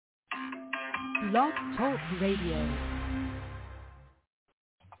Blog Talk Radio.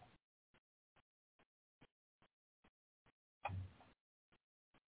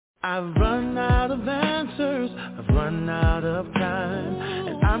 I've run out of answers, I've run out of time,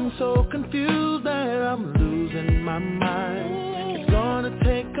 and I'm so confused that I'm losing my mind. It's gonna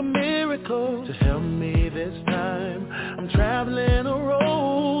take a miracle to help me this time. I'm traveling a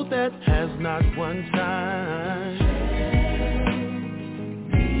road that has not one sign.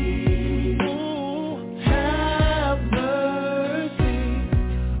 Ooh, have mercy,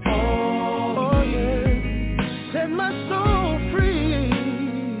 oh yeah, set my soul free.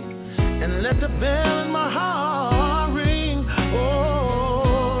 And let the bell in my heart ring.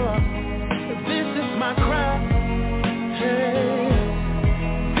 Oh, this is my cry. Hey,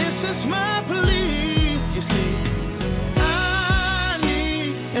 this is my plea. You see, I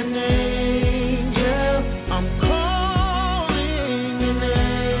need an angel. I'm calling an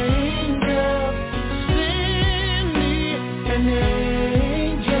angel. Send me an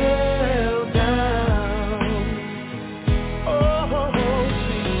angel down. Oh,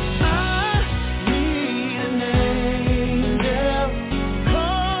 see.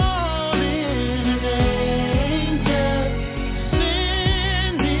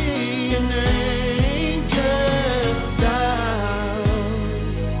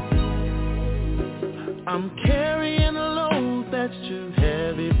 I'm carrying a load that's too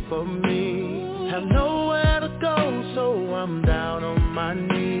heavy for me. Have nowhere to go, so I'm down on my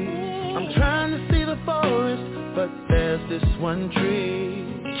knees. I'm trying to see the forest, but there's this one tree.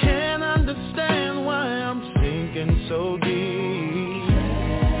 Can't understand why I'm sinking so deep.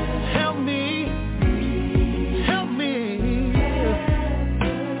 Help me, help me.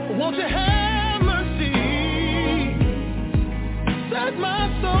 Won't you have mercy? Set my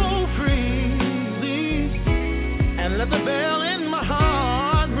soul free. And let the bell in my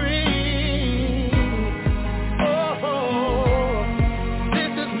heart ring. Oh,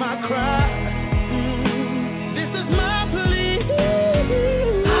 this is my cry. This is my plea.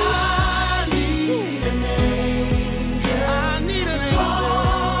 I need an angel. I need an angel.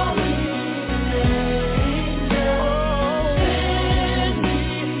 Send me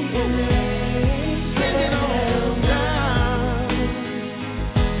an angel. Send it on down.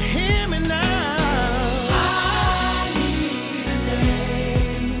 Hear me now.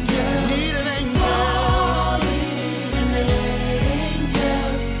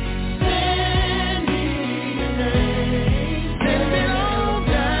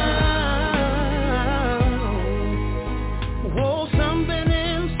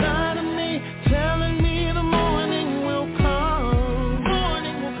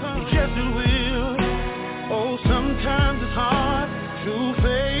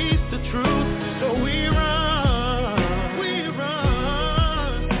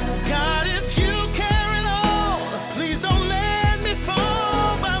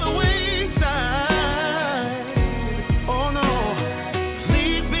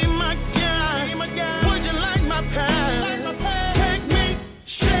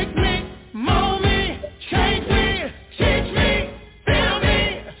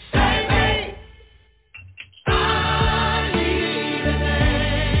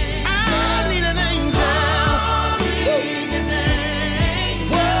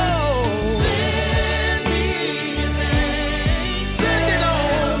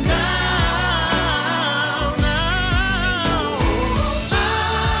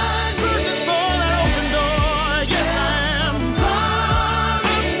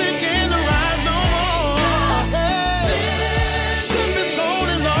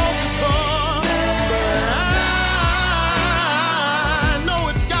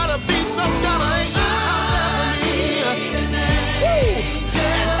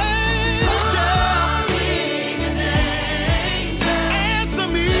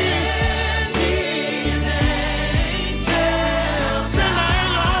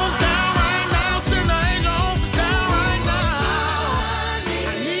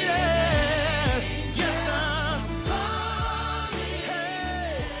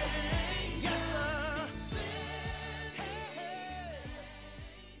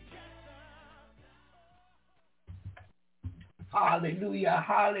 Hallelujah,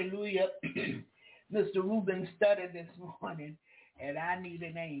 hallelujah. Mr. Reuben studied this morning, and I need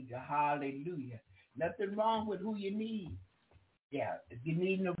an angel. Hallelujah. Nothing wrong with who you need. Yeah, if you're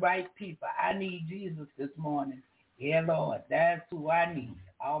needing the right people, I need Jesus this morning. Yeah, Lord, that's who I need.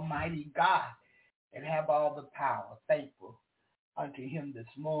 Almighty God, and have all the power. Thankful unto him this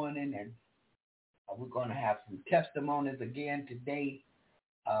morning, and we're going to have some testimonies again today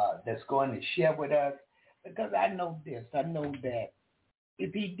that's going to share with us, because I know this. I know that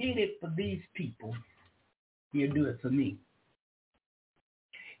if he did it for these people, he'll do it for me.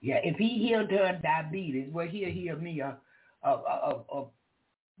 Yeah, if he healed her of diabetes, well, he'll heal me of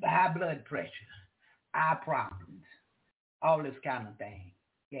high blood pressure, eye problems, all this kind of thing.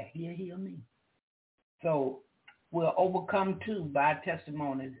 Yeah, he'll heal me. So we'll overcome too by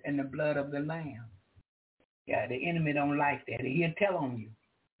testimonies and the blood of the Lamb. Yeah, the enemy don't like that. He'll tell on you.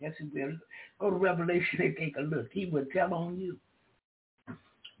 Yes, he will. Go to Revelation and take a look. He will tell on you.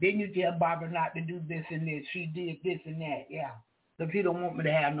 Didn't you tell Barbara not to do this and this? She did this and that. Yeah. Because he don't want me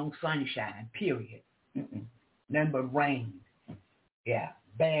to have no sunshine, period. Nothing but rain. Yeah.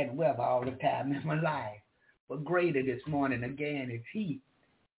 Bad weather all the time in my life. But greater this morning again is he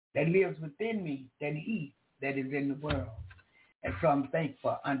that lives within me than he that is in the world. And so I'm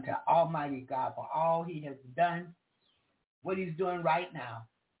thankful unto Almighty God for all he has done, what he's doing right now,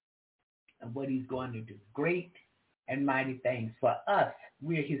 and what he's going to do. Great and mighty things for us.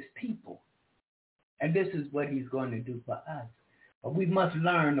 We're his people. And this is what he's going to do for us. But we must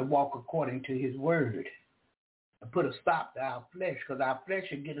learn to walk according to his word and put a stop to our flesh, because our flesh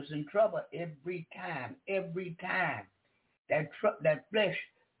will get us in trouble every time. Every time. That flesh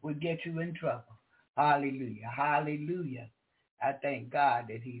will get you in trouble. Hallelujah. Hallelujah. I thank God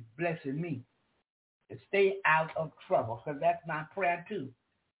that he's blessing me to stay out of trouble, because that's my prayer too.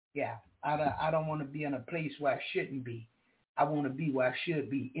 Yeah, I don't want to be in a place where I shouldn't be. I want to be where I should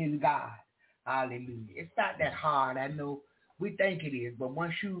be, in God. Hallelujah. It's not that hard. I know we think it is, but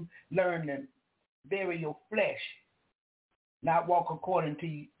once you learn to bury your flesh, not walk according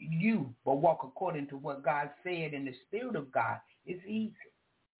to you, but walk according to what God said in the Spirit of God, it's easy.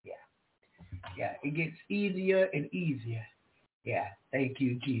 Yeah, it gets easier and easier. Yeah, thank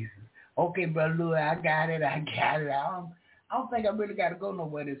you, Jesus. Okay, Brother Louis, I got it. I don't think I really got to go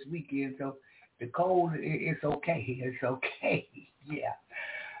nowhere this weekend, so the cold, it's okay. It's okay. Yeah,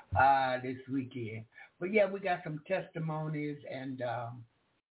 this weekend. But yeah, we got some testimonies and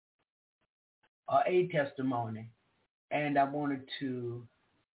a testimony, and I wanted to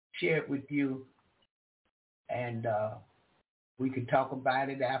share it with you, and we can talk about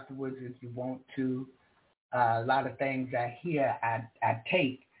it afterwards if you want to. A lot of things I hear, I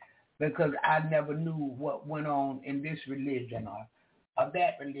take, because I never knew what went on in this religion or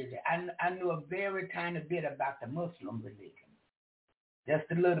that religion. I knew a very tiny bit about the Muslim religion, just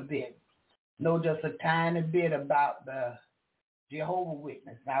a little bit. Know just a tiny bit about the Jehovah's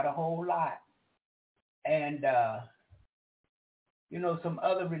Witness, not a whole lot. And, some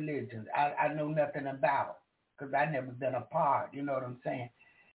other religions I know nothing about, because I never been a part, you know what I'm saying?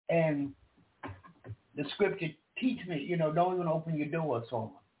 And the scripture teach me, don't even open your doors for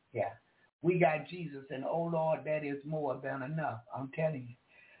them. Yeah. We got Jesus, and oh Lord, that is more than enough. I'm telling you.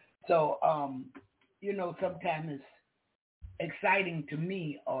 So, sometimes it's exciting to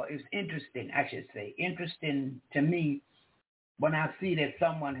me, or it's interesting, I should say, interesting to me when I see that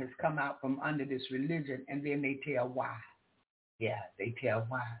someone has come out from under this religion and then they tell why. Yeah, they tell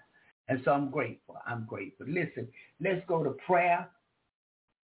why. And so I'm grateful. Listen, let's go to prayer.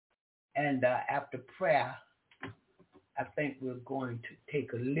 And after prayer, I think we're going to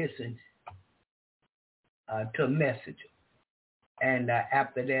take a listen to a message. And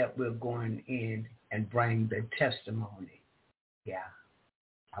after that, we're going in and bring the testimony. Yeah,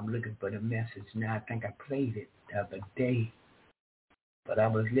 I'm looking for the message now. I think I played it the other day, but I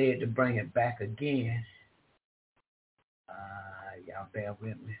was led to bring it back again. Y'all bear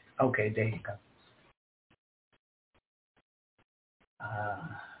with me. Okay, there you go.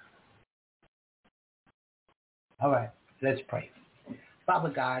 All right, let's pray. Father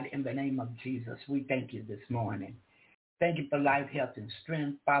God, in the name of Jesus, we thank you this morning. Thank you for life, health, and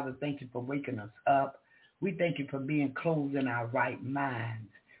strength. Father, thank you for waking us up. We thank you for being clothed in our right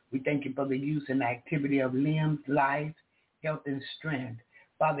minds. We thank you for the use and activity of limbs, life, health, and strength.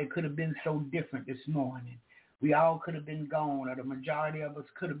 Father, it could have been so different this morning. We all could have been gone, or the majority of us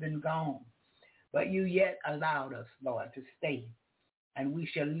could have been gone. But you yet allowed us, Lord, to stay. And we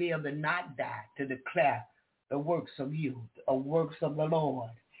shall live and not die to declare the works of you, the works of the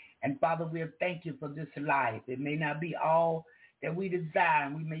Lord. And Father, we thank you for this life. It may not be all that we desire,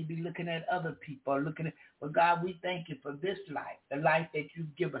 and we may be looking at other people, but God, we thank you for this life, the life that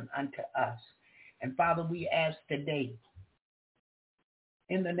you've given unto us. And Father, we ask today,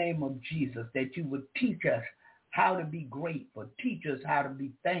 in the name of Jesus, that you would teach us how to be grateful, teach us how to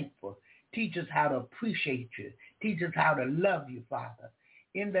be thankful, teach us how to appreciate you, teach us how to love you, Father.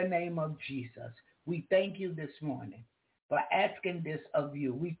 In the name of Jesus, we thank you this morning for asking this of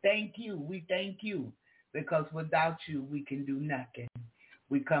you. We thank you, because without you, we can do nothing.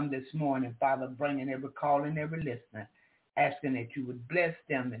 We come this morning, Father, bringing every call and every listener asking that you would bless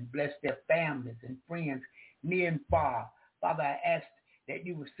them and bless their families and friends near and far. Father, I ask that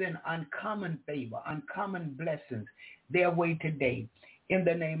you would send uncommon favor, uncommon blessings their way today. In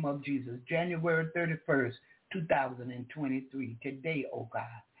the name of Jesus, January 31st, 2023, today, oh God,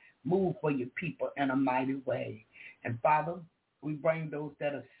 move for your people in a mighty way. And Father, we bring those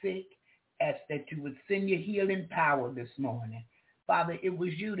that are sick, ask that you would send your healing power this morning. Father, it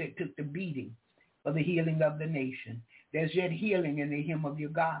was you that took the beating for the healing of the nation. There's yet healing in the hem of your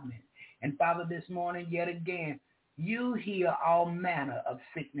garment. And Father, this morning, yet again, you heal all manner of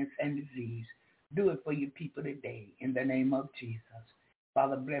sickness and disease. Do it for your people today in the name of Jesus.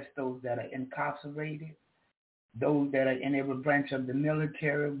 Father, bless those that are incarcerated, those that are in every branch of the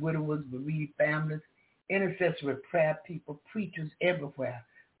military, widowers, bereaved families, intercessory prayer people, preachers everywhere,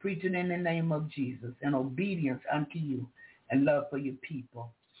 preaching in the name of Jesus and obedience unto you and love for your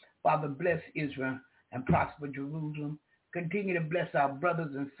people. Father, bless Israel and prosper Jerusalem. Continue to bless our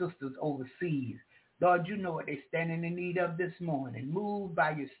brothers and sisters overseas. Lord, you know what they stand in the need of this morning. Move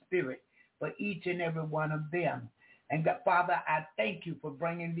by your spirit for each and every one of them. And God, Father, I thank you for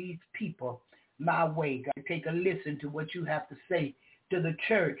bringing these people my way. God, take a listen to what you have to say to the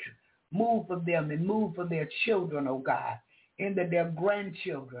church. Move for them and move for their children, oh God, and their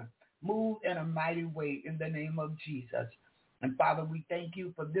grandchildren. Move in a mighty way in the name of Jesus. And Father, we thank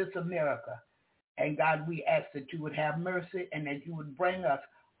you for this America. And God, we ask that you would have mercy and that you would bring us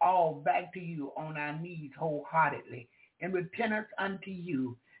all back to you on our knees wholeheartedly in repentance unto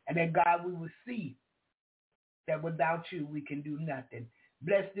you. And that, God, we will see that without you we can do nothing.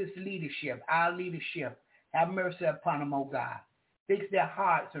 Bless this leadership, our leadership. Have mercy upon them, oh God. Fix their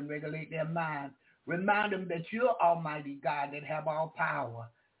hearts and regulate their minds. Remind them that you're Almighty God that have all power.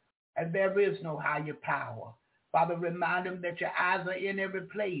 And there is no higher power. Father, remind them that your eyes are in every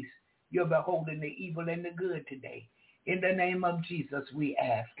place. You're beholding the evil and the good today. In the name of Jesus, we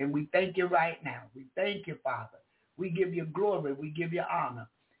ask. And we thank you right now. We thank you, Father. We give you glory. We give you honor.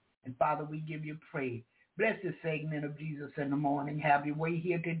 And Father, we give you praise. Bless this segment of Jesus in the morning. Have your way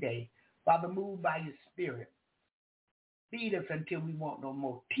here today. Father, move by your spirit. Feed us until we want no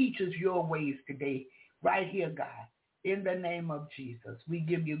more. Teach us your ways today, right here, God. In the name of Jesus, we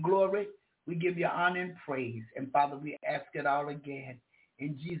give you glory. We give you honor and praise. And Father, we ask it all again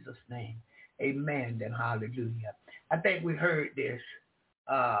in Jesus' name. Amen and hallelujah. I think we heard this,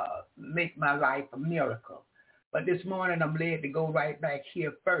 make my life a miracle. But this morning I'm led to go right back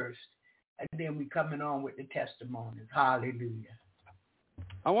here first, and then we coming on with the testimonies. Hallelujah.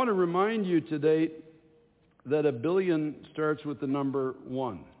 I want to remind you today that 1 billion starts with the number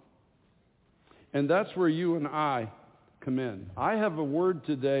 1. And that's where you and I come in. I have a word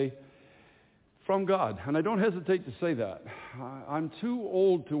today from God, and I don't hesitate to say that. I'm too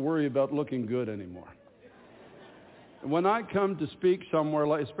old to worry about looking good anymore. When I come to speak somewhere,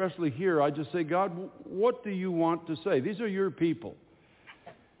 like especially here, I just say, God, what do you want to say? These are your people.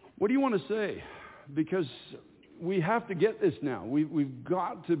 What do you want to say? Because we have to get this now. We've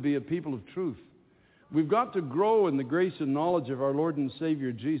got to be a people of truth. We've got to grow in the grace and knowledge of our Lord and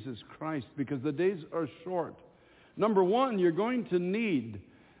Savior, Jesus Christ, because the days are short. Number one, you're going to need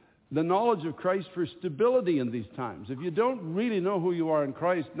the knowledge of Christ for stability in these times. If you don't really know who you are in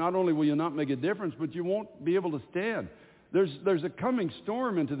Christ, not only will you not make a difference, but you won't be able to stand. There's a coming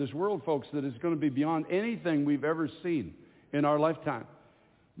storm into this world, folks, that is going to be beyond anything we've ever seen in our lifetime.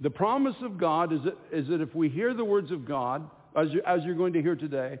 The promise of God is that if we hear the words of God, as you're going to hear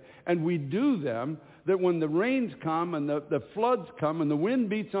today, and we do them, that when the rains come and the floods come and the wind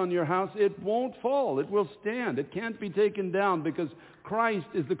beats on your house, it won't fall. It will stand. It can't be taken down because Christ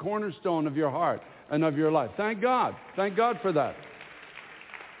is the cornerstone of your heart and of your life. Thank God. Thank God for that.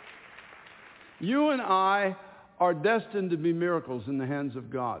 You and I are destined to be miracles in the hands of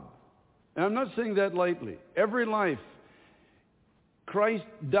God. And I'm not saying that lightly. Every life, Christ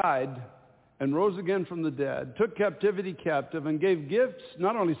died and rose again from the dead, took captivity captive, and gave gifts,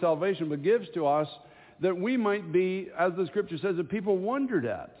 not only salvation, but gifts to us that we might be, as the scripture says, that people wondered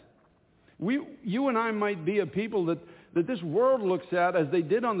at. You and I might be a people that this world looks at as they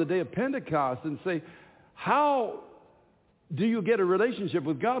did on the day of Pentecost and say, how do you get a relationship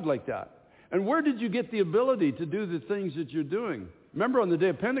with God like that? And where did you get the ability to do the things that you're doing? Remember on the day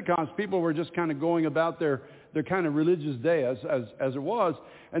of Pentecost, people were just kind of going about their kind of religious day as it was,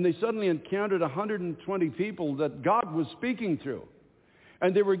 and they suddenly encountered 120 people that God was speaking through.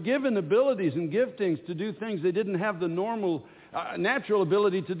 And they were given abilities and giftings to do things they didn't have the normal, natural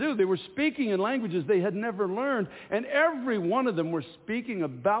ability to do. They were speaking in languages they had never learned, and every one of them were speaking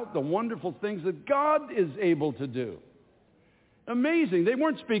about the wonderful things that God is able to do. Amazing. They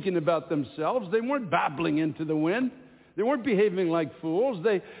weren't speaking about themselves. They weren't babbling into the wind. They weren't behaving like fools.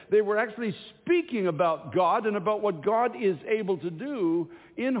 They were actually speaking about God and about what God is able to do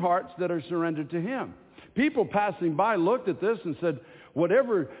in hearts that are surrendered to Him. People passing by looked at this and said,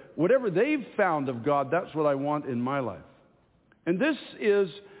 whatever they've found of God, that's what I want in my life. And this is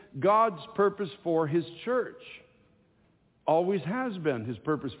God's purpose for His church. Always has been His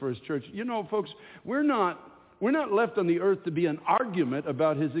purpose for His church. You know, folks, we're not left on the earth to be an argument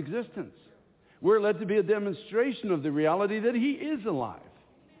about His existence. We're led to be a demonstration of the reality that He is alive.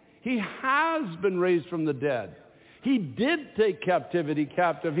 He has been raised from the dead. He did take captivity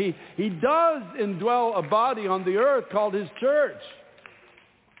captive. He does indwell a body on the earth called His church.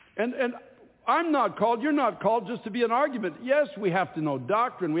 And I'm not called, you're not called just to be an argument. Yes, we have to know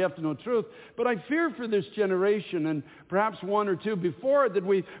doctrine, we have to know truth, but I fear for this generation and perhaps one or two before it that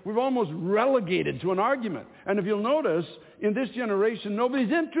we've almost relegated to an argument. And if you'll notice, in this generation,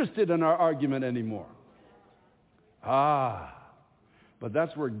 nobody's interested in our argument anymore. But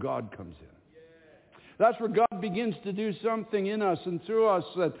that's where God comes in. That's where God begins to do something in us and through us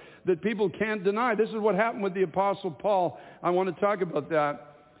that people can't deny. This is what happened with the Apostle Paul. I want to talk about that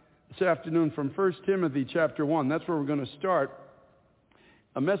this afternoon from 1 Timothy chapter 1. That's where we're going to start.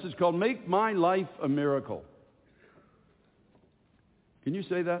 A message called Make My Life a Miracle. Can you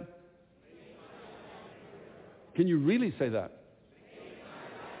say that? Can you really say that?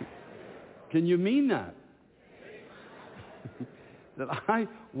 Can you mean that? That I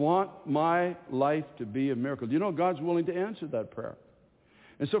want my life to be a miracle. Do you know God's willing to answer that prayer?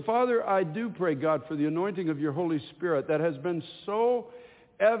 And so, Father, I do pray, God, for the anointing of your Holy Spirit that has been so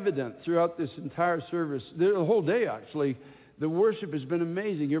evident throughout this entire service, the whole day actually. The worship has been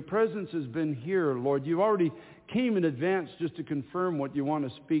amazing. Your presence has been here, Lord. You already came in advance just to confirm what you want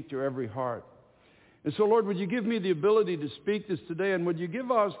to speak to every heart. And so, Lord, would you give me the ability to speak this today, and would you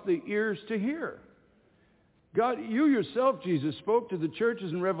give us the ears to hear? God, you yourself, Jesus, spoke to the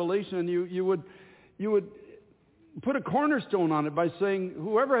churches in Revelation, and you would put a cornerstone on it by saying,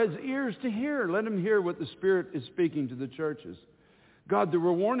 whoever has ears to hear, let him hear what the Spirit is speaking to the churches. God, there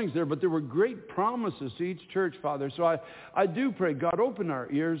were warnings there, but there were great promises to each church, Father. So I do pray, God, open our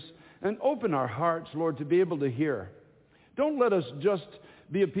ears and open our hearts, Lord, to be able to hear. Don't let us just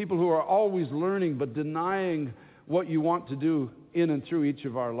be a people who are always learning but denying what you want to do in and through each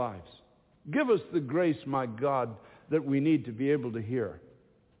of our lives. Give us the grace, my God, that we need to be able to hear.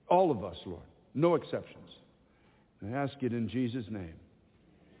 All of us, Lord. No exceptions. I ask it in Jesus' name.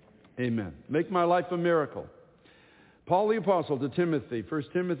 Amen. Make my life a miracle. Paul the Apostle to Timothy, 1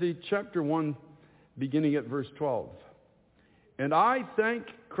 Timothy chapter 1, beginning at verse 12. And I thank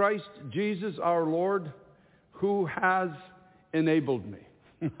Christ Jesus our Lord, who has enabled me.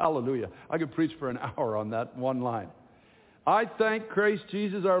 Hallelujah. I could preach for an hour on that one line. I thank Christ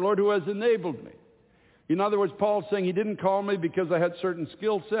Jesus our Lord, who has enabled me. In other words, Paul's saying he didn't call me because I had certain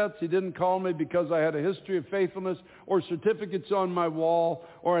skill sets. He didn't call me because I had a history of faithfulness or certificates on my wall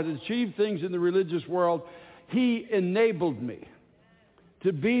or had achieved things in the religious world. He enabled me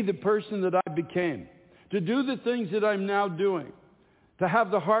to be the person that I became, to do the things that I'm now doing, to have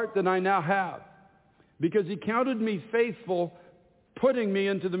the heart that I now have, because he counted me faithful, putting me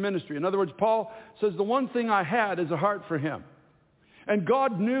into the ministry. In other words, Paul says the one thing I had is a heart for him. And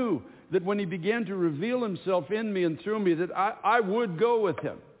God knew that when he began to reveal himself in me and through me, that I would go with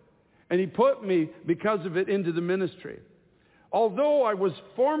him. And he put me, because of it, into the ministry. Although I was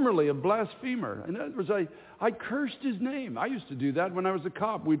formerly a blasphemer, in other words, I cursed his name. I used to do that when I was a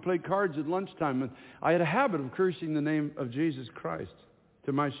cop. We'd play cards at lunchtime, and I had a habit of cursing the name of Jesus Christ,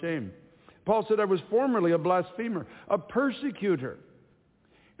 to my shame. Paul said I was formerly a blasphemer, a persecutor,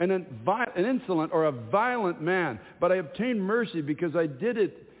 and an insolent or a violent man, but I obtained mercy because I did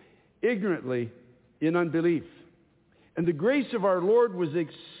it ignorantly in unbelief. And the grace of our Lord was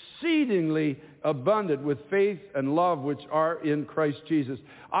exceedingly abundant with faith and love which are in Christ Jesus.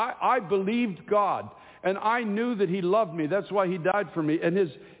 I believed God, and I knew that he loved me. That's why he died for me. And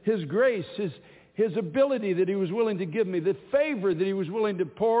his grace, his ability that he was willing to give me, the favor that he was willing to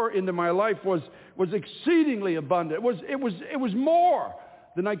pour into my life was exceedingly abundant. It was more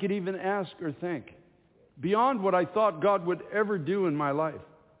than I could even ask or think, beyond what I thought God would ever do in my life.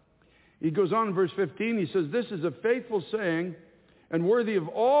 He goes on in verse 15, he says, this is a faithful saying and worthy of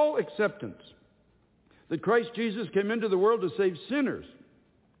all acceptance, that Christ Jesus came into the world to save sinners,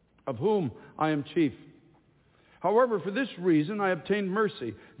 of whom I am chief. However, for this reason I obtained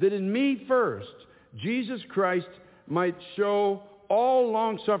mercy, that in me first Jesus Christ might show all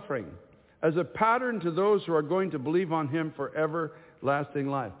long-suffering as a pattern to those who are going to believe on him for everlasting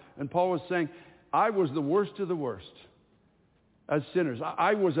life. And Paul was saying, I was the worst of the worst as sinners.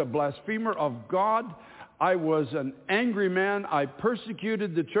 I was a blasphemer of God. I was an angry man. I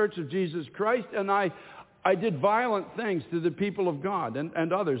persecuted the Church of Jesus Christ, and I did violent things to the people of God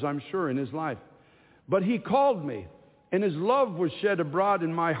and others, I'm sure, in his life. But he called me, and his love was shed abroad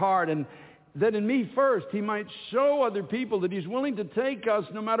in my heart, and that in me first he might show other people that he's willing to take us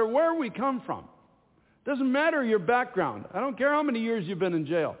no matter where we come from. Doesn't matter your background. I don't care how many years you've been in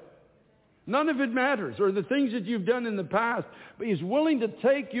jail. None of it matters, or the things that you've done in the past. But he's willing to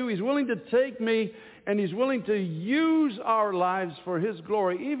take you, he's willing to take me, and he's willing to use our lives for his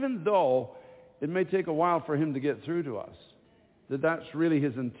glory, even though it may take a while for him to get through to us. That's really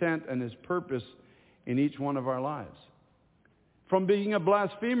his intent and his purpose in each one of our lives. From being a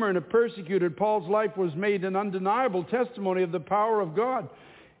blasphemer and a persecutor, Paul's life was made an undeniable testimony of the power of God.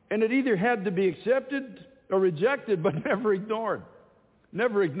 And it either had to be accepted or rejected, but never ignored.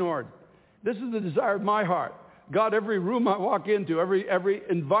 Never ignored. This is the desire of my heart. God, every room I walk into, every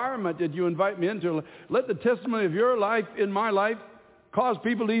environment that you invite me into, let the testimony of your life in my life cause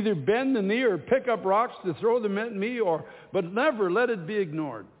people to either bend the knee or pick up rocks to throw them at me, but never let it be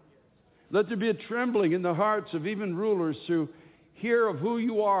ignored. Let there be a trembling in the hearts of even rulers to hear of who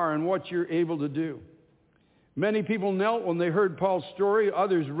you are and what you're able to do. Many people knelt when they heard Paul's story.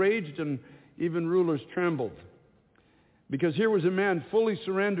 Others raged, and even rulers trembled. Because here was a man fully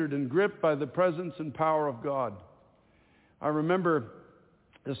surrendered and gripped by the presence and power of God. I remember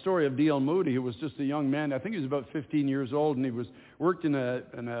the story of D.L. Moody, who was just a young man. I think he was about 15 years old, and he worked in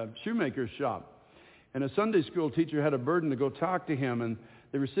a shoemaker's shop. And a Sunday school teacher had a burden to go talk to him, and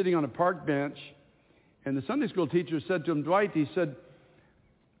they were sitting on a park bench. And the Sunday school teacher said to him, Dwight, he said,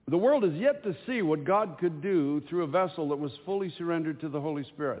 the world is yet to see what God could do through a vessel that was fully surrendered to the Holy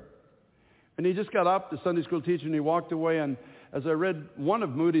Spirit. And he just got up, the Sunday school teacher, and he walked away. And as I read one of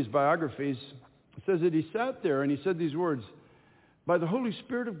Moody's biographies, it says that he sat there and he said these words, by the Holy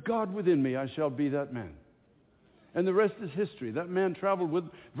Spirit of God within me, I shall be that man. And the rest is history. That man traveled with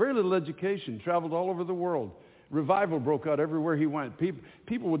very little education, traveled all over the world. Revival broke out everywhere he went.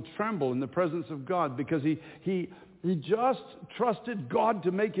 People would tremble in the presence of God because he just trusted God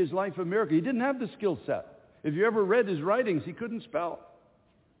to make his life a miracle. He didn't have the skill set. If you ever read his writings, he couldn't spell.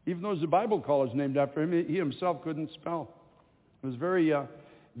 Even though there's a Bible college named after him, he himself couldn't spell. It was very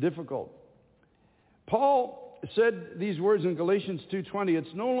difficult. Paul said these words in Galatians 2:20,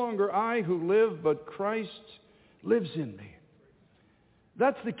 it's no longer I who live, but Christ lives in me.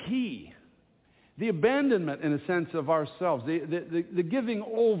 That's the key. The abandonment, in a sense, of ourselves, the giving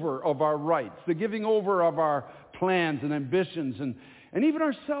over of our rights, the giving over of our plans and ambitions, and even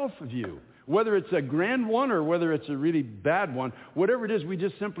our self-view. Whether it's a grand one or whether it's a really bad one, whatever it is, we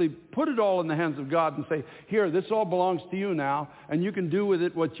just simply put it all in the hands of God and say, here, this all belongs to you now, and you can do with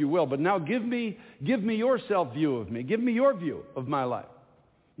it what you will. But now give me your self-view of me. Give me your view of my life.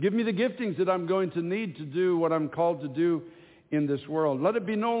 Give me the giftings that I'm going to need to do what I'm called to do in this world. Let it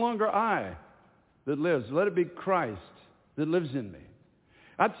be no longer I that lives. Let it be Christ that lives in me.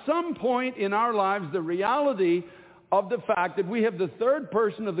 At some point in our lives, the reality of the fact that we have the third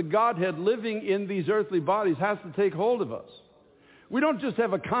person of the Godhead living in these earthly bodies has to take hold of us. We don't just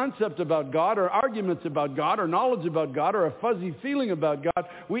have a concept about God or arguments about God or knowledge about God or a fuzzy feeling about God.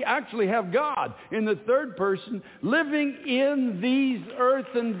 We actually have God in the third person living in these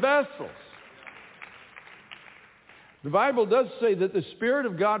earthen vessels. The Bible does say that the Spirit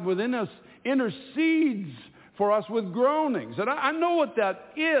of God within us intercedes for us with groanings. And I know what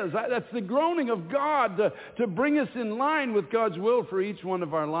that is. That's the groaning of God to bring us in line with God's will for each one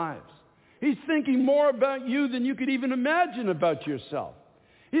of our lives. He's thinking more about you than you could even imagine about yourself.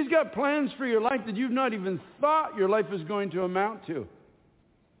 He's got plans for your life that you've not even thought your life is going to amount to.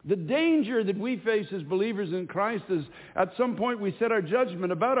 The danger that we face as believers in Christ is at some point we set our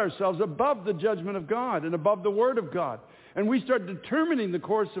judgment about ourselves above the judgment of God and above the Word of God. And we start determining the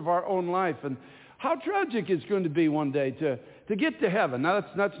course of our own life. And how tragic it's going to be one day to get to heaven. Now,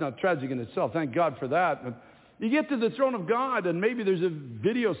 that's not tragic in itself. Thank God for that. But you get to the throne of God, and maybe there's a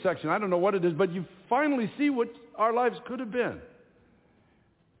video section. I don't know what it is, but you finally see what our lives could have been.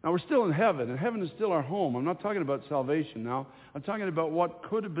 Now, we're still in heaven, and heaven is still our home. I'm not talking about salvation now. I'm talking about what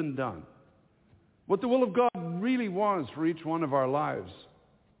could have been done. What the will of God really was for each one of our lives.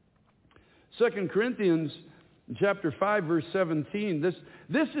 2 Corinthians chapter 5, verse 17,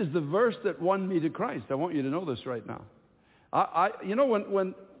 this is the verse that won me to Christ. I want you to know this right now. You know,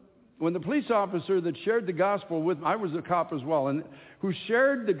 when the police officer that shared the gospel with me, I was a cop as well, and who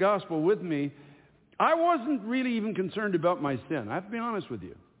shared the gospel with me, I wasn't really even concerned about my sin. I have to be honest with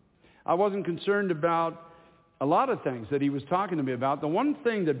you. I wasn't concerned about a lot of things that he was talking to me about. The one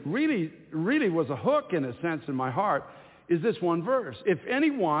thing that really, really was a hook, in a sense, in my heart is this one verse. If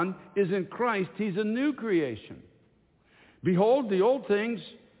anyone is in Christ, he's a new creation. Behold, the old things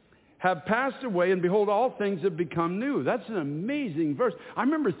have passed away, and behold, all things have become new. That's an amazing verse. I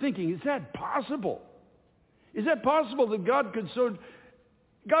remember thinking, is that possible? Is that possible that God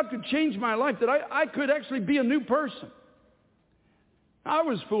could change my life, that I could actually be a new person? I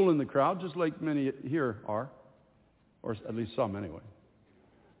was fooling the crowd, just like many here are, or at least some anyway.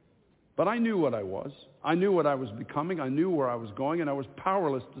 But I knew what I was. I knew what I was becoming. I knew where I was going, and I was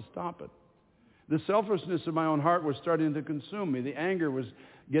powerless to stop it. The selfishness of my own heart was starting to consume me. The anger was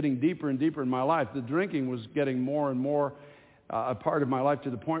getting deeper and deeper in my life. The drinking was getting more and more a part of my life, to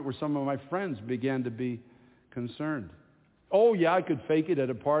the point where some of my friends began to be concerned. Oh, yeah, I could fake it at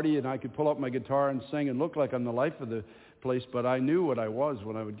a party, and I could pull up my guitar and sing and look like I'm the life of the place, but I knew what I was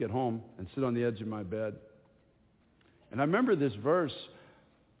when I would get home and sit on the edge of my bed. And I remember this verse.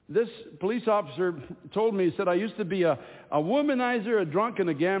 This police officer told me, he said, I used to be a womanizer, a drunk, and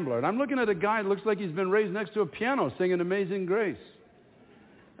a gambler. And I'm looking at a guy that looks like he's been raised next to a piano singing Amazing Grace.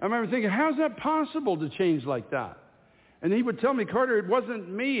 I remember thinking, how's that possible to change like that? And he would tell me, Carter, it wasn't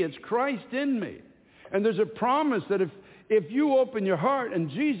me, it's Christ in me. And there's a promise that if you open your heart and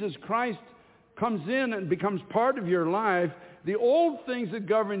Jesus Christ comes in and becomes part of your life, the old things that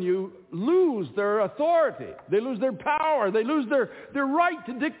govern you lose their authority. They lose their power. They lose their right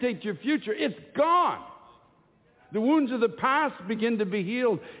to dictate your future. It's gone. The wounds of the past begin to be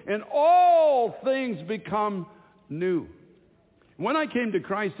healed, and all things become new. When I came to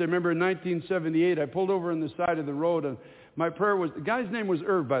Christ, I remember in 1978, I pulled over on the side of the road, and my prayer was, the guy's name was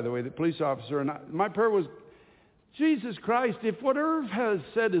Irv, by the way, the police officer, and my prayer was, Jesus Christ, if what Irv has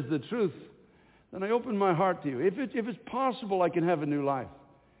said is the truth, then I open my heart to you. If it's possible, I can have a new life.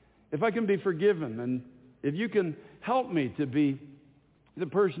 If I can be forgiven, and if you can help me to be the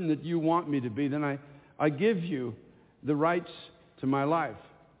person that you want me to be, then I give you the rights to my life.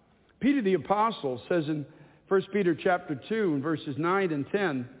 Peter the Apostle says in 1 Peter chapter 2, in verses 9 and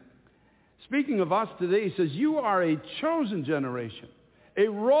 10, speaking of us today, he says, you are a chosen generation, a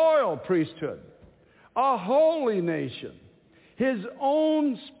royal priesthood, a holy nation, his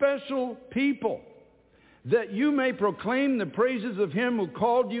own special people, that you may proclaim the praises of him who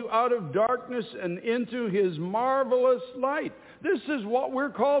called you out of darkness and into his marvelous light. This is what we're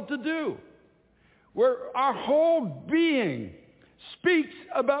called to do. Where our whole being speaks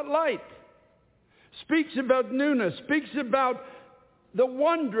about light, speaks about newness, speaks about the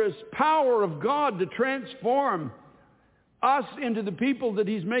wondrous power of God to transform us into the people that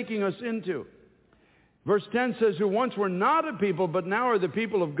he's making us into. Verse 10 says, who once were not a people, but now are the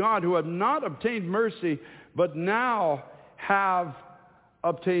people of God, who have not obtained mercy, but now have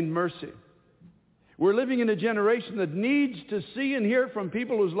obtained mercy. We're living in a generation that needs to see and hear from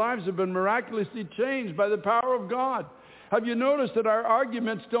people whose lives have been miraculously changed by the power of God. Have you noticed that our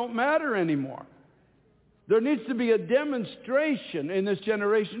arguments don't matter anymore? There needs to be a demonstration in this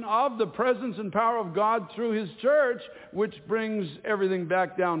generation of the presence and power of God through his church, which brings everything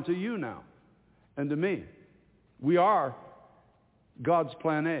back down to you now. And to me. We are God's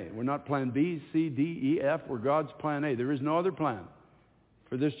plan A. We're not plan B, C, D, E, F. We're God's plan A. There is no other plan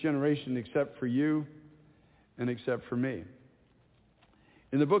for this generation except for you and except for me.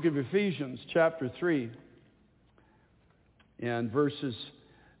 In the book of Ephesians, chapter 3, and verses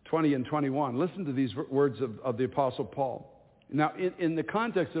 20 and 21, listen to these words of the Apostle Paul. Now, in the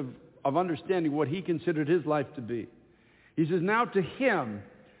context of understanding what he considered his life to be, he says, now to him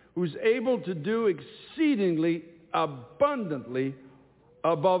who's able to do exceedingly abundantly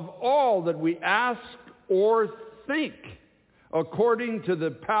above all that we ask or think, according to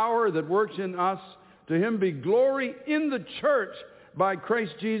the power that works in us, to him be glory in the church by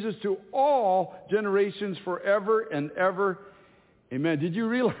Christ Jesus to all generations forever and ever. Amen. Did you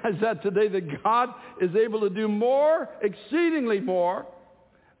realize that today, that God is able to do more, exceedingly more,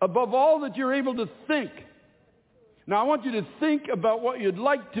 above all that you're able to think? Now, I want you to think about what you'd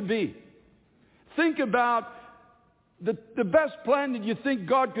like to be. Think about the best plan that you think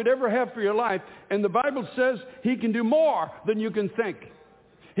God could ever have for your life. And the Bible says he can do more than you can think.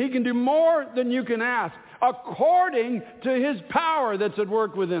 He can do more than you can ask, according to his power that's at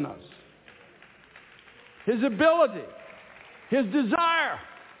work within us. His ability, his desire,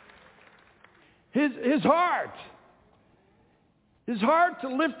 his heart. His heart to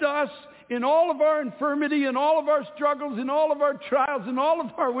lift us in all of our infirmity, in all of our struggles, in all of our trials, in all of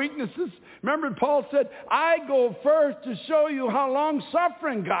our weaknesses. Remember, Paul said, I go first to show you how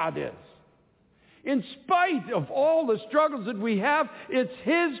long-suffering God is. In spite of all the struggles that we have, it's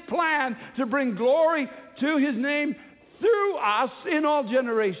his plan to bring glory to his name through us in all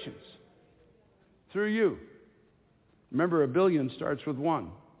generations. Through you. Remember, a billion starts with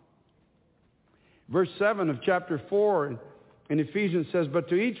one. Verse 7 of chapter 4 in Ephesians says, "But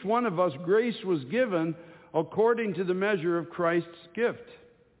to each one of us grace was given according to the measure of Christ's gift."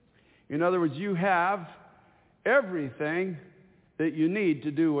 In other words, you have everything that you need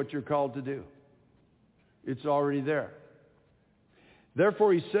to do what you're called to do. It's already there.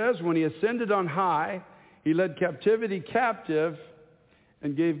 Therefore, he says, when he ascended on high, he led captivity captive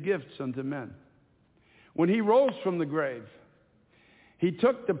and gave gifts unto men. When he rose from the grave, he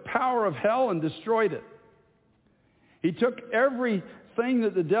took the power of hell and destroyed it. He took everything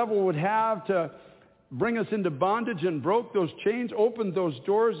that the devil would have to bring us into bondage and broke those chains, opened those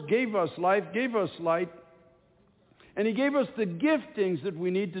doors, gave us life, gave us light, and he gave us the giftings that we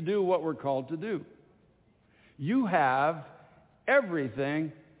need to do what we're called to do. You have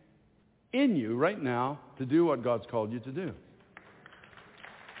everything in you right now to do what God's called you to do.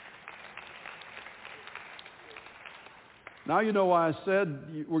 Now you know why I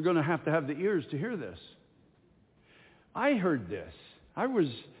said we're going to have the ears to hear this. I heard this. I was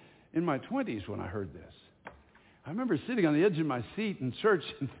in my 20s when I heard this. I remember sitting on the edge of my seat in church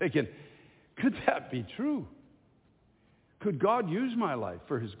and thinking, could that be true? Could God use my life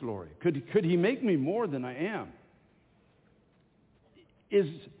for his glory? Could he make me more than I am? Is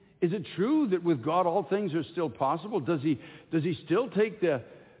it true that with God all things are still possible? Does he still take the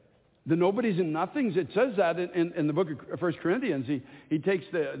nobodies and nothings? It says that in the book of 1 Corinthians. He takes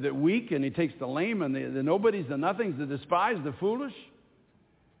the weak and he takes the lame and the nobodies, the nothings, the despised, the foolish.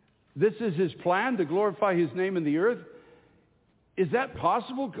 This is his plan to glorify his name in the earth. Is that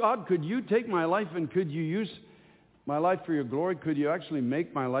possible? God, could you take my life and could you use my life for your glory? Could you actually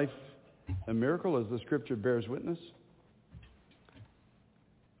make my life a miracle, as the scripture bears witness?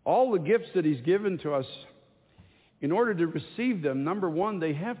 All the gifts that he's given to us, in order to receive them, number one,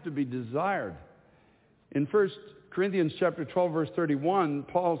 they have to be desired. In 1 Corinthians chapter 12, verse 31,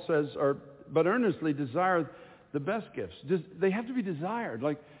 Paul says, but earnestly desire the best gifts. They have to be desired.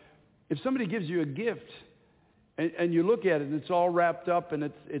 Like, if somebody gives you a gift, and you look at it, and it's all wrapped up,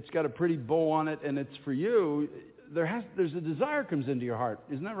 and it's got a pretty bow on it, and it's for you, there's a desire comes into your heart.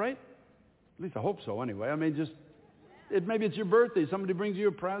 Isn't that right? At least I hope so, anyway. I mean, maybe it's your birthday. Somebody brings you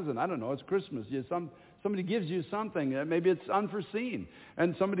a present. I don't know. It's Christmas. Somebody gives you something. Maybe it's unforeseen.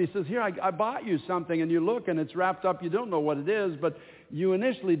 And somebody says, here, I bought you something. And you look, and it's wrapped up. You don't know what it is, but you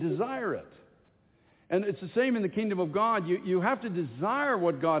initially desire it. And it's the same in the kingdom of God. You have to desire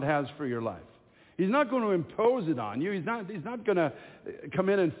what God has for your life. He's not going to impose it on you. He's not going to come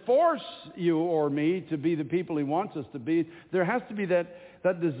in and force you or me to be the people he wants us to be. There has to be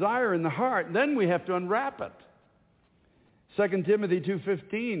that desire in the heart. Then we have to unwrap it. 2 Timothy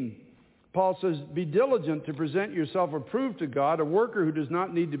 2:15, Paul says, be diligent to present yourself approved to God, a worker who does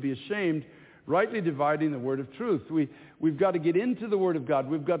not need to be ashamed, rightly dividing the word of truth. We've got to get into the word of God.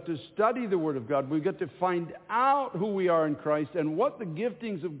 We've got to study the word of God. We've got to find out who we are in Christ and what the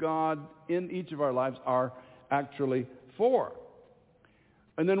giftings of God in each of our lives are actually for.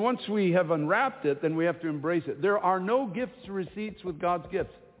 And then once we have unwrapped it, then we have to embrace it. There are no gifts or receipts with God's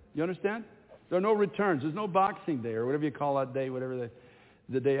gifts. You understand? There are no returns. There's no Boxing Day or whatever you call that day, whatever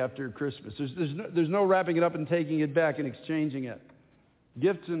the day after Christmas. There's no wrapping it up and taking it back and exchanging it.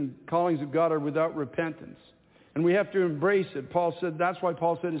 Gifts and callings of God are without repentance. And we have to embrace it. That's why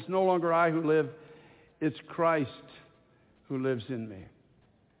Paul said, it's no longer I who live, it's Christ who lives in me.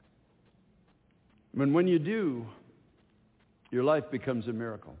 When you do, your life becomes a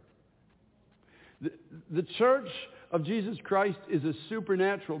miracle. The church of Jesus Christ is a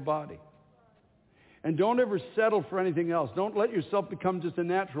supernatural body. And don't ever settle for anything else. Don't let yourself become just a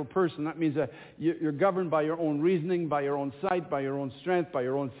natural person. That means that you're governed by your own reasoning, by your own sight, by your own strength, by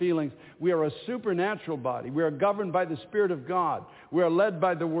your own feelings. We are a supernatural body. We are governed by the Spirit of God. We are led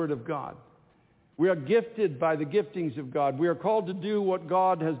by the Word of God. We are gifted by the giftings of God. We are called to do what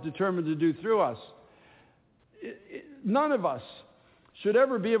God has determined to do through us. None of us should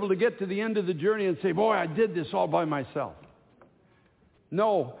ever be able to get to the end of the journey and say, boy, I did this all by myself.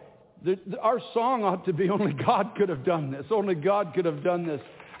 No. Our song ought to be, only God could have done this. Only God could have done this.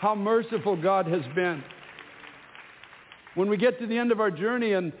 How merciful God has been. When we get to the end of our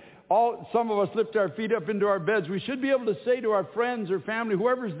journey and some of us lift our feet up into our beds, we should be able to say to our friends or family,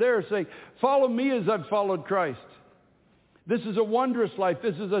 whoever's there, say, follow me as I've followed Christ. This is a wondrous life.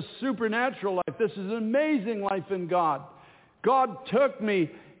 This is a supernatural life. This is an amazing life in God. God took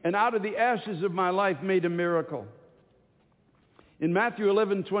me and out of the ashes of my life made a miracle. In Matthew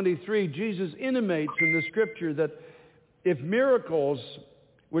 11:23, Jesus intimates in the scripture that if miracles,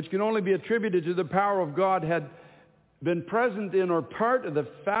 which can only be attributed to the power of God, had been present in or part of the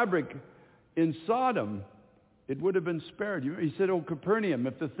fabric in Sodom, it would have been spared. He said, "Oh, Capernaum,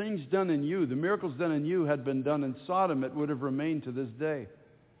 if the things done in you, the miracles done in you had been done in Sodom, it would have remained to this day."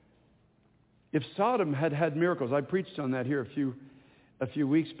 If Sodom had had miracles, I preached on that here a few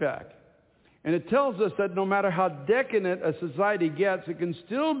weeks back. And it tells us that no matter how decadent a society gets, it can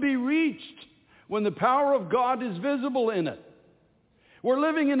still be reached when the power of God is visible in it. We're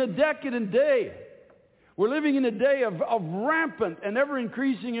living in a decadent day. We're living in a day of rampant and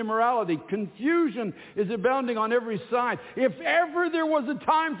ever-increasing immorality. Confusion is abounding on every side. If ever there was a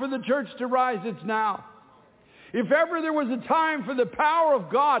time for the church to rise, it's now. If ever there was a time for the power of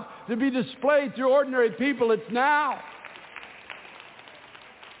God to be displayed through ordinary people, it's now.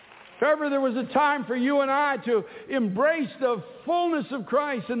 If ever there was a time for you and I to embrace the fullness of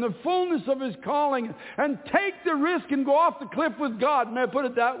Christ and the fullness of His calling and take the risk and go off the cliff with God, may I put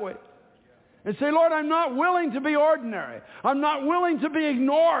it that way? And say, "Lord, I'm not willing to be ordinary. I'm not willing to be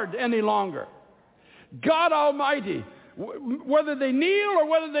ignored any longer. God Almighty, whether they kneel or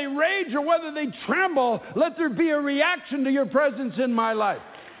whether they rage or whether they tremble, let there be a reaction to your presence in my life.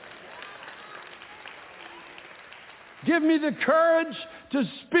 Give me the courage to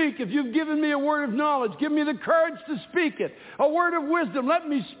speak. If you've given me a word of knowledge, give me the courage to speak it. A word of wisdom, let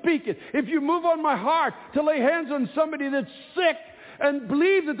me speak it. If you move on my heart to lay hands on somebody that's sick and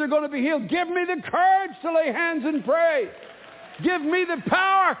believe that they're going to be healed, give me the courage to lay hands and pray. Give me the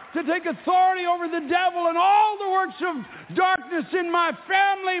power to take authority over the devil and all the works of darkness in my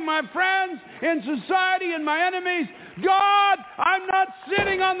family, my friends, in society, and my enemies. God, I'm not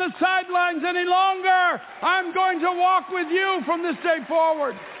sitting on the sidelines any longer. I'm going to walk with you from this day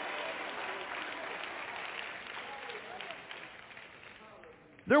forward.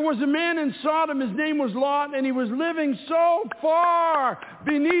 There was a man in Sodom, his name was Lot, and he was living so far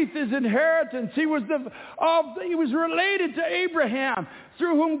beneath his inheritance. He was related to Abraham,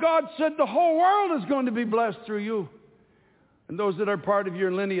 through whom God said the whole world is going to be blessed through you and those that are part of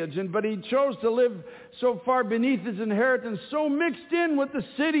your lineage. But he chose to live so far beneath his inheritance, so mixed in with the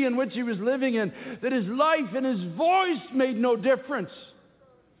city in which he was living in, that his life and his voice made no difference.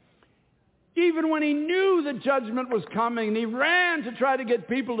 Even when he knew that judgment was coming, and he ran to try to get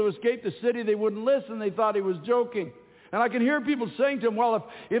people to escape the city, they wouldn't listen. They thought he was joking. And I can hear people saying to him, "Well,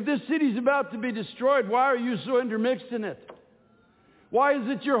 if this city's about to be destroyed, why are you so intermixed in it? Why is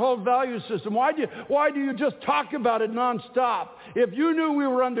it your whole value system? Why do you just talk about it nonstop? If you knew we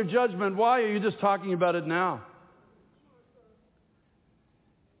were under judgment, why are you just talking about it now?"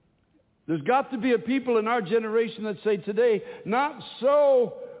 There's got to be a people in our generation that say today, "Not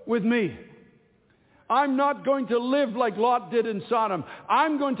so with me. I'm not going to live like Lot did in Sodom.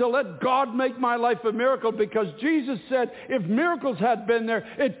 I'm going to let God make my life a miracle, because Jesus said if miracles had been there,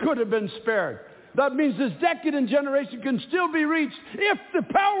 it could have been spared." That means this decadent generation can still be reached if the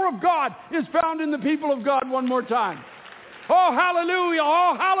power of God is found in the people of God one more time. Oh, hallelujah!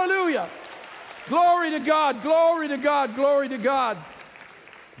 Oh, hallelujah! Glory to God! Glory to God! Glory to God!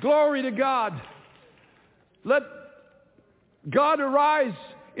 Glory to God! Let God arise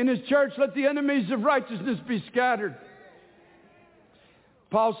in His church. Let the enemies of righteousness be scattered.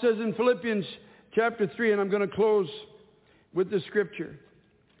 Paul says in Philippians chapter 3, and I'm going to close with this scripture,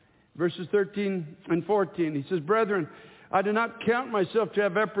 verses 13 and 14. He says, "Brethren, I do not count myself to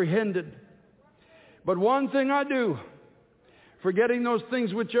have apprehended, but one thing I do, forgetting those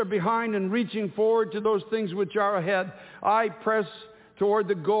things which are behind and reaching forward to those things which are ahead, I press toward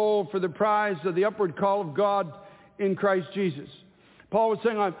the goal for the prize of the upward call of God in Christ Jesus." Paul was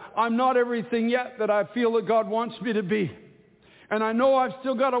saying, I'm not everything yet that I feel that God wants me to be. And I know I've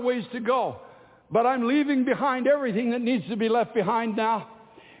still got a ways to go. But I'm leaving behind everything that needs to be left behind now.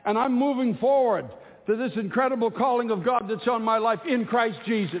 And I'm moving forward to this incredible calling of God that's on my life in Christ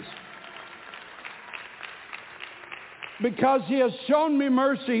Jesus. Because He has shown me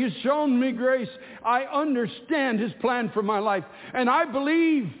mercy, He's shown me grace, I understand His plan for my life. And I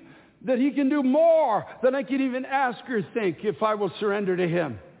believe that He can do more than I can even ask or think if I will surrender to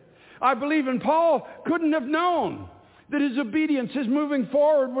Him. I believe, and Paul couldn't have known that his obedience, his moving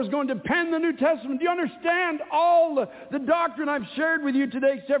forward, was going to pen the New Testament. Do you understand? All the doctrine I've shared with you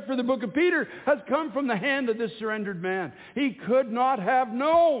today, except for the book of Peter, has come from the hand of this surrendered man. He could not have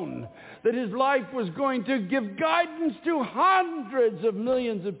known that his life was going to give guidance to hundreds of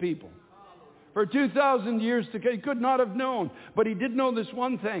millions of people. For 2,000 years, he could not have known. But he did know this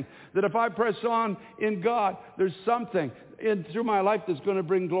one thing, that if I press on in God, there's something through my life that's going to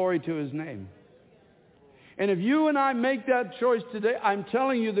bring glory to His name. And if you and I make that choice today, I'm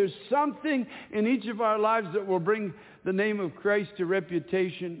telling you, there's something in each of our lives that will bring the name of Christ to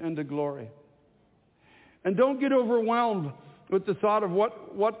reputation and to glory. And don't get overwhelmed with the thought of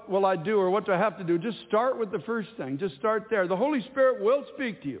what will I do or what do I have to do. Just start with the first thing. Just start there. The Holy Spirit will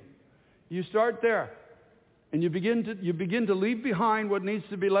speak to you. You start there. And you begin to leave behind what needs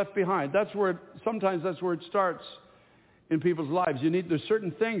to be left behind. Sometimes that's where it starts in people's lives. There's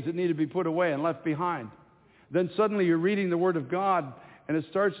certain things that need to be put away and left behind. Then suddenly you're reading the Word of God and it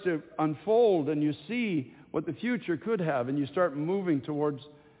starts to unfold and you see what the future could have and you start moving towards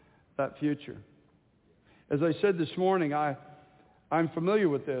that future. As I said this morning, I'm familiar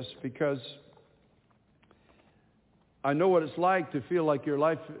with this because I know what it's like to feel like your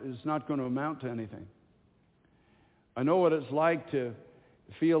life is not going to amount to anything. I know what it's like to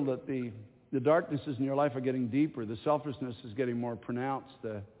feel that the darknesses in your life are getting deeper. The selfishness is getting more pronounced.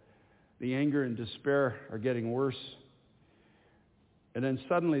 The anger and despair are getting worse. And then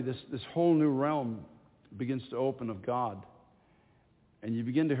suddenly this whole new realm begins to open of God. And you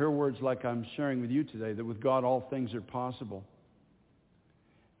begin to hear words like I'm sharing with you today, that with God all things are possible.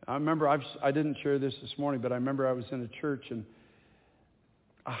 I remember, I didn't share this morning, but I remember I was in a church and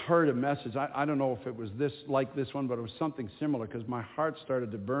I heard a message. I don't know if it was like this one, but it was something similar because my heart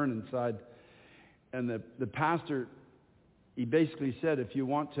started to burn inside. And the pastor, he basically said, if you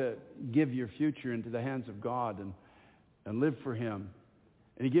want to give your future into the hands of God and live for Him,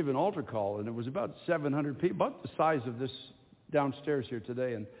 and he gave an altar call, and it was about 700 people, about the size of this downstairs here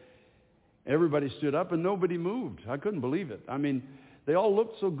today, and everybody stood up and nobody moved. I couldn't believe it. I mean, they all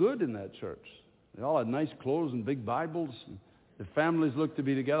looked so good in that church. They all had nice clothes and big Bibles. And the families looked to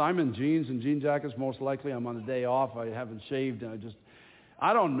be together. I'm in jeans and jean jackets most likely. I'm on a day off. I haven't shaved, and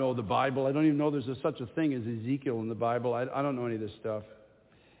I don't know the Bible. I don't even know there's such a thing as Ezekiel in the Bible. I don't know any of this stuff.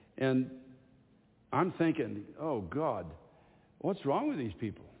 And I'm thinking, oh God, what's wrong with these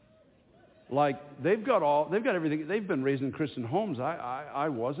people? Like, they've got everything. They've been raised in Christian homes. I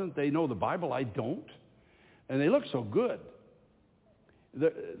wasn't. They know the Bible. I don't. And they look so good.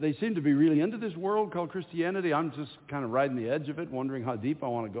 They seem to be really into this world called Christianity. I'm just kind of riding the edge of it, wondering how deep I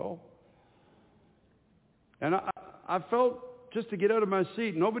want to go. And I felt just to get out of my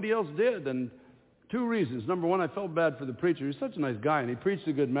seat. Nobody else did. And two reasons. Number one, I felt bad for the preacher. He's such a nice guy, and he preached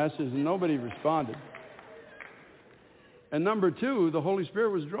a good message, and nobody responded. And number two, the Holy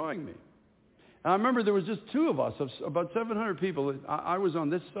Spirit was drawing me. And I remember there was just two of us, about 700 people. I was on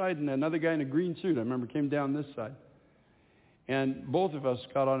this side, and another guy in a green suit, I remember, came down this side. And both of us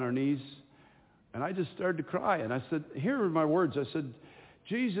got on our knees, and I just started to cry. And I said, here are my words. I said,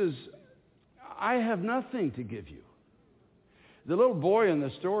 Jesus, I have nothing to give you. The little boy in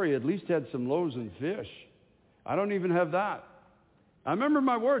the story at least had some loaves and fish. I don't even have that. I remember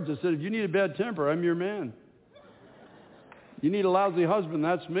my words. I said, if you need a bad temper, I'm your man. You need a lousy husband,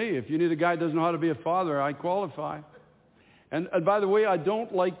 that's me. If you need a guy who doesn't know how to be a father, I qualify. And by the way, I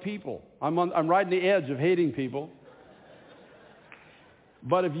don't like people. I'm riding the edge of hating people.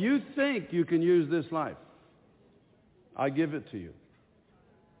 But if you think you can use this life, I give it to you.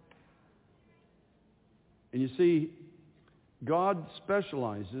 And you see, God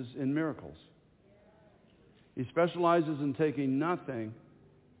specializes in miracles. He specializes in taking nothing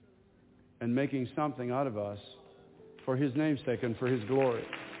and making something out of us for His name's sake and for His glory.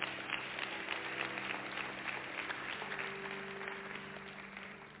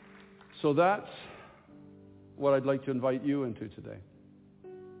 So that's what I'd like to invite you into today.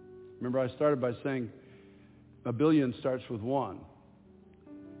 Remember, I started by saying a billion starts with one.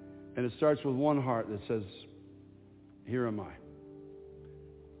 And it starts with one heart that says, here am I.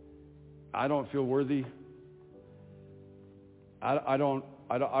 I don't feel worthy. I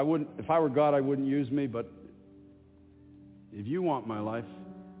wouldn't, if I were God, I wouldn't use me, but if you want my life,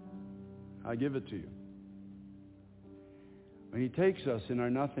 I give it to you. And He takes us in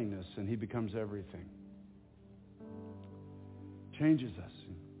our nothingness and He becomes everything. Changes us.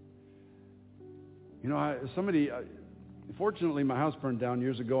 You know, fortunately my house burned down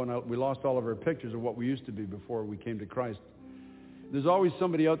years ago and we lost all of our pictures of what we used to be before we came to Christ. There's always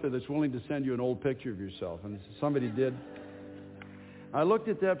somebody out there that's willing to send you an old picture of yourself, and somebody did. I looked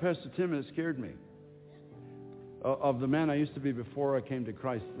at that, Pastor Tim, and it scared me. Of the man I used to be before I came to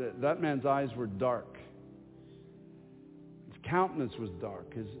Christ. That man's eyes were dark. His countenance was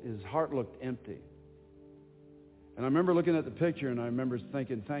dark. His heart looked empty. And I remember looking at the picture and I remember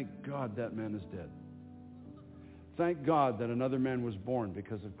thinking, thank God that man is dead. Thank God that another man was born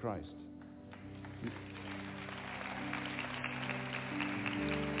because of Christ.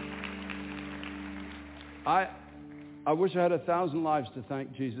 I wish I had 1,000 lives to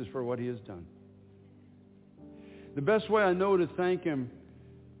thank Jesus for what He has done. The best way I know to thank Him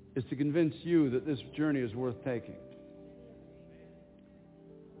is to convince you that this journey is worth taking.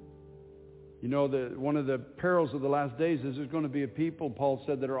 You know, one of the perils of the last days is there's going to be a people, Paul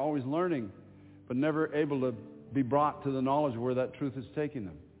said, that are always learning, but never able to be brought to the knowledge of where that truth is taking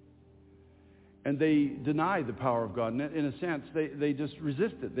them. And they deny the power of God. In a sense, they just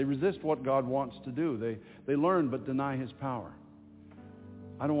resist it. They resist what God wants to do. They learn but deny His power.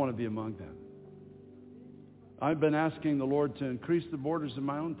 I don't want to be among them. I've been asking the Lord to increase the borders of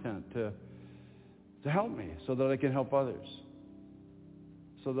my own tent, to help me so that I can help others,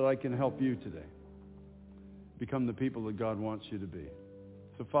 so that I can help you today become the people that God wants you to be.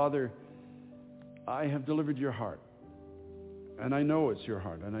 So, Father, I have delivered your heart, and I know it's your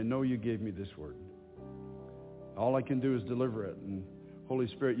heart, and I know you gave me this word. All I can do is deliver it, and Holy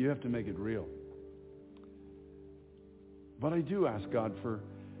Spirit, you have to make it real. But I do ask God for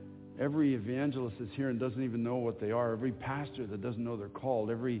every evangelist that's here and doesn't even know what they are, every pastor that doesn't know they're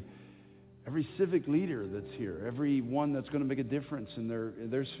called, every civic leader that's here, every one that's going to make a difference in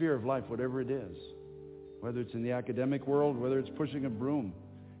their sphere of life, whatever it is, whether it's in the academic world, whether it's pushing a broom,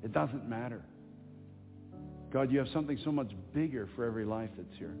 it doesn't matter. God, you have something so much bigger for every life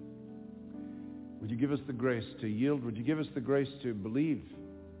that's here. Would you give us the grace to yield? Would you give us the grace to believe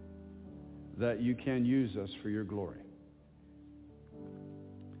that you can use us for your glory?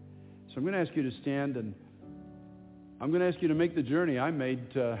 So I'm going to ask you to stand, and I'm going to ask you to make the journey I made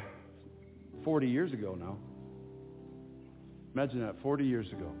 40 years ago now. Imagine that, 40 years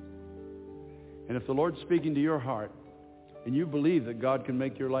ago. And if the Lord's speaking to your heart, and you believe that God can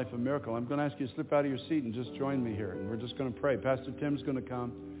make your life a miracle, I'm going to ask you to slip out of your seat and just join me here. And we're just going to pray. Pastor Tim's going to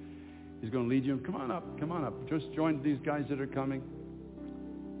come. He's going to lead you. Come on up. Come on up. Just join these guys that are coming.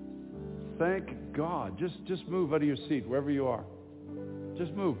 Thank God. Just move out of your seat, wherever you are.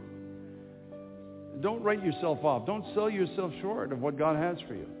 Just move. Don't write yourself off. Don't sell yourself short of what God has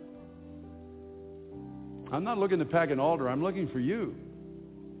for you. I'm not looking to pack an altar. I'm looking for you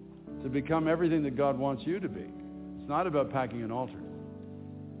to become everything that God wants you to be. It's not about packing an altar.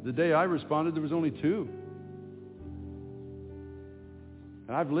 The day I responded, there was only 2.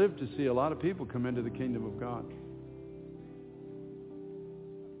 And I've lived to see a lot of people come into the kingdom of God.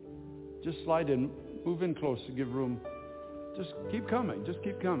 Just slide in, move in close to give room. Just keep coming. Just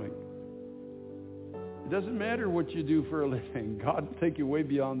keep coming. It doesn't matter what you do for a living. God will take you way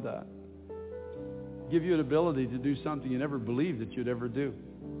beyond that. Give you an ability to do something you never believed that you'd ever do.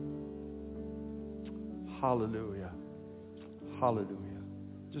 Hallelujah. Hallelujah.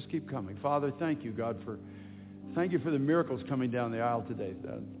 Just keep coming. Father, thank you, God, thank you for the miracles coming down the aisle today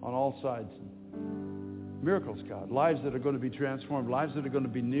on all sides. Miracles, God. Lives that are going to be transformed. Lives that are going to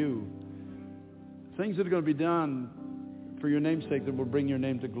be new. Things that are going to be done for your name's sake that will bring your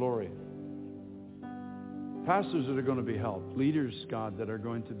name to glory. Pastors that are going to be helped. Leaders, God, that are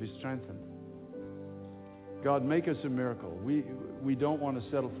going to be strengthened. God, make us a miracle. We don't want to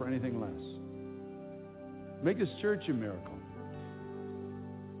settle for anything less. Make this church a miracle.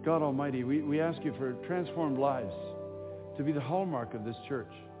 God Almighty, we ask you for transformed lives to be the hallmark of this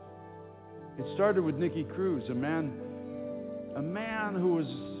church. It started with Nicky Cruz, a man who was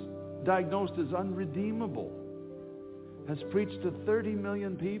diagnosed as unredeemable, has preached to 30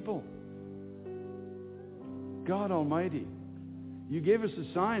 million people. God Almighty, you gave us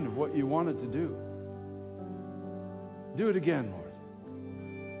a sign of what you wanted to do. Do it again,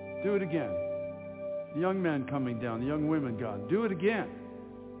 Lord. Do it again. The young men coming down, the young women, God. Do it again.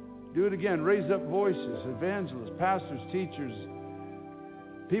 Do it again. Raise up voices, evangelists, pastors, teachers.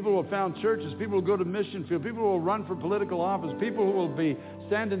 People who have found churches. People who go to mission field. People who will run for political office. People who will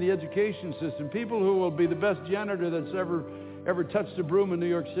stand in the education system. People who will be the best janitor that's ever touched a broom in New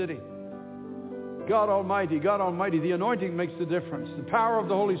York City. God Almighty, the anointing makes the difference. The power of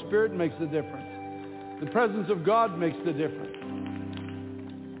the Holy Spirit makes the difference. The presence of God makes the difference.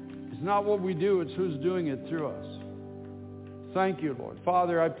 It's not what we do, it's who's doing it through us. Thank you, Lord.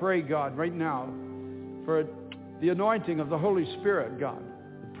 Father, I pray, God, right now for the anointing of the Holy Spirit, God.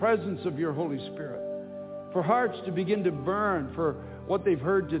 The presence of your Holy Spirit. For hearts to begin to burn for what they've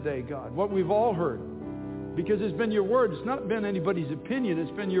heard today, God. What we've all heard. Because it's been your word. It's not been anybody's opinion.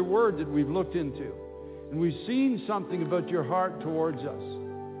 It's been your word that we've looked into. And we've seen something about your heart towards us.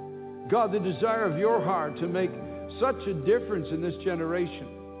 God, the desire of your heart to make such a difference in this generation.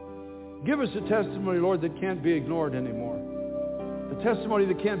 Give us a testimony, Lord, that can't be ignored anymore. A testimony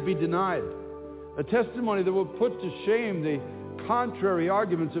that can't be denied. A testimony that will put to shame the contrary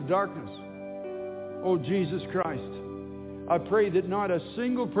arguments of darkness. Oh, Jesus Christ. I pray that not a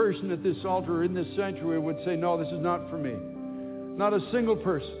single person at this altar or in this sanctuary would say, no, this is not for me. Not a single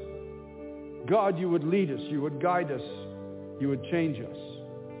person. God, you would lead us. You would guide us. You would change us.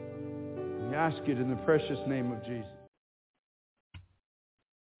 We ask it in the precious name of Jesus.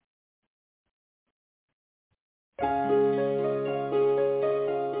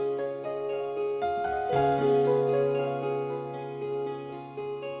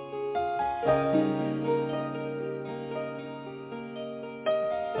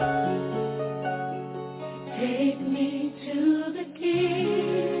 Take me to the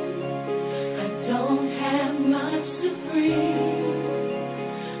King. I don't have much to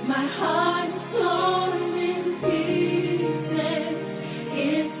bring. My heart is torn in pieces.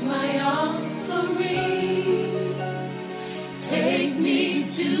 It's my offering. Take me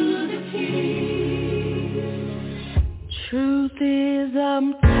to the King. Truth is I'm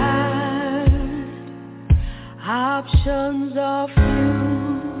tired. Options are few.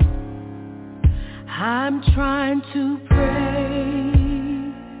 I'm trying to pray,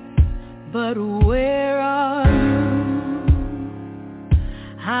 but where are you?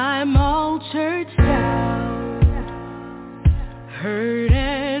 I'm all churched out, hurt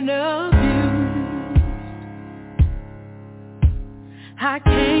and abused. I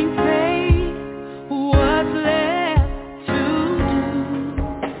can't say what's left to do.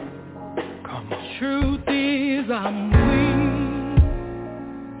 Come on. Truth is I'm weak,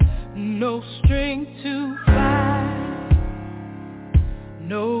 no strength to fight,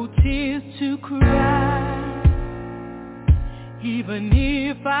 no tears to cry. Even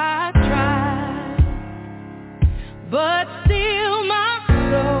if I try, but still my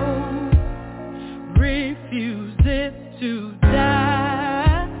soul refuses to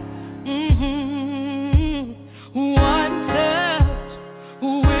die. One touch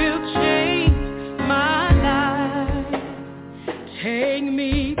will change my life. Take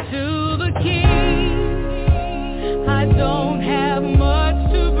me to the King. I don't have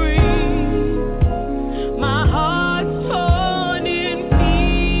much to bring. My heart's torn in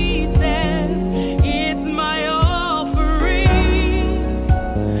pieces. It's my offering.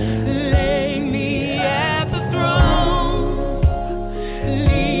 Lay me at the throne.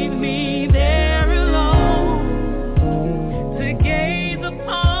 Leave me there alone to gaze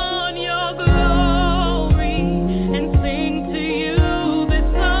upon your glory and sing to you this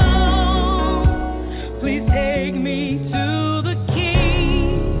song. Please take me to the King.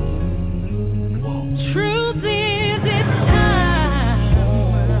 Truth is, it's time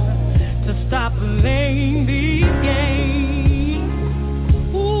to stop playing these games.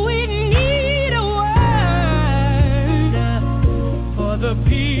 We need a word for the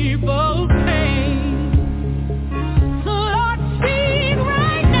people's pain. So Lord, speak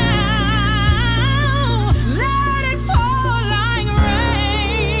right now. Let it fall like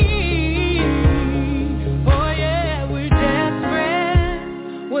rain. Oh yeah, we're desperate.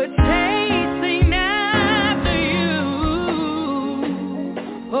 We're chasing after you.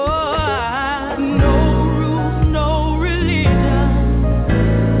 Oh, no rules, no religion.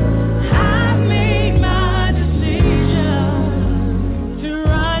 I've made my decision to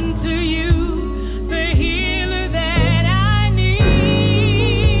run to you, the healer that I need.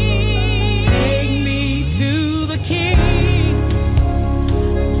 Take me to the King.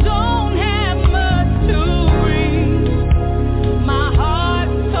 Don't have much to bring. My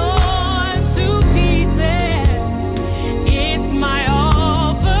heart's torn to pieces. It's my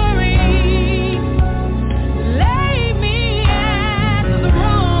offering. Lay me at the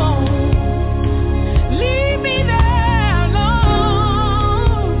throne. Leave me there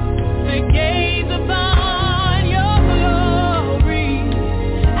alone to gaze upon your glory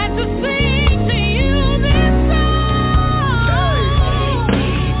and to sing to you this song.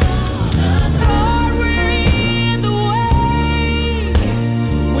 Lord, we're in the way.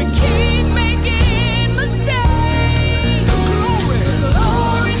 We keep making mistakes. The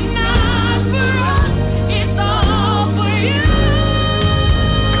glory's not for us, it's all for you.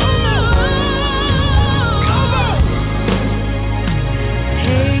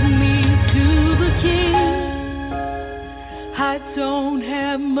 Take me to the King. I don't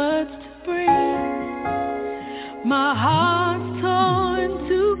have much to bring. My heart's torn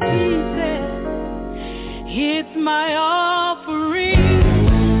to pieces. It's my offering.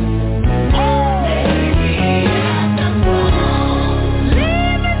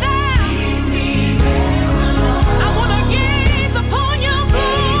 Leave me there. I want to gaze upon your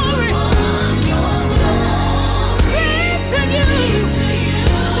glory. Sing to you.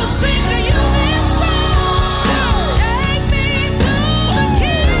 To sing to you this song. Take me to the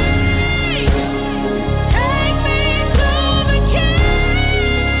King. Take me to the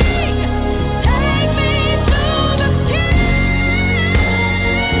King. Take me to the King.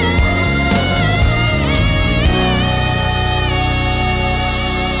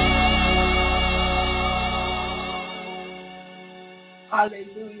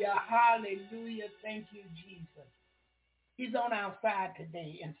 Hallelujah, hallelujah. Thank you, Jesus. He's on our side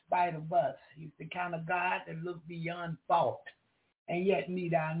today in spite of us. He's the kind of God that looks beyond fault and yet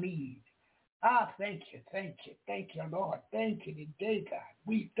meet our needs. Ah, thank you, Lord. Thank you today, God.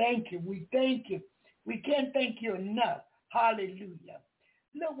 We thank you. We can't thank you enough. Hallelujah.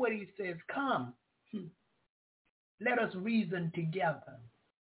 Look what he says. Come, let us reason together.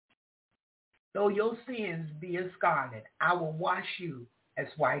 Though your sins be as scarlet, I will wash you as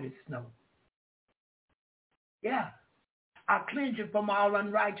white as snow. Yeah. I'll cleanse you from all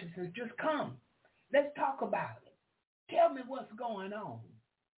unrighteousness. Just come. Let's talk about it. Tell me what's going on.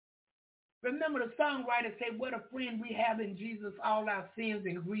 Remember the songwriter said, what a friend we have in Jesus, all our sins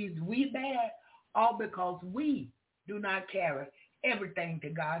and griefs we bear, all because we do not carry everything to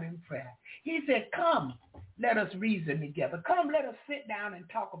God in prayer. He said, come, let us reason together. Come, let us sit down and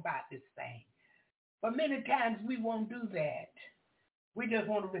talk about this thing. But many times we won't do that. We just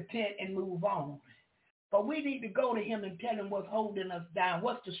want to repent and move on. But we need to go to him and tell him what's holding us down,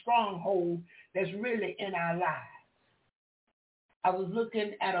 what's the stronghold that's really in our lives. I was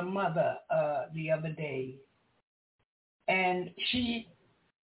looking at a mother the other day, and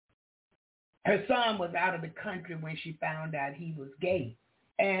her son was out of the country when she found out he was gay.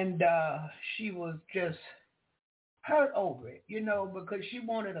 And she was just hurt over it, because she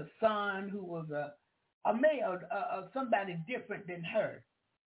wanted a son who was a male, somebody different than her.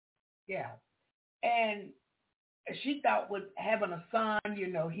 Yeah. And she thought with having a son,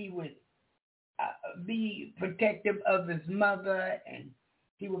 he would be protective of his mother, and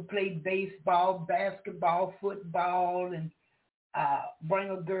he would play baseball, basketball, football, and bring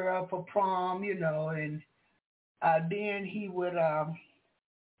a girl for prom, and then he would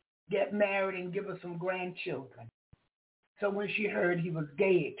get married and give her some grandchildren. So when she heard he was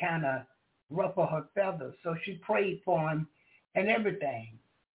gay, it kind of ruffled her feathers. So she prayed for him and everything.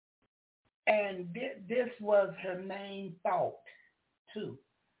 And this was her main thought, too,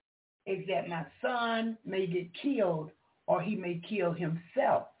 is that my son may get killed or he may kill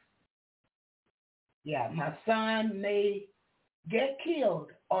himself. Yeah, my son may get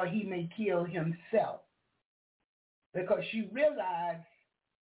killed or he may kill himself. Because she realized,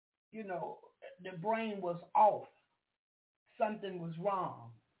 the brain was off. Something was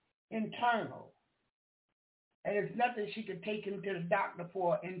wrong, internal. And there's nothing she could take him to the doctor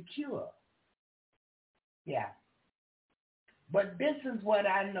for and cure. Yeah. But this is what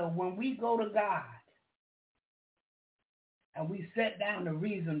I know. When we go to God and we sit down to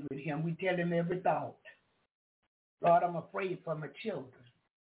reason with him, we tell him every thought. Lord, I'm afraid for my children.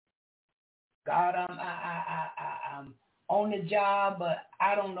 God, I'm on the job, but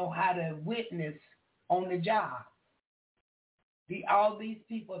I don't know how to witness on the job. All these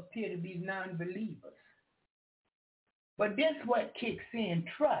people appear to be non-believers. But this is what kicks in,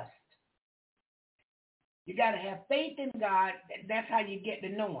 trust. You got to have faith in God. That's how you get to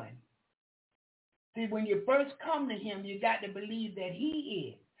know him. See, when you first come to him, you got to believe that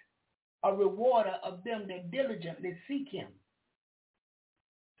he is a rewarder of them that diligently seek him.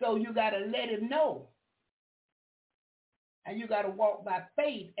 So you got to let him know. And you got to walk by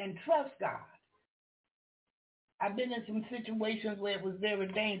faith and trust God. I've been in some situations where it was very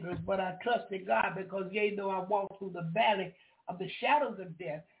dangerous, but I trusted God because yea, though I walk through the valley of the shadows of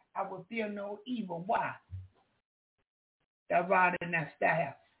death, I will fear no evil. Why? Thy rod and thy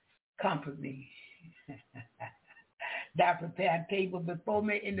staff comfort me. Thou prepare a table before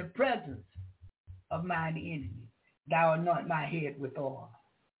me in the presence of mine enemies. Thou anoint my head with oil.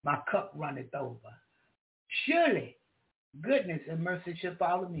 My cup runneth over. Surely goodness and mercy shall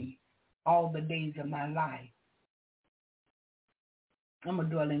follow me all the days of my life. I'm going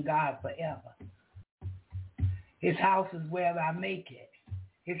to dwell in God forever. His house is wherever I make it.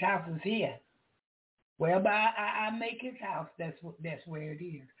 His house is here. Wherever I make his house, that's where it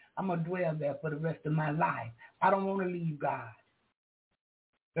is. I'm going to dwell there for the rest of my life. I don't want to leave God.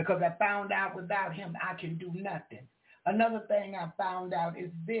 Because I found out without him, I can do nothing. Another thing I found out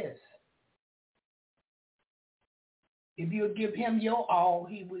is this. If you give him your all,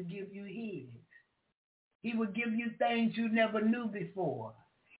 he will give you his. He will give you things you never knew before.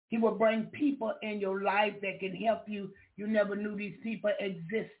 He will bring people in your life that can help you. You never knew these people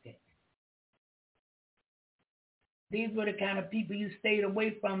existed. These were the kind of people you stayed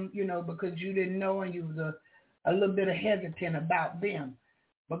away from, because you didn't know and you was a little bit hesitant about them.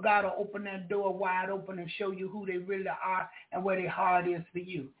 But God will open that door wide open and show you who they really are and where their heart is for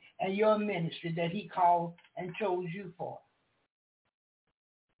you and your ministry that he called and chose you for.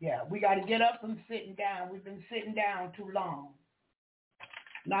 Yeah, we got to get up from sitting down. We've been sitting down too long,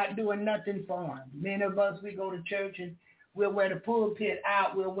 not doing nothing for him. Many of us, we go to church and we'll wear the pulpit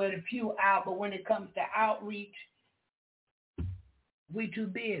out, we'll wear the pew out, but when it comes to outreach, we too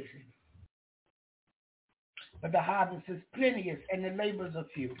busy. but the harvest is plenteous and the laborers are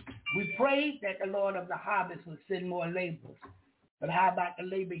few. We prayed that the Lord of the harvest would send more laborers. But how about the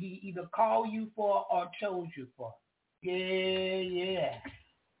labor he either called you for or chose you for? Yeah.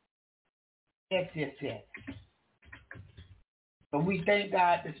 Yes. But we thank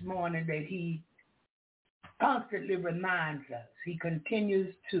God this morning that he constantly reminds us. He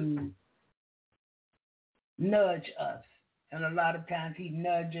continues to nudge us. And a lot of times he's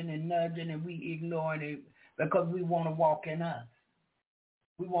nudging and we ignoring it because we want to walk in us.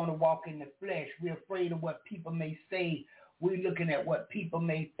 We want to walk in the flesh. We're afraid of what people may say. We're looking at what people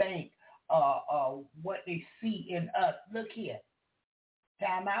may think, what they see in us. Look here.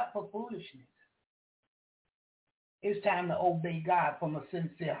 Time out for foolishness. It's time to obey God from a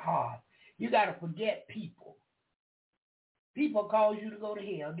sincere heart. You got to forget people. People cause you to go to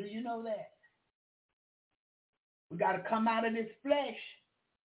hell. Do you know that? We got to come out of this flesh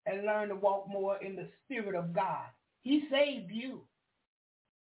and learn to walk more in the Spirit of God. He saved you.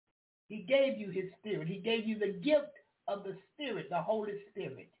 He gave you his Spirit. He gave you the gift of the Spirit, the Holy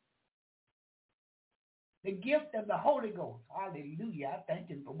Spirit. The gift of the Holy Ghost. Hallelujah. I thank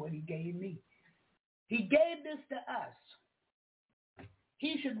him for what he gave me. He gave this to us.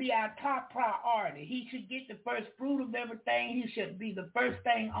 He should be our top priority. He should get the first fruit of everything. He should be the first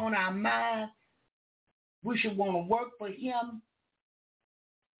thing on our mind. We should want to work for him.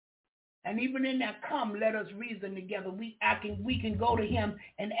 And even in that let us reason together. We can go to him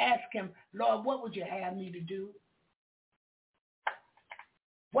and ask him, Lord, what would you have me to do?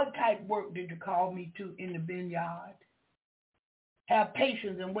 What type of work did you call me to in the vineyard? Have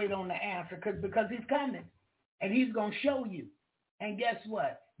patience and wait on the answer because he's coming. And he's going to show you. And guess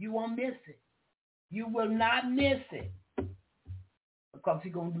what? You won't miss it. You will not miss it. Because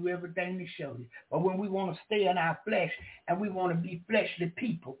he's going to do everything to show you. But when we want to stay in our flesh and we want to be fleshly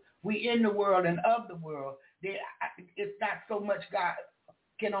people, we in the world and of the world, it's not so much God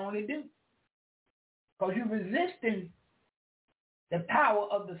can only do. Because you're resisting the power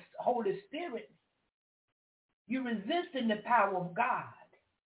of the Holy Spirit. You're resisting the power of God.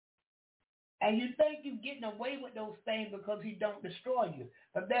 And you think you're getting away with those things because he don't destroy you.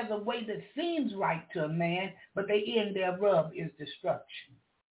 But there's a way that seems right to a man, but the end thereof is destruction.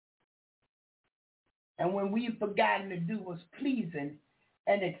 And when we've forgotten to do what's pleasing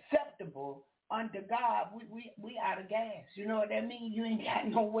and acceptable unto God, we out of gas. You know what that means? You ain't got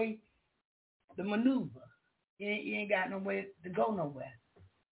no way to maneuver. You ain't got no way to go nowhere.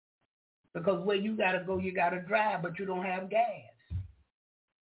 Because where you got to go, you got to drive, but you don't have gas.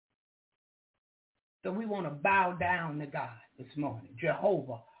 So we want to bow down to God this morning.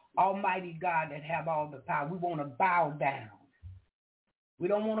 Jehovah, Almighty God that have all the power. We want to bow down. We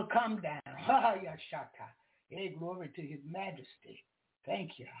don't want to come down. Ha, yashata. Hey, glory to his majesty.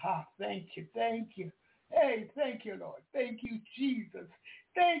 Thank you. Ha, thank you. Hey, thank you, Lord. Thank you, Jesus.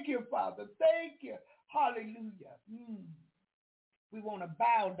 Thank you, Father. Thank you. Hallelujah. We want to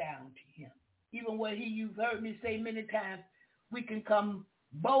bow down to him. Even where you've heard me say many times, we can come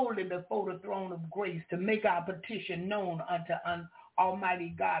boldly before the throne of grace to make our petition known unto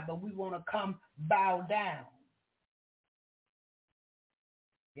Almighty God, but we want to come bow down.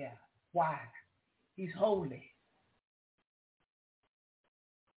 Yeah. Why? He's holy.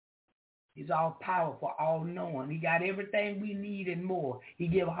 He's all powerful, all knowing. He got everything we need and more. He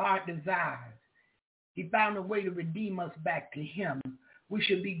give heart desires. He found a way to redeem us back to him. We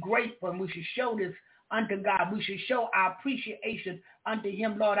should be grateful and we should show this unto God. We should show our appreciation unto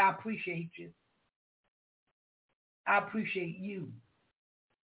him. Lord, I appreciate you. I appreciate you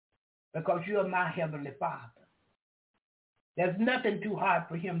because you're my heavenly Father. There's nothing too hard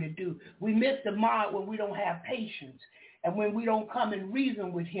for him to do. We miss the mark when we don't have patience and when we don't come and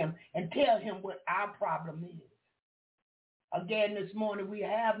reason with him and tell him what our problem is. Again, this morning, we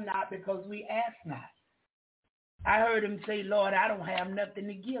have not because we ask not. I heard him say, Lord, I don't have nothing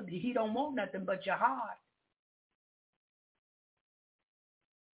to give you. He don't want nothing but your heart.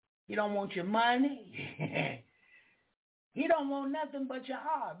 He don't want your money. He don't want nothing but your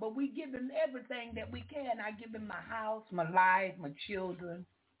heart. But we give him everything that we can. I give him my house, my life, my children,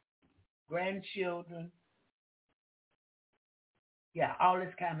 grandchildren. Yeah, all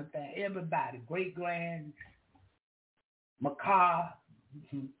this kind of thing. Everybody, great-grands, my car,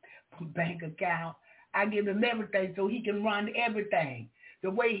 bank account. I give him everything so he can run everything the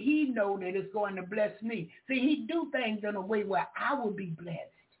way he know that it's going to bless me. See, he do things in a way where I will be blessed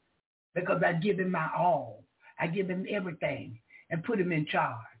because I give him my all. I give him everything and put him in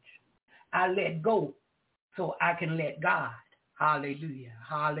charge. I let go so I can let God. Hallelujah.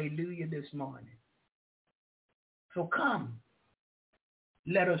 Hallelujah this morning. So come,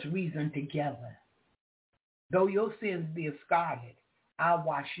 let us reason together. Though your sins be as scarlet, I'll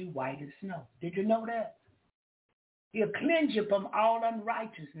wash you white as snow. Did you know that? He'll cleanse you from all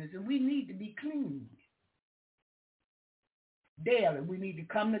unrighteousness, and we need to be clean. Daily, we need to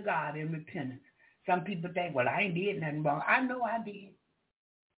come to God in repentance. Some people think, well, I ain't did nothing wrong. I know I did.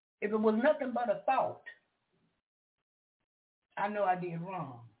 If it was nothing but a thought, I know I did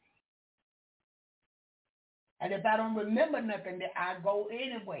wrong. And if I don't remember nothing, then I go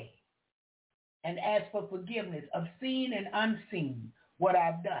anyway and ask for forgiveness of seen and unseen, what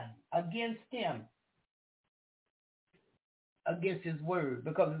I've done against him, against his word,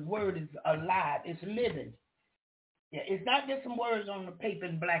 because his word is alive, it's living. Yeah, it's not just some words on the paper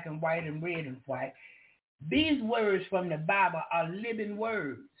in black and white and red and white. These words from the Bible are living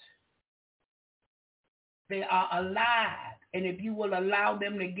words. They are alive. And if you will allow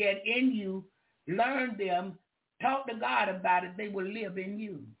them to get in you, learn them, talk to God about it, they will live in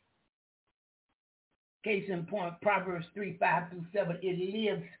you. Case in point, Proverbs 3:5-7, it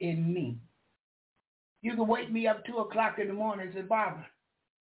lives in me. You can wake me up 2 o'clock in the morning and say, Barbara,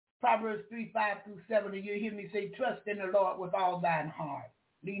 Proverbs 3:5-7, and you hear me say, trust in the Lord with all thine heart.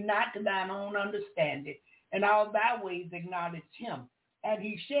 Lean not to thine own understanding. In all thy ways acknowledge him, and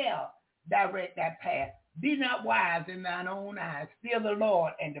he shall direct thy path. Be not wise in thine own eyes. Fear the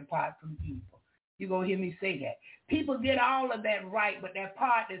Lord and depart from evil. You're going to hear me say that. People get all of that right, but that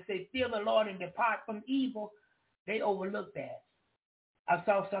part that says fear the Lord and depart from evil, they overlook that. I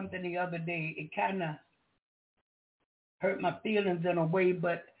saw something the other day. It kind of hurt my feelings in a way,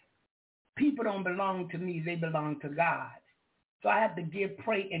 but people don't belong to me. They belong to God. So I have to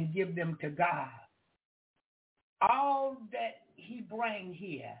pray and give them to God. All that he brings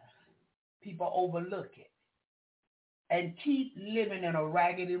here, people overlook it and keep living in a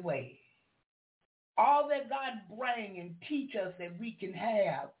raggedy way. All that God brings and teach us that we can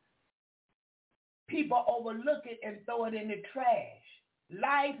have, people overlook it and throw it in the trash.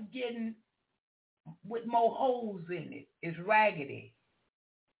 Life getting with more holes in it is raggedy.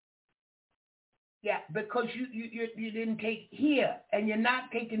 Yeah, because you didn't take here, and you're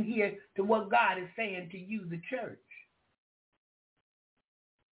not taking here to what God is saying to you, the church.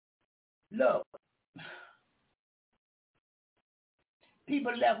 Look,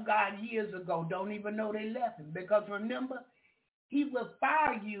 people left God years ago, don't even know they left him, because remember, he will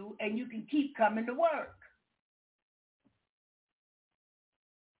fire you and you can keep coming to work.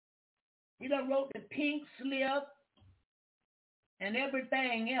 He done wrote the pink slip and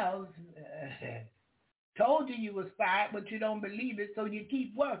everything else. Told you was fired, but you don't believe it, so you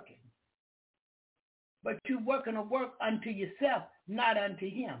keep working. But you're working a work unto yourself, not unto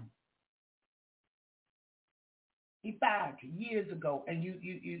him. He fired you years ago, and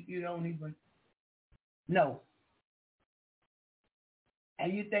you don't even know.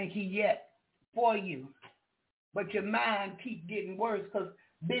 And you think he yet for you. But your mind keeps getting worse because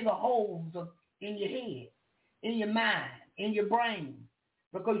bigger holes are in your head, in your mind, in your brain.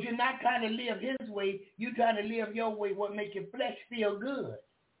 Because you're not trying to live his way, you're trying to live your way, what makes your flesh feel good.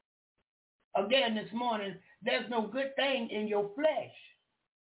 Again, this morning, there's no good thing in your flesh.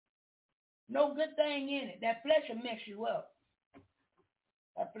 No good thing in it. That flesh will mess you up.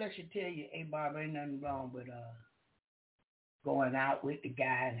 That flesh will tell you, hey, Barbara, ain't nothing wrong with going out with the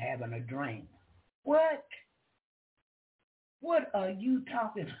guy and having a drink. What? What are you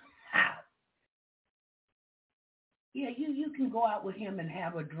talking about? Yeah, you can go out with him and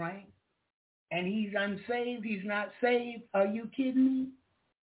have a drink, and he's unsaved, he's not saved. Are you kidding me?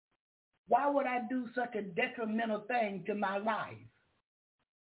 Why would I do such a detrimental thing to my life?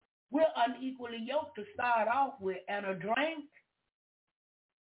 We're unequally yoked to start off with, and a drink.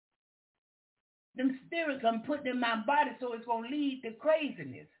 Them spirits I'm putting in my body, so it's going to lead to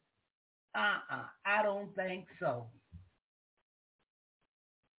craziness. I don't think so.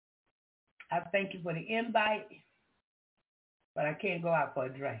 I thank you for the invite, but I can't go out for a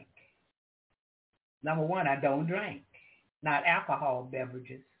drink. Number one, I don't drink, not alcohol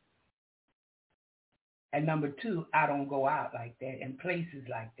beverages. And number two, I don't go out like that in places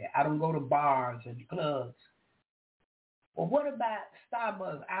like that. I don't go to bars and clubs. Well, what about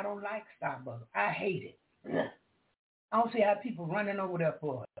Starbucks? I don't like Starbucks. I hate it. I don't see how people running over there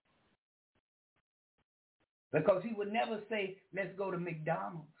for it. Because he would never say, let's go to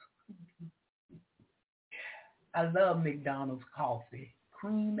McDonald's. I love McDonald's coffee,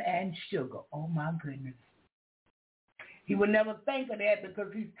 cream and sugar. Oh, my goodness. He would never think of that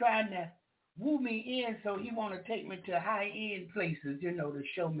because he's trying to woo me in, so he want to take me to high-end places, to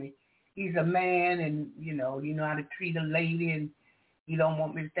show me he's a man and, you know how to treat a lady, and he don't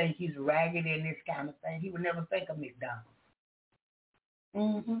want me to think he's ragged and this kind of thing. He would never think of McDonald's.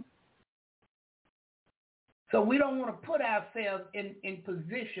 So we don't want to put ourselves in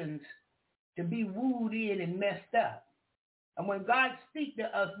positions to be wooed in and messed up. And when God speaks to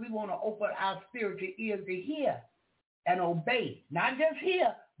us, we want to open our spiritual ears to hear and obey. Not just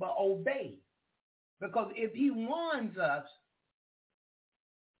hear, but obey. Because if he warns us,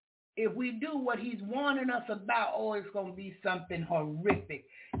 if we do what he's warning us about, oh, it's going to be something horrific.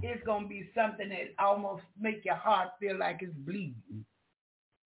 It's going to be something that almost make your heart feel like it's bleeding.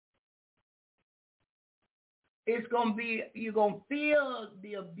 It's going to be, you're going to feel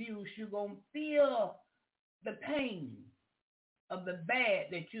the abuse. You're going to feel the pain of the bad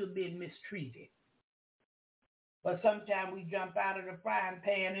that you've been mistreated. But sometimes we jump out of the frying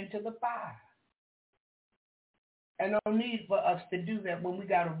pan into the fire. And no need for us to do that when we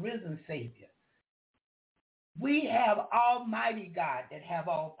got a risen Savior. We have Almighty God that have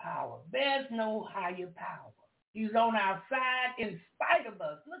all power. There's no higher power. He's on our side in spite of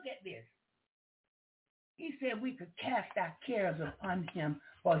us. Look at this. He said we could cast our cares upon him,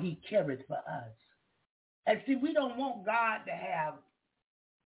 for he careth for us. And see, we don't want God to have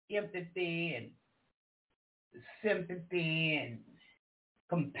empathy and sympathy and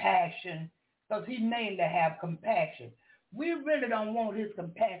compassion, because he's made to have compassion. We really don't want his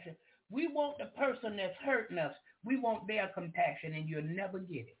compassion. We want the person that's hurting us. We want their compassion, and you'll never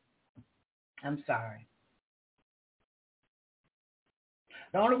get it. I'm sorry.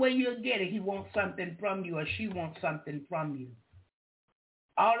 The only way you'll get it, he wants something from you or she wants something from you.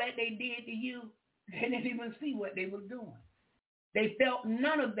 All that they did to you, they didn't even see what they were doing. They felt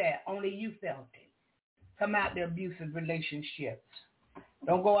none of that, only you felt it. Come out the abusive relationships.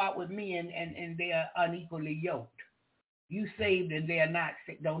 Don't go out with me and they're unequally yoked. You saved and they're not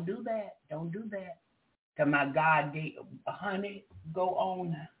saved. Don't do that. Don't do that. To my God, honey, go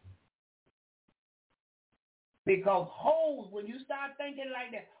on now. Because holes, when you start thinking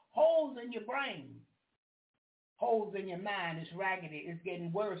like that, holes in your brain, holes in your mind, it's raggedy, it's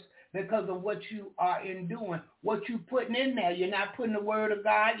getting worse because of what you are doing, what you putting in there. You're not putting the word of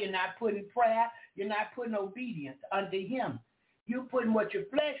God, you're not putting prayer, you're not putting obedience unto him. You're putting what your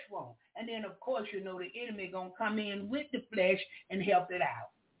flesh wants. And then, of course, you know the enemy going to come in with the flesh and help it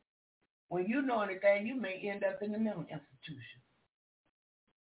out. When you know anything, you may end up in the mental institution.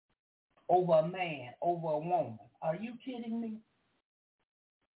 Over a man, over a woman. Are you kidding me?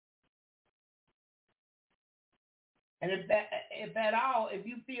 And if at all, if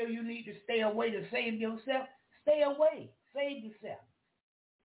you feel you need to stay away to save yourself, stay away. Save yourself.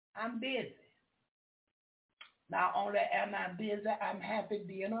 I'm busy. Not only am I busy, I'm happy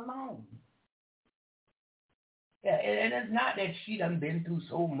being alone. Yeah, and it's not that she done been through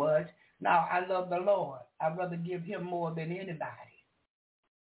so much. No, I love the Lord. I'd rather give him more than anybody.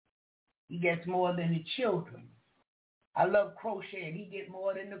 He gets more than the children. I love crocheting. He gets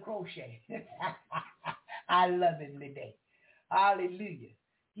more than the crochet. I love him today. Hallelujah.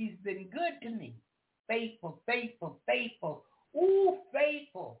 He's been good to me. Faithful, faithful, faithful. Ooh,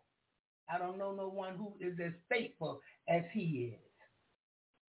 faithful. I don't know no one who is as faithful as he is.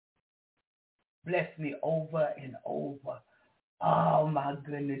 Bless me over and over. Oh, my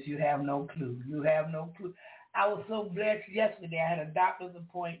goodness. You have no clue. You have no clue. I was so blessed yesterday. I had a doctor's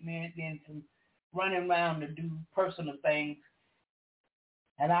appointment and some running around to do personal things.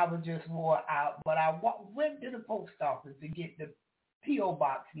 And I was just wore out. But I went to the post office to get the P.O.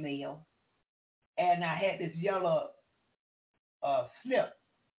 box mail. And I had this yellow slip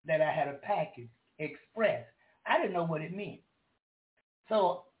that I had a package express. I didn't know what it meant.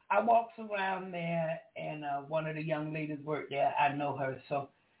 So I walked around there, and one of the young ladies worked there. I know her. So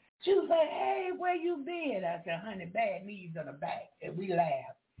she was like, hey, where you been? I said, honey, bad knees on the back. And we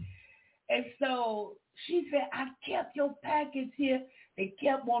laughed. And so she said, I kept your package here. They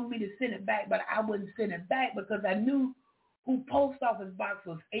kept wanting me to send it back, but I wouldn't send it back because I knew who post office box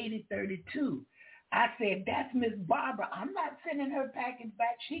was 8032. I said, that's Miss Barbara. I'm not sending her package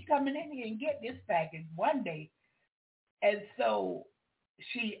back. She coming in here and get this package one day. And so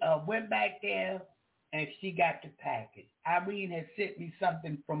she went back there and she got the package. Irene had sent me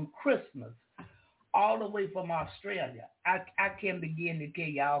something from Christmas all the way from Australia. I can't begin to tell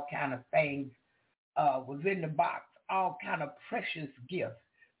you all kind of things was in the box, all kind of precious gifts,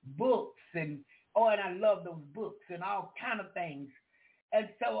 books, and I love those books and all kind of things. And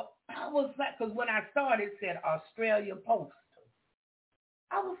so I was like, because when I started, it said Australia Postal.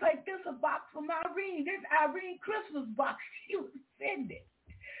 I was like, this is a box from Irene. This Irene Christmas box she was sending.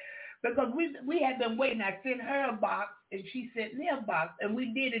 Because we had been waiting. I sent her a box, and she sent me a box, and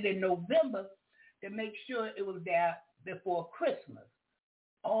we did it in November to make sure it was there before Christmas.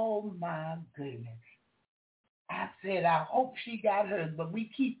 Oh, my goodness. I said, I hope she got hers, but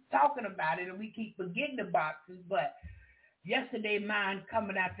we keep talking about it and we keep forgetting the boxes. But yesterday mine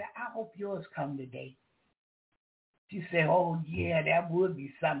coming out, I said, I hope yours come today. She said, oh, yeah, that would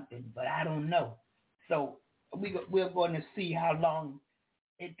be something, but I don't know. So we're going to see how long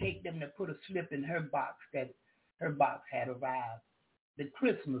it take them to put a slip in her box that her box had arrived. The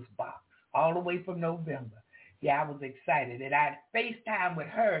Christmas box, all the way from November. Yeah, I was excited. And I FaceTime with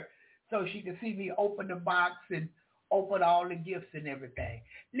her so she could see me open the box and open all the gifts and everything.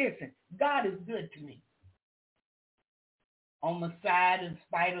 Listen, God is good to me. On my side, in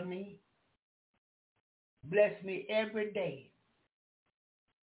spite of me. Bless me every day.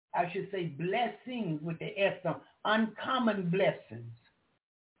 I should say blessings with the S on, uncommon blessings.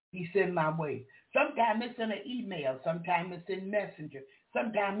 He sent my way. Sometimes it's in an email. Sometimes it's in Messenger.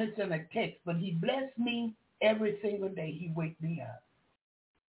 Sometimes it's in a text. But he blessed me every single day. He wakes me up.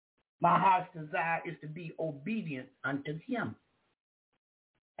 My heart's desire is to be obedient unto him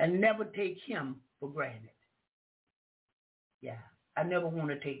and never take him for granted. Yeah, I never want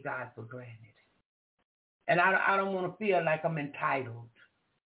to take God for granted. And I don't want to feel like I'm entitled.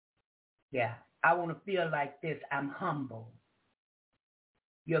 Yeah, I want to feel like this. I'm humble.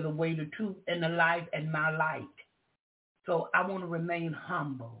 You're the way, the truth, and the life, and my light. So I want to remain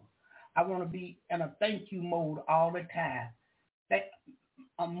humble. I want to be in a thank you mode all the time.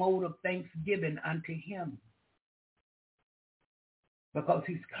 A mode of thanksgiving unto him. Because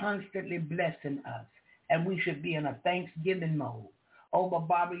he's constantly blessing us. And we should be in a thanksgiving mode. Oh, but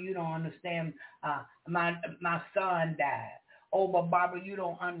Barbara, you don't understand. My son died. Oh, but Barbara, you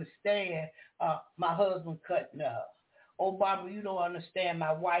don't understand. My husband cutting up. Oh, Barbara, you don't understand.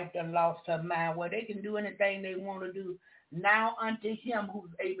 My wife done lost her mind. Well, they can do anything they want to do. Now unto him who's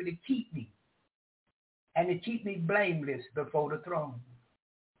able to keep me. And to keep me blameless before the throne.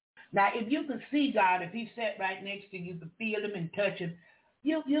 Now, if you could see God, if he sat right next to you, you could feel him and touch him,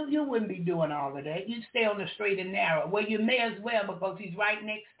 you wouldn't be doing all of that. You'd stay on the straight and narrow. Well, you may as well because he's right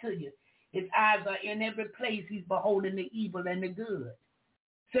next to you. His eyes are in every place. He's beholding the evil and the good.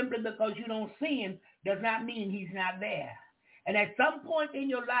 Simply because you don't see him does not mean he's not there. And at some point in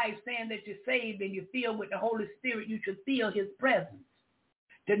your life, saying that you're saved and you're filled with the Holy Spirit, you should feel his presence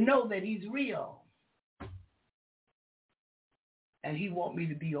to know that he's real. And he wants me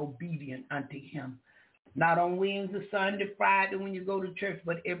to be obedient unto him. Not on Wednesday, Sunday, Friday when you go to church,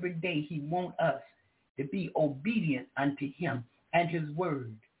 but every day he wants us to be obedient unto him and his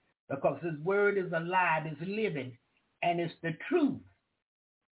word. Because his word is alive, is living, and it's the truth.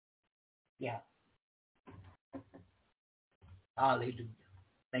 Yeah. Hallelujah.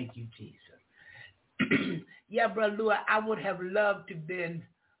 Thank you, Jesus. Yeah, Brother Lou, I would have loved to have been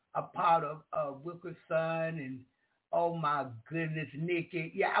a part of Wilker's son and, oh my goodness,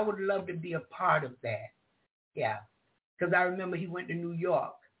 Nikki. Yeah, I would love to be a part of that. Yeah, because I remember he went to New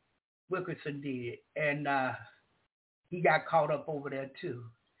York. Wilkerson did, and he got caught up over there too.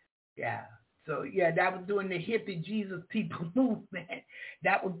 Yeah, so yeah, that was during the hippie Jesus people movement.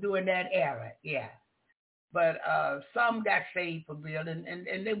 That was during that era. Yeah, but some got saved for real, and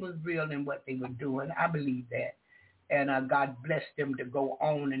they was real in what they were doing. I believe that, and God blessed them to go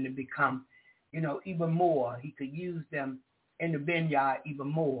on and to become, even more. He could use them in the vineyard even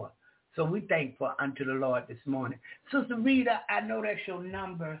more. So we thankful unto the Lord this morning. Sister Rita, I know that's your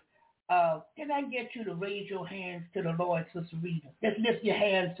number. Can I get you to raise your hands to the Lord, Sister Rita? Just lift your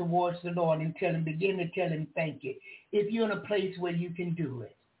hands towards the Lord and begin to tell him thank you. If you're in a place where you can do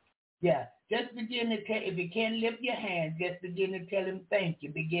it. Yeah, just begin to tell, if you can't lift your hands, just begin to tell him thank you.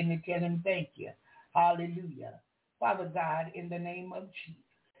 Begin to tell him thank you. Hallelujah. Father God, in the name of Jesus.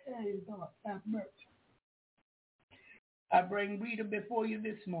 Hey, Lord, have mercy. I bring Rita before you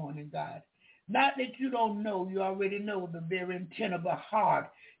this morning, God. Not that you don't know, you already know the very intent of her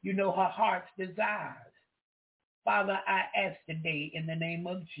heart. You know her heart's desires. Father, I ask today in the name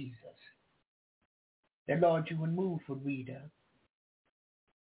of Jesus that, Lord, you would move for Rita.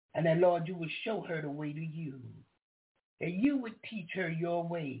 And that, Lord, you would show her the way to you. That you would teach her your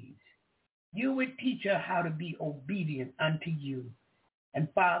ways. You would teach her how to be obedient unto you. And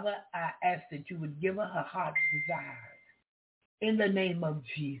Father, I ask that you would give her her heart's desires. In the name of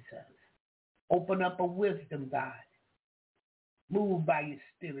Jesus, open up her wisdom, God. Move by your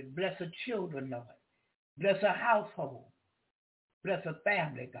spirit. Bless her children, Lord. Bless her household. Bless her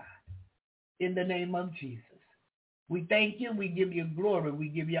family, God. In the name of Jesus. We thank you. We give you glory. We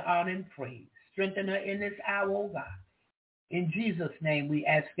give you honor and praise. Strengthen her in this hour, oh God. In Jesus' name, we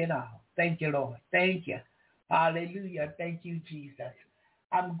ask it all. Thank you, Lord. Thank you. Hallelujah. Thank you, Jesus.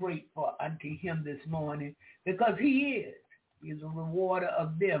 I'm grateful unto him this morning because he is. He's a rewarder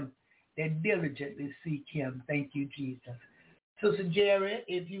of them that diligently seek him. Thank you, Jesus. Sister Jerry,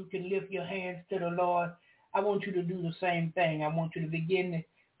 if you can lift your hands to the Lord, I want you to do the same thing. I want you to begin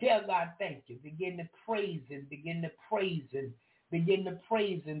to tell God thank you. Begin to praise him. Begin to praise him. Begin to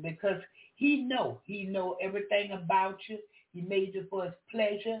praise him because he know everything about you. He made you for his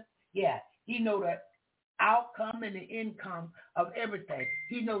pleasure. Yeah, he know the outcome and the income of everything.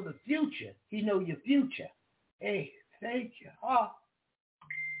 He know the future. He know your future. Hey, thank you.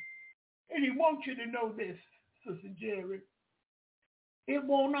 And he wants you to know this, Sister Jerry. It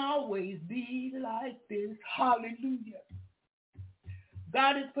won't always be like this. Hallelujah.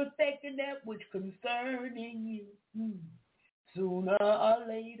 God is perfecting that which concerning you. Sooner or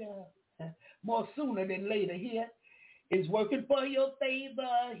later, more sooner than later here, is working for your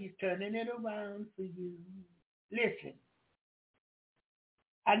favor. He's turning it around for you. Listen,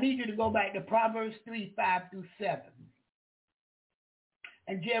 I need you to go back to Proverbs 3:5-7.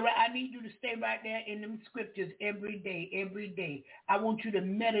 And Jerry, I need you to stay right there in them scriptures every day. I want you to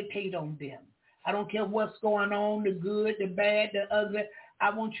meditate on them. I don't care what's going on, the good, the bad, the ugly. I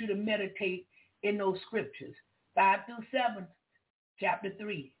want you to meditate in those scriptures. 5-7, chapter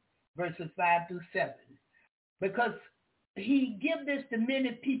 3, verses 5-7. Because he give this to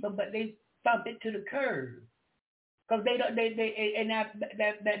many people, but they thump it to the curb. Because and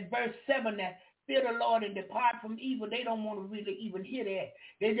that verse 7, that fear the Lord and depart from evil, they don't want to really even hear that.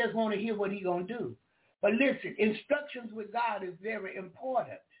 They just want to hear what he's going to do. But listen, instructions with God is very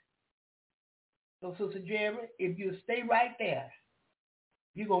important. So, Sister Jerry, if you stay right there,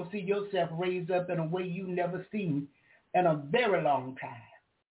 you're going to see yourself raised up in a way you've never seen in a very long time.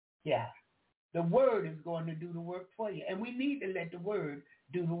 Yeah. The word is going to do the work for you. And we need to let the word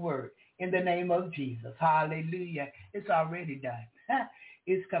do the work in the name of Jesus. Hallelujah. It's already done.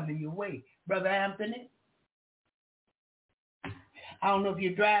 It's coming your way. Brother Anthony, I don't know if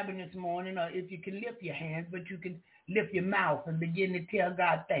you're driving this morning or if you can lift your hands, but you can lift your mouth and begin to tell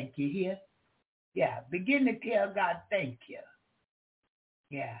God thank you here. Yeah, begin to tell God thank you.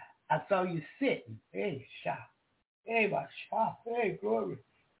 Yeah, I saw you sitting. Hey, Sha. Hey, my Sha. Hey, glory.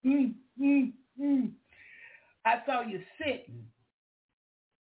 I saw you sitting,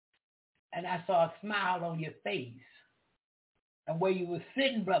 and I saw a smile on your face. And where you were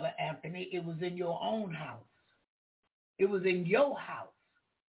sitting, Brother Anthony, it was in your own house. It was in your house.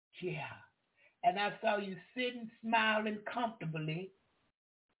 Yeah. And I saw you sitting, smiling comfortably.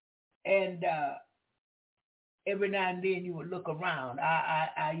 And every now and then you would look around.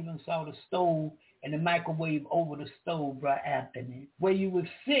 I even saw the stove and the microwave over the stove, Brother Anthony. Where you were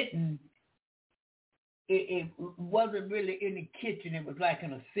sitting, it wasn't really in the kitchen. It was like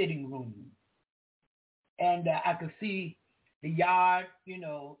in a sitting room. And I could see the yard,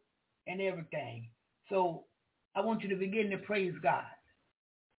 and everything. So I want you to begin to praise God.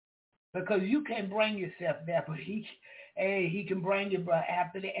 Because you can't bring yourself there, but he can bring you, Brother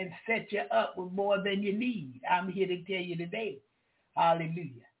Anthony, and set you up with more than you need. I'm here to tell you today.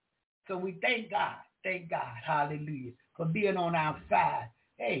 Hallelujah. So we thank God, hallelujah, for being on our side.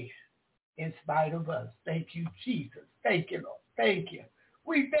 Hey, in spite of us. Thank you, Jesus. Thank you, Lord. Thank you.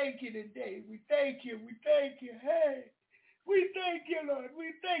 We thank you today. We thank you. Hey, we thank you, Lord.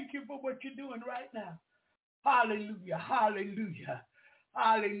 We thank you for what you're doing right now. Hallelujah, hallelujah,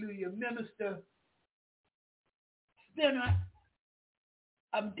 hallelujah. Minister Spinner,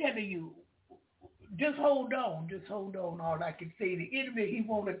 I'm telling you, just hold on. All I can say, the enemy, he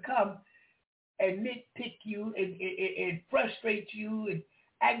want to come and nitpick you and frustrate you and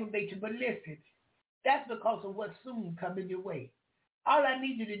aggravate you. But listen, that's because of what's soon coming your way. All I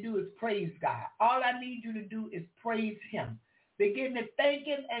need you to do is praise God. All I need you to do is praise him. Begin to thank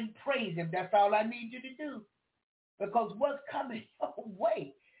him and praise him. That's all I need you to do. Because what's coming your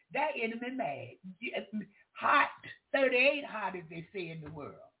way, that enemy mad. Hot, 38 hot, as they say in the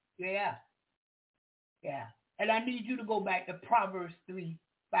world. Yeah. And I need you to go back to Proverbs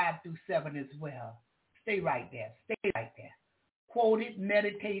 3:5-7 as well. Stay right there. Quote it,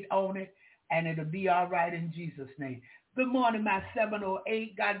 meditate on it, and it'll be all right in Jesus' name. Good morning, my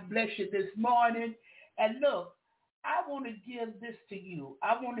 708. God bless you this morning. And look, I want to give this to you.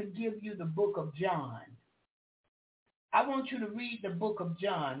 I want to give you the book of John. I want you to read the book of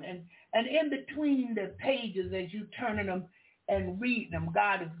John. And in between the pages, as you turning them and reading them,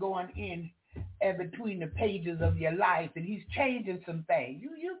 God is going in and between the pages of your life, and he's changing some things.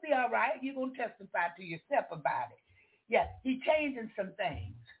 You'll be all right. You're going to testify to yourself about it. Yeah, he's changing some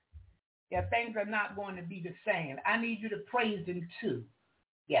things. Yeah, things are not going to be the same. I need you to praise him too.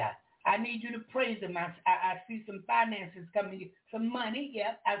 Yeah, I need you to praise him. I see some finances coming, some money.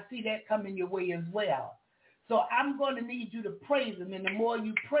 Yeah, I see that coming your way as well. So I'm going to need you to praise him. And the more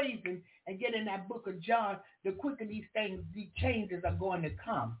you praise him and get in that book of John, the quicker these changes are going to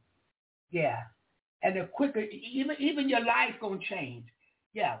come. Yeah. And the quicker, even your life going to change.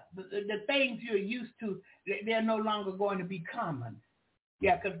 Yeah. The things you're used to, they're no longer going to be common.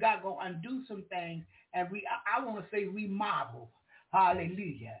 Yeah, because God going to undo some things. And I want to say remodel.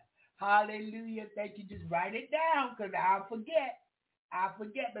 Hallelujah. Hallelujah. Thank you. Just write it down because I'll forget. I'll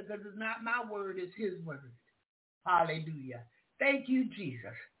forget because it's not my word, it's his word. Hallelujah. Thank you,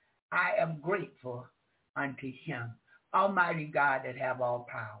 Jesus. I am grateful unto him, Almighty God that have all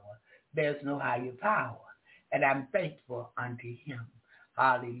power. There's no higher power. And I'm thankful unto him.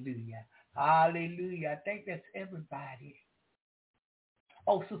 Hallelujah. Hallelujah. I think that's everybody.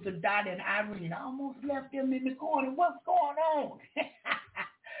 Oh, Sister Dottie and Irene, I almost left them in the corner. What's going on?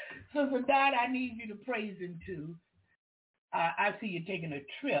 Sister Dottie, I need you to praise him too. I see you taking a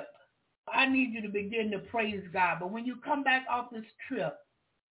trip. I need you to begin to praise God. But when you come back off this trip,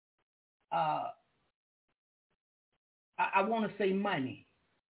 I want to say money.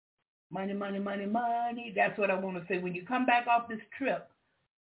 Money, money, money, money. That's what I want to say. When you come back off this trip,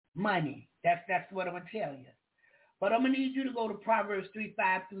 money. That's what I'm going to tell you. But I'm going to need you to go to Proverbs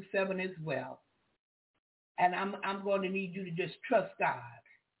 3:5-7 as well. And I'm going to need you to just trust God.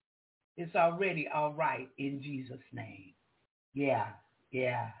 It's already all right in Jesus' name. Yeah.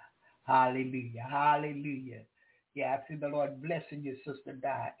 Hallelujah. Hallelujah. Yeah, I see the Lord blessing you, Sister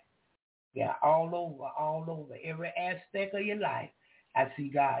Dot. Yeah, all over. Every aspect of your life, I see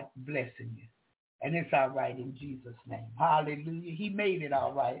God blessing you. And it's all right in Jesus' name. Hallelujah. He made it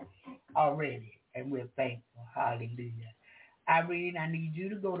all right already. And we're thankful. Hallelujah. Irene, I need you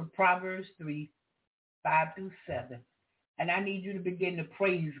to go to Proverbs 3:5-7. And I need you to begin to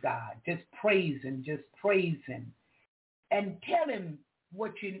praise God. Just praise him. And tell him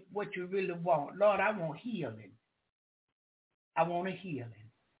what you really want. Lord, I want healing. I want a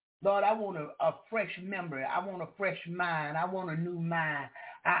healing. Lord, I want a fresh memory. I want a fresh mind. I want a new mind.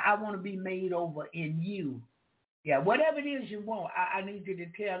 I want to be made over in you. Yeah, whatever it is you want, I need you to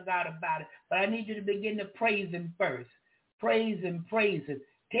tell God about it. But I need you to begin to praise him first. Praise him.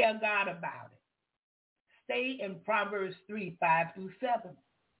 Tell God about it. Stay in Proverbs 3:5-7.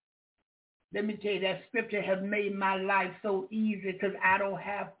 Let me tell you, that scripture has made my life so easy because I don't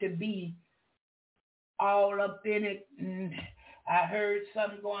have to be all up in it. I heard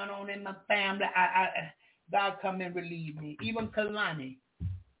something going on in my family. God come and relieve me. Even Kalani,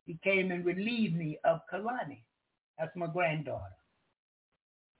 he came and relieved me of Kalani. That's my granddaughter.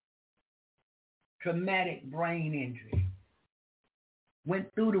 Traumatic brain injury.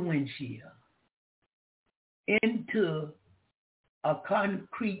 Went through the windshield into a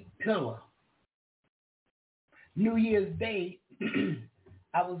concrete pillar. New Year's Day,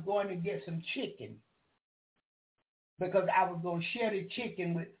 I was going to get some chicken because I was going to share the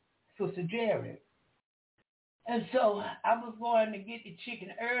chicken with Sister Jerry. And so I was going to get the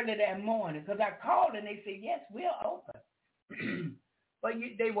chicken early that morning because I called and they said, yes, we're open. But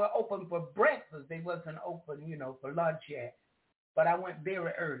they were open for breakfast. They wasn't open, for lunch yet. But I went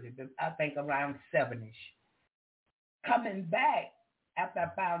very early, I think around 7-ish. Coming back, after I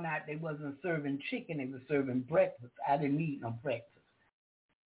found out they wasn't serving chicken, they were serving breakfast. I didn't eat no breakfast.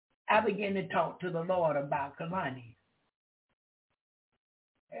 I began to talk to the Lord about Kalani.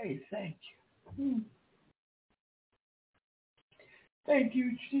 Hey, thank you. Thank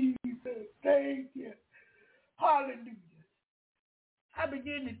you, Jesus. Thank you. Hallelujah. I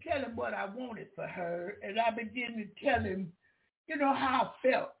began to tell him what I wanted for her, and I began to tell him, how I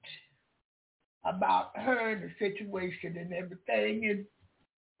felt about her and the situation and everything. And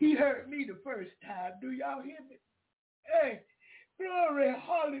he heard me the first time. Do y'all hear me? Hey, glory,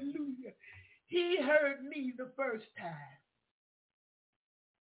 hallelujah. He heard me the first time.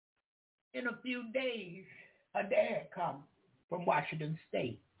 In a few days, a dad come from Washington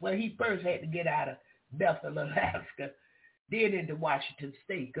State. Well, he first had to get out of Bethel, Alaska, then into Washington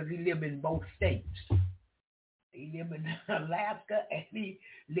State because he lived in both states. He lived in Alaska and he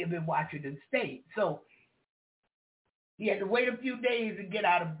lived in Washington State. So he had to wait a few days to get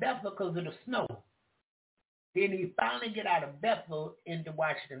out of Bethel because of the snow. Then he finally get out of Bethel into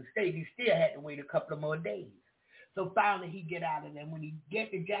Washington State. He still had to wait a couple of more days. So finally he get out of there. When he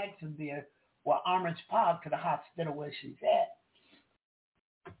get to Jacksonville, or Orange Park, to the hospital where she's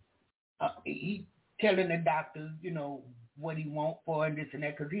at, he telling the doctors, what he want for and this and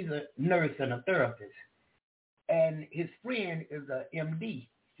that, because he's a nurse and a therapist. And his friend is a MD.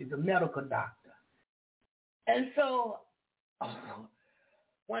 She's a medical doctor. And so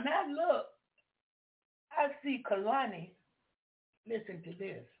when I look, I see Kalani. Listen to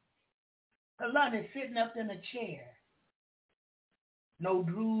this. Kalani sitting up in a chair. No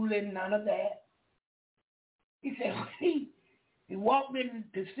drooling, none of that. He said, he walked in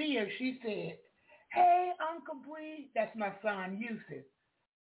to see her. She said, hey, Uncle Bree. That's my son, Yusuf.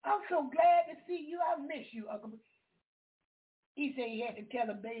 I'm so glad to see you. I miss you, Uncle Bree. He said he had to tell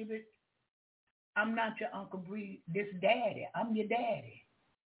the baby, I'm not your Uncle Bree, this daddy. I'm your daddy.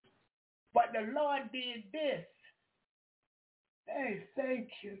 But the Lord did this. Hey, thank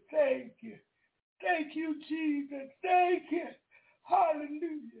you, thank you. Thank you, Jesus. Thank you.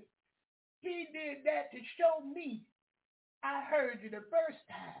 Hallelujah. He did that to show me. I heard you the first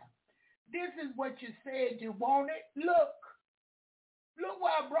time. This is what you said you wanted. Look. Look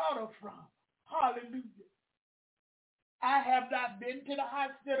where I brought her from. Hallelujah. I have not been to the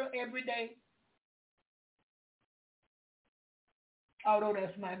hospital every day. Although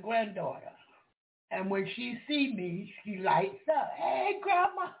that's my granddaughter. And when she see me, she lights up. Hey,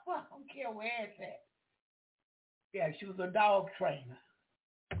 Grandma. I don't care where it's at. Yeah, she was a dog trainer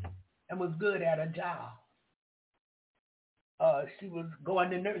and was good at her job. She was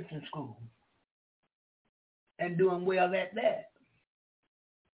going to nursing school and doing well at that.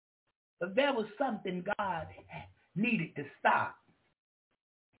 But there was something God needed to stop.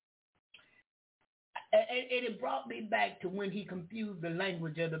 And it brought me back to when he confused the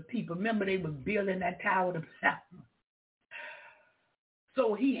language of the people. Remember, they was building that tower themselves.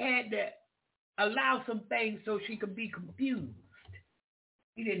 So he had to allow some things so she could be confused.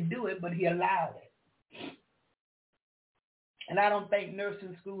 He didn't do it, but he allowed it. And I don't think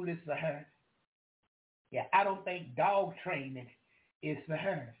nursing school is for her. Yeah, I don't think dog training is for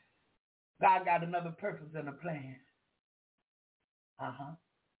her. God got another purpose and a plan.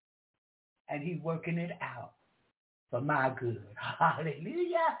 And he's working it out for my good.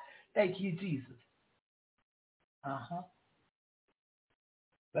 Hallelujah. Thank you, Jesus.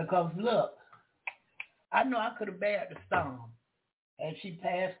 Because look, I know I could have bared the storm. And she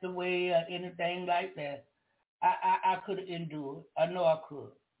passed away or anything like that. I could have endured. I know I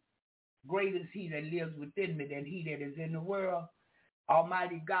could. Great is he that lives within me than he that is in the world.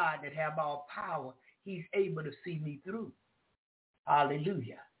 Almighty God that have all power, he's able to see me through.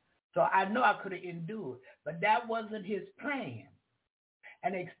 Hallelujah. So I know I could have endured, but that wasn't his plan.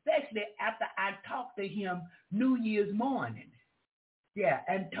 And especially after I talked to him New Year's morning. Yeah,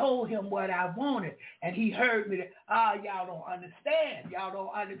 and told him what I wanted. And he heard me. Y'all don't understand. Y'all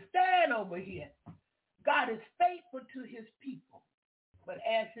don't understand over here. God is faithful to his people. But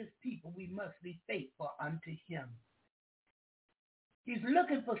as his people, we must be faithful unto him. He's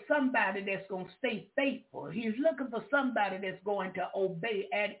looking for somebody that's going to stay faithful. He's looking for somebody that's going to obey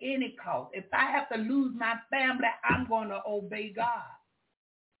at any cost. If I have to lose my family, I'm going to obey God.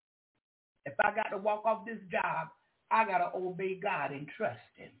 If I got to walk off this job, I got to obey God and trust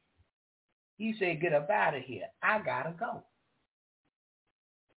him. He said, get up out of here. I got to go.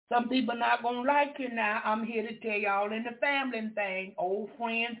 Some people not going to like you now. I'm here to tell y'all in the family thing, old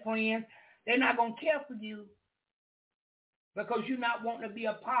friends, they're not going to care for you because you're not wanting to be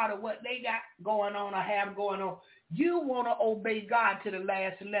a part of what they got going on or have going on. You want to obey God to the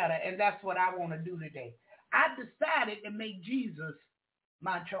last letter, and that's what I want to do today. I decided to make Jesus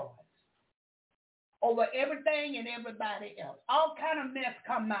my choice over everything and everybody else. All kind of mess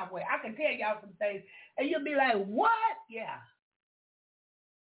come my way. I can tell y'all some things, and you'll be like, what? Yeah.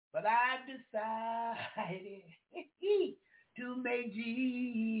 But I decided to make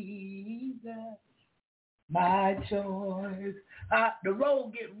Jesus my choice. The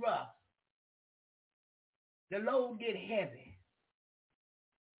road get rough. The load get heavy.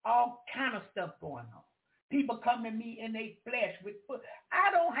 All kind of stuff going on. People come to me in their flesh with foot.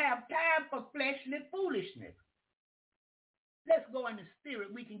 I don't have time for fleshly foolishness. Let's go in the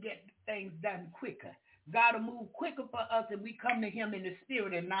spirit. We can get things done quicker. God will move quicker for us if we come to him in the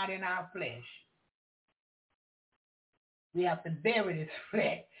spirit and not in our flesh. We have to bury this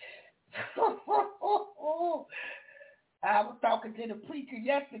flesh. I was talking to the preacher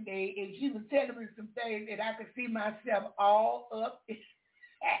yesterday, and she was telling me some things, and I could see myself all up.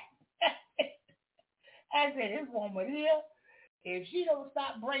 I said, this woman here, if she don't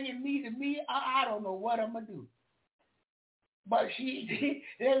stop bringing me to me, I don't know what I'm going to do. But she,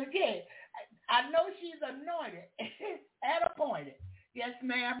 again, I know she's anointed and appointed. Yes,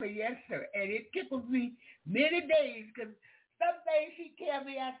 ma'am, and yes, sir. And it tickles me many days because some days she tells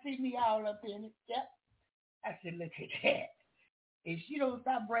me I see me all up in it. Yep. I said, look at that. If she don't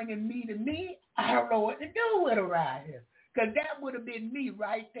stop bringing me to me, I don't know what to do with her around here. Because that would have been me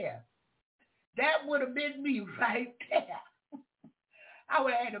right there. That would have been me right there. I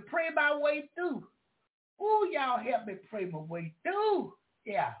would have had to pray my way through. Ooh, y'all help me pray my way through.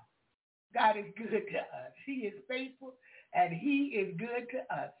 Yeah. God is good to us. He is faithful, and he is good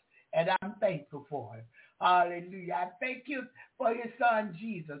to us, and I'm thankful for him. Hallelujah. I thank you for his son,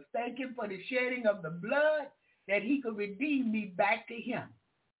 Jesus. Thank him for the shedding of the blood that he could redeem me back to him.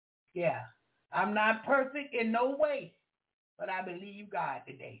 Yeah, I'm not perfect in no way, but I believe God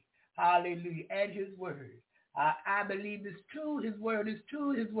today. Hallelujah. And his word. I believe it's true. His word is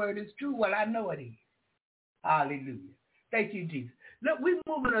true. His word is true. Well, I know it is. Hallelujah. Thank you, Jesus. Look, we're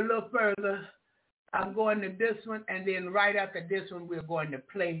moving a little further. I'm going to this one, and then right after this one, we're going to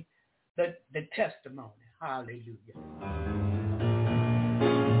play the testimony. Hallelujah.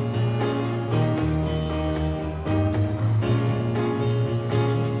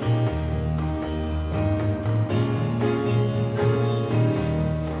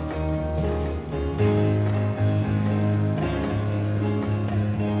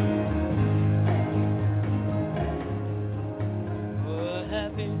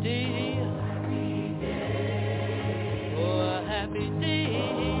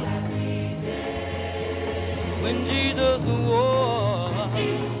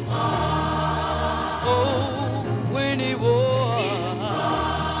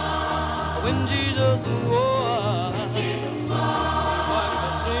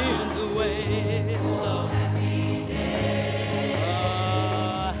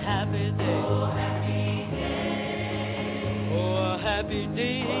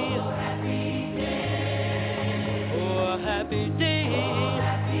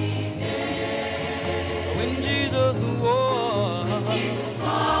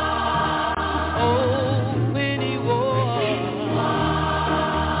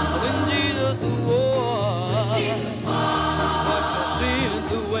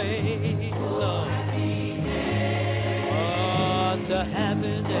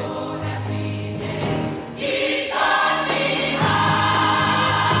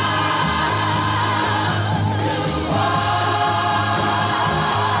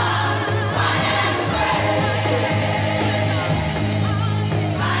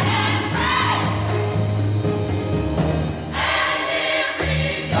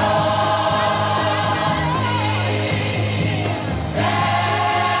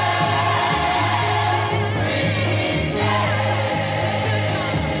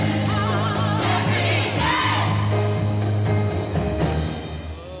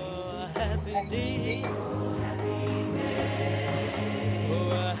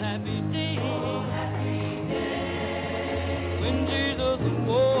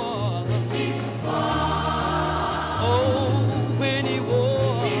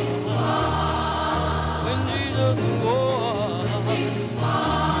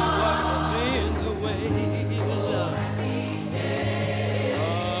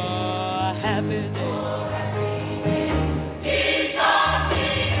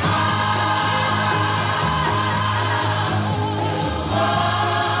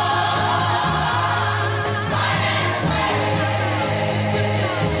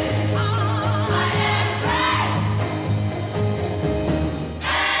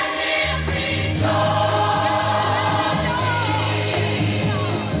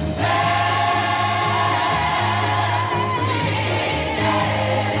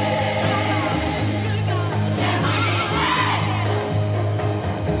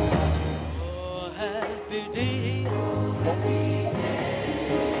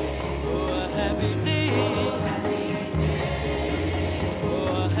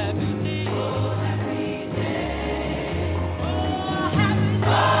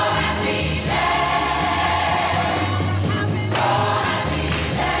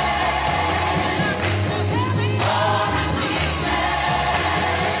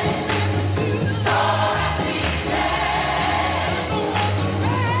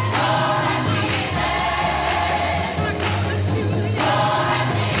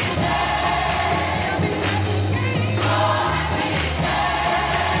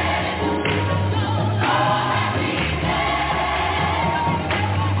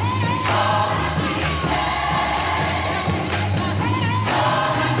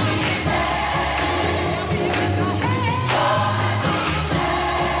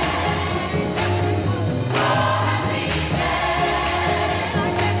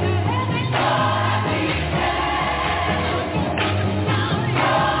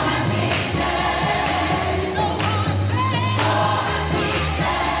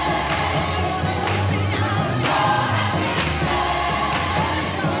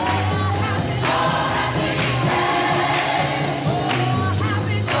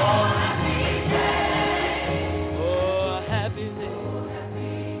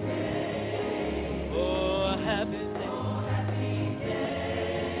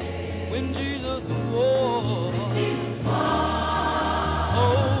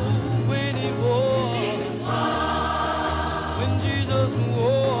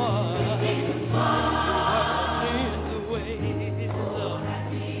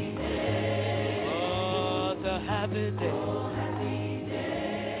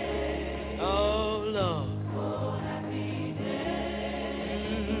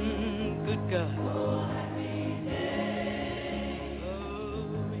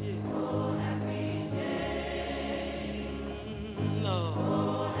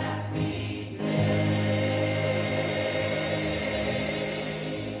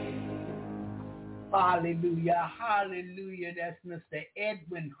 Hallelujah, hallelujah. That's Mr.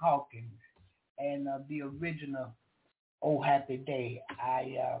 Edwin Hawkins and the original Oh Happy Day.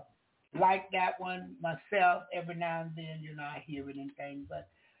 I like that one myself. Every now and then, I hear it and things, but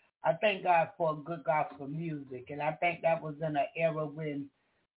I thank God for good gospel music, and I think that was in an era when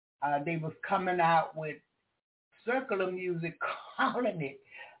they was coming out with circular music, calling it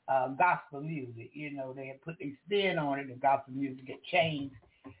gospel music. They had put their spin on it, and gospel music had changed.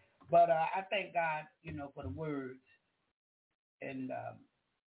 But I thank God, for the words and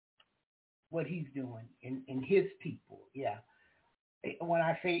what he's doing in his people. Yeah. When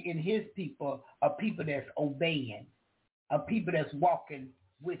I say in his people, a people that's obeying, a people that's walking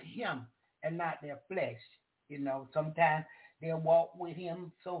with him and not their flesh. Sometimes they'll walk with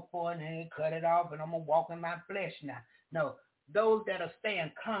him so far and then they cut it off and I'm going to walk in my flesh now. No, those that are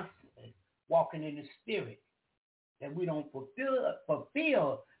staying constantly walking in the spirit, that we don't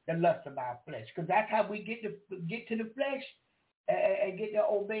fulfill the lust of our flesh. Because that's how we get to the flesh and get to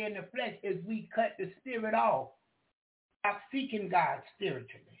obeying the flesh, is we cut the spirit off. Stop seeking God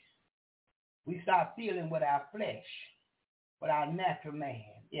spiritually. We start feeling with our flesh, with our natural man.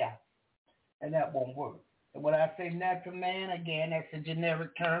 Yeah. And that won't work. And when I say natural man, again, that's a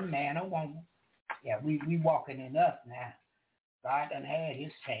generic term, man or woman. Yeah, we walking in us now. God done had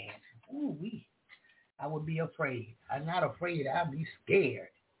his chance. Ooh, I would be afraid. I'm not afraid. I'd be scared.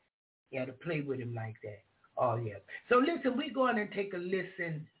 Yeah, to play with him like that. Oh, yeah. So listen, we're going to take a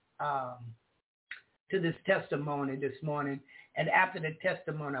listen to this testimony this morning. And after the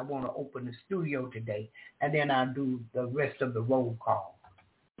testimony, I want to open the studio today. And then I'll do the rest of the roll call.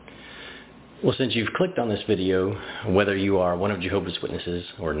 Well, since you've clicked on this video, whether you are one of Jehovah's Witnesses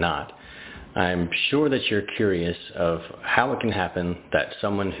or not, I'm sure that you're curious of how it can happen that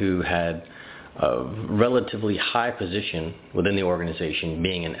someone who had a relatively high position within the organization,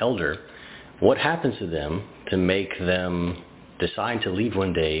 being an elder, what happens to them to make them decide to leave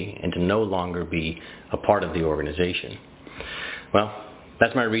one day and to no longer be a part of the organization? Well,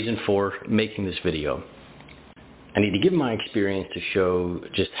 that's my reason for making this video. I need to give my experience to show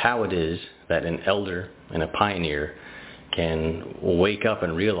just how it is that an elder and a pioneer can wake up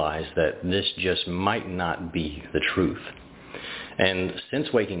and realize that this just might not be the truth. And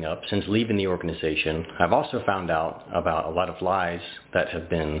since waking up, since leaving the organization, I've also found out about a lot of lies that have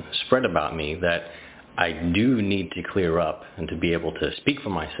been spread about me that I do need to clear up and to be able to speak for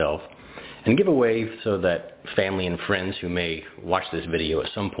myself and give away so that family and friends who may watch this video at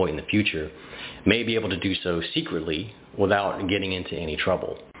some point in the future may be able to do so secretly without getting into any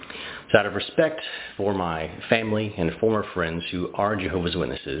trouble. So out of respect for my family and former friends who are Jehovah's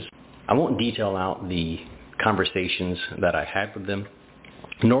Witnesses, I won't detail out the conversations that I had with them,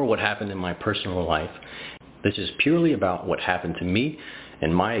 nor what happened in my personal life. This is purely about what happened to me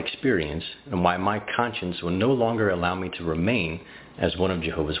and my experience and why my conscience will no longer allow me to remain as one of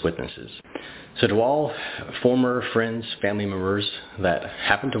Jehovah's Witnesses. So to all former friends, family members that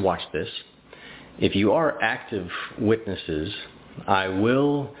happen to watch this, if you are active witnesses, I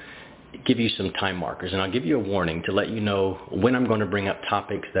will give you some time markers, and I'll give you a warning to let you know when I'm going to bring up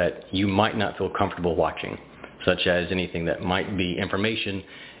topics that you might not feel comfortable watching, such as anything that might be information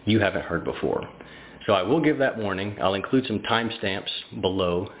you haven't heard before. So I will give that warning. I'll include some timestamps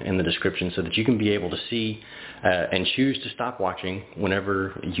below in the description so that you can be able to see and choose to stop watching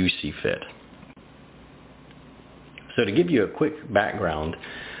whenever you see fit. So to give you a quick background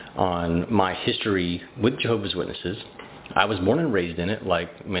on my history with Jehovah's Witnesses, I was born and raised in it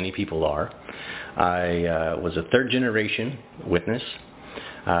like many people are. I was a third generation witness.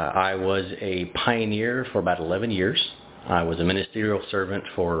 I was a pioneer for about 11 years. I was a ministerial servant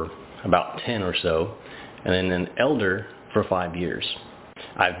for about 10 or so, and then an elder for 5 years.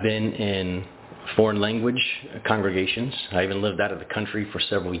 I've been in foreign language congregations. I even lived out of the country for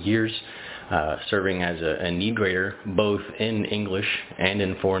several years, serving as a need grader, both in English and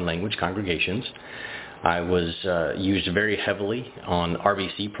in foreign language congregations. I was used very heavily on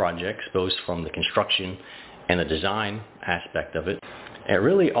RBC projects, both from the construction and the design aspect of it. And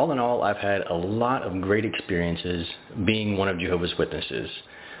really, all in all, I've had a lot of great experiences being one of Jehovah's Witnesses.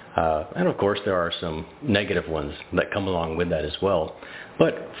 And of course, there are some negative ones that come along with that as well.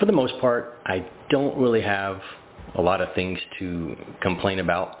 But for the most part, I don't really have a lot of things to complain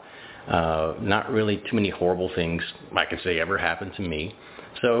about. Not really too many horrible things I could say ever happened to me.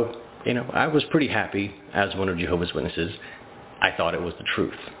 So, I was pretty happy as one of Jehovah's Witnesses. I thought it was the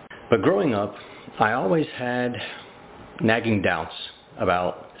truth. But growing up, I always had nagging doubts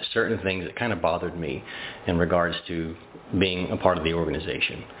about certain things that kind of bothered me in regards to being a part of the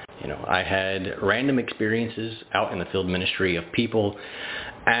organization. I had random experiences out in the field ministry of people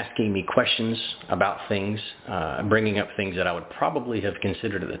asking me questions about things, bringing up things that I would probably have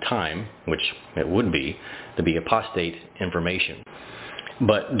considered at the time, which it would be, to be apostate information.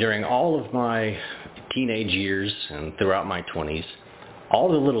 But during all of my teenage years and throughout my 20s,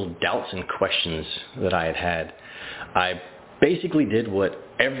 all the little doubts and questions that I had, I basically did what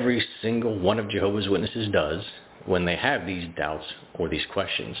every single one of Jehovah's Witnesses does when they have these doubts or these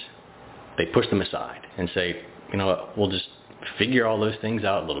questions. They push them aside and say, you know what, we'll just figure all those things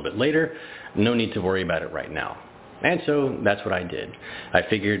out a little bit later. No need to worry about it right now. And so that's what I did. I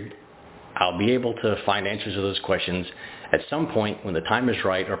figured I'll be able to find answers to those questions at some point when the time is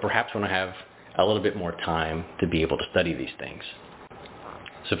right, or perhaps when I have a little bit more time to be able to study these things.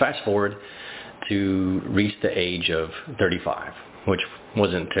 So fast forward to reach the age of 35, which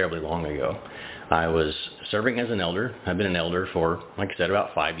wasn't terribly long ago. I was serving as an elder. I've been an elder for, like I said,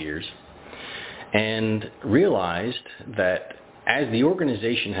 about 5 years, and realized that as the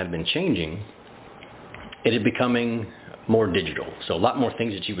organization had been changing, it had becoming more digital. So a lot more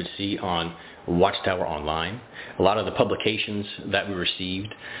things that you would see on Watchtower Online. A lot of the publications that we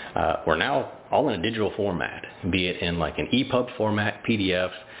received were now all in a digital format, be it in like an EPUB format,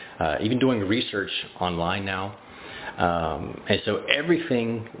 PDF, even doing research online now. And so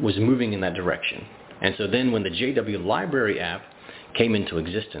everything was moving in that direction. And so then when the JW Library app came into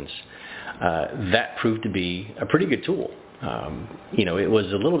existence, that proved to be a pretty good tool. It was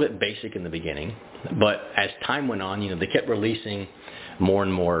a little bit basic in the beginning, but as time went on, they kept releasing more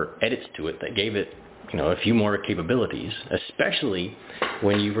and more edits to it that gave it, a few more capabilities, especially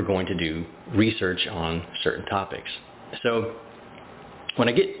when you were going to do research on certain topics. So when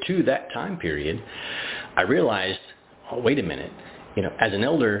I get to that time period, I realized, oh, wait a minute, as an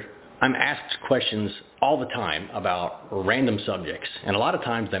elder, I'm asked questions all the time about random subjects. And a lot of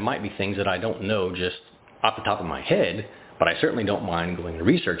times they might be things that I don't know just off the top of my head, but I certainly don't mind going and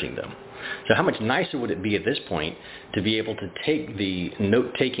researching them. So how much nicer would it be at this point to be able to take the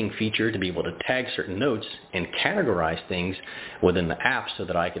note-taking feature, to be able to tag certain notes and categorize things within the app so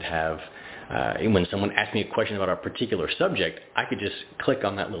that I could have, when someone asked me a question about a particular subject, I could just click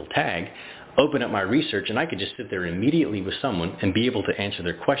on that little tag, open up my research, and I could just sit there immediately with someone and be able to answer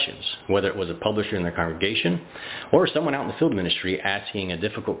their questions, whether it was a publisher in their congregation or someone out in the field ministry asking a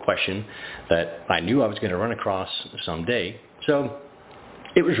difficult question that I knew I was going to run across someday. So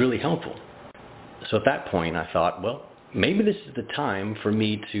it was really helpful. So at that point, I thought, well, maybe this is the time for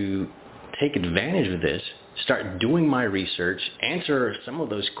me to take advantage of this, start doing my research, answer some of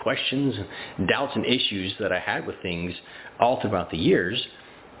those questions, doubts, and issues that I had with things all throughout the years,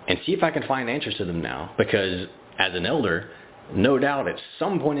 and see if I can find answers to them now. Because as an elder, no doubt at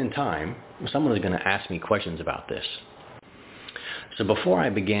some point in time, someone is going to ask me questions about this. So before I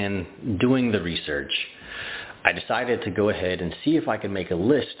began doing the research, I decided to go ahead and see if I could make a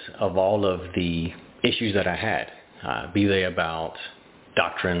list of all of the issues that I had, be they about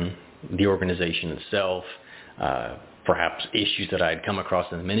doctrine, the organization itself, perhaps issues that I had come across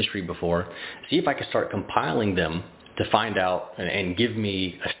in the ministry before, see if I could start compiling them to find out and give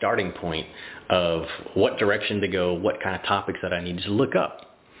me a starting point of what direction to go, what kind of topics that I needed to look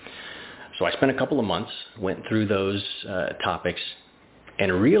up. So I spent a couple of months, went through those topics,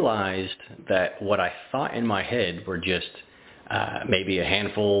 and realized that what I thought in my head were just maybe a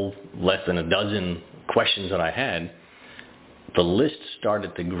handful, less than a dozen questions that I had, the list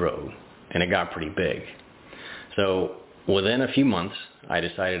started to grow, and it got pretty big. So within a few months, I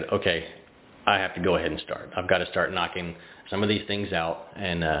decided, okay, I have to go ahead and start. I've got to start knocking some of these things out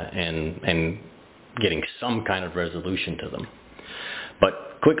and getting some kind of resolution to them.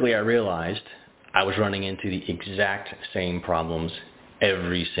 But quickly I realized I was running into the exact same problems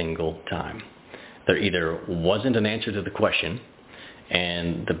every single time. There either wasn't an answer to the question,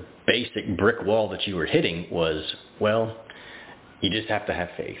 and the basic brick wall that you were hitting was, well, you just have to have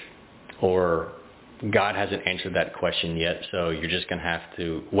faith, or God hasn't answered that question yet, so you're just going to have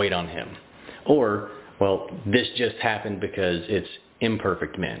to wait on him. Or, well, this just happened because it's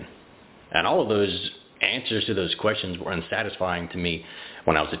imperfect men. And all of those answers to those questions were unsatisfying to me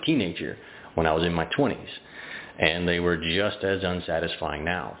when I was a teenager, when I was in my 20s. And they were just as unsatisfying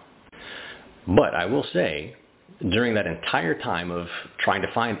now. But I will say, during that entire time of trying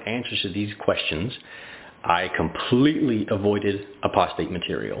to find answers to these questions, I completely avoided apostate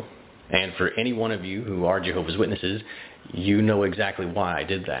material. And for any one of you who are Jehovah's Witnesses, you know exactly why I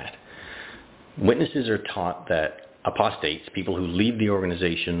did that. Witnesses are taught that apostates, people who leave the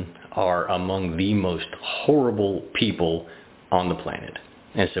organization, are among the most horrible people on the planet.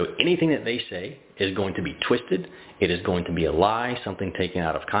 And so anything that they say is going to be twisted. It is going to be a lie, something taken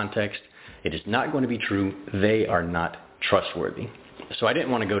out of context. It is not going to be true. They are not trustworthy. So I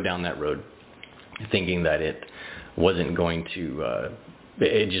didn't want to go down that road thinking that it wasn't going to,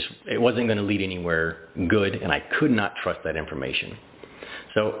 it wasn't going to lead anywhere good, and I could not trust that information.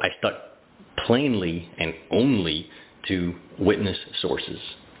 So I stuck plainly and only to witness sources.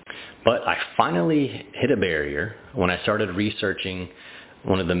 But I finally hit a barrier when I started researching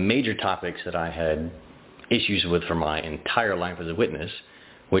one of the major topics that I had issues with for my entire life as a witness,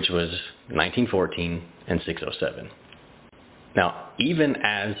 which was 1914 and 607. Now, even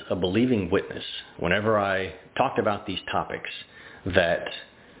as a believing witness, whenever I talked about these topics, that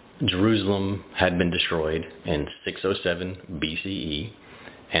Jerusalem had been destroyed in 607 BCE,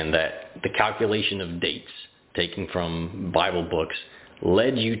 and that the calculation of dates taken from Bible books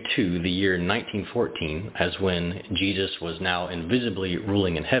led you to the year 1914 as when Jesus was now invisibly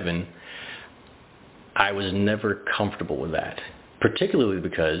ruling in heaven, I was never comfortable with that, particularly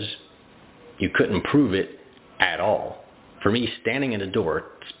because you couldn't prove it at all. For me, standing at a door,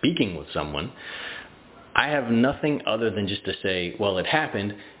 speaking with someone, I have nothing other than just to say, well, it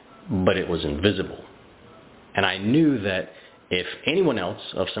happened, but it was invisible. And I knew that if anyone else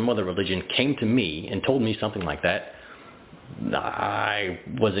of some other religion came to me and told me something like that, that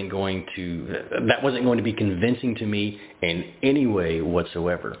wasn't going to be convincing to me in any way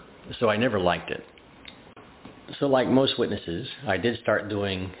whatsoever. So I never liked it. So like most witnesses, I did start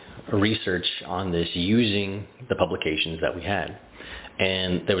doing research on this using the publications that we had.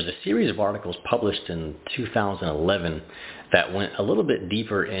 And there was a series of articles published in 2011 that went a little bit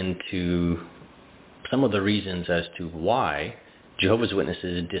deeper into some of the reasons as to why Jehovah's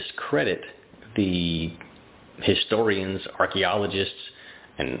Witnesses discredit the historians, archaeologists,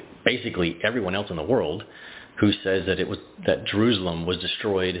 and basically everyone else in the world who says that Jerusalem was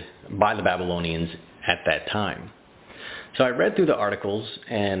destroyed by the Babylonians at that time. So I read through the articles,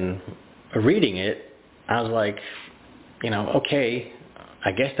 and reading it, I was like, okay,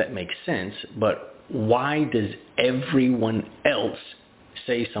 I guess that makes sense, but why does everyone else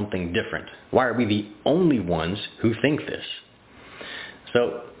say something different? Why are we the only ones who think this?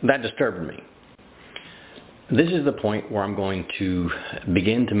 So that disturbed me. This is the point where I'm going to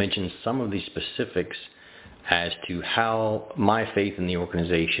begin to mention some of the specifics as to how my faith in the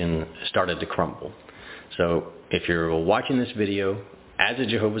organization started to crumble. So if you're watching this video as a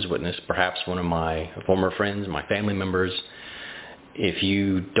Jehovah's Witness, perhaps one of my former friends, my family members, if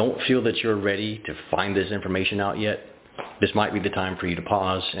you don't feel that you're ready to find this information out yet, this might be the time for you to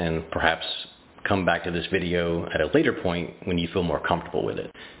pause and perhaps come back to this video at a later point when you feel more comfortable with it.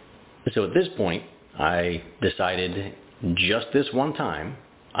 So at this point, I decided just this one time,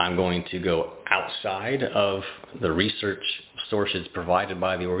 I'm going to go outside of the research sources provided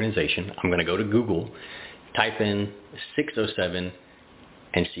by the organization. I'm going to go to Google, type in 607,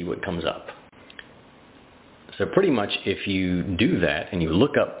 and see what comes up. So pretty much if you do that and you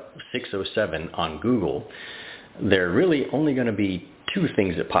look up 607 on Google, there are really only going to be two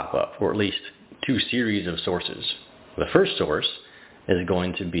things that pop up, or at least two series of sources. The first source is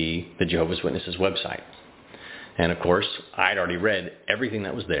going to be the Jehovah's Witnesses website. And of course, I'd already read everything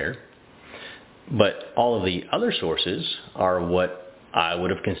that was there, but all of the other sources are what I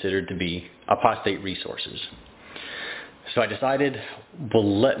would have considered to be apostate resources. So I decided,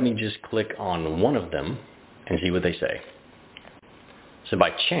 well, let me just click on one of them and see what they say. So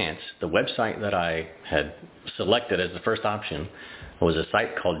by chance, the website that I had selected as the first option was a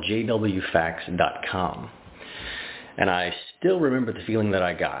site called jwfacts.com. And I still remember the feeling that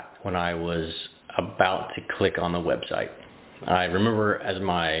I got when I was about to click on the website. I remember as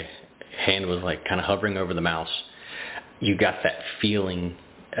my hand was like kind of hovering over the mouse, you got that feeling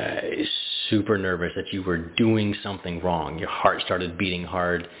super nervous that you were doing something wrong. Your heart started beating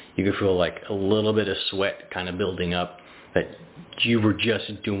hard. You could feel like a little bit of sweat kind of building up, that you were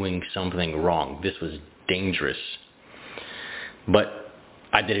just doing something wrong. This was dangerous. But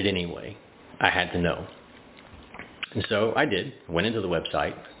I did it anyway. I had to know. And so I did. Went into the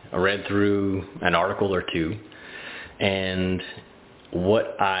website. I read through an article or two. And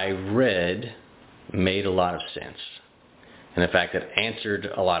what I read made a lot of sense. And in fact, it answered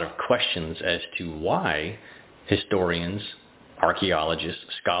a lot of questions as to why historians, archaeologists,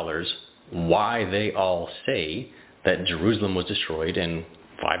 scholars, why they all say that Jerusalem was destroyed in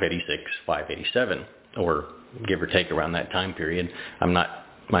 586, 587, or give or take around that time period.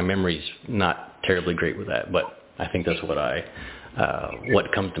 My memory's not terribly great with that, but I think that's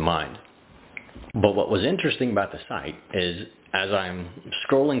what comes to mind. But what was interesting about the site is, as I'm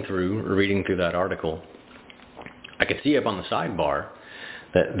scrolling through, reading through that article, I could see up on the sidebar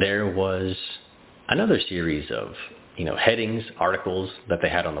that there was another series of, headings, articles that they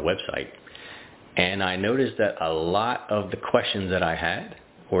had on the website. And I noticed that a lot of the questions that I had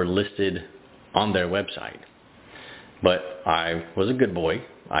were listed on their website. But I was a good boy.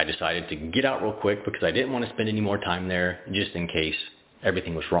 I decided to get out real quick because I didn't want to spend any more time there just in case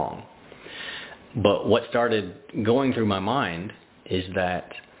everything was wrong. But what started going through my mind is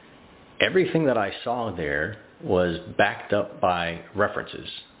that everything that I saw there was backed up by references.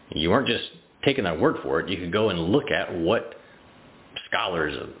 You weren't just taking their word for it. You could go and look at what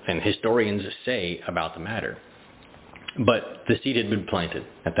scholars and historians say about the matter. But the seed had been planted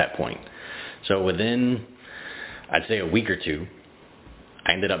at that point. So within, I'd say, a week or two,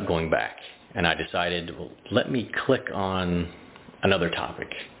 I ended up going back. And I decided, well, let me click on another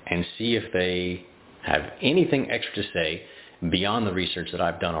topic and see if they have anything extra to say beyond the research that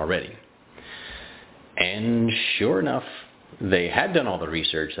I've done already. And sure enough, they had done all the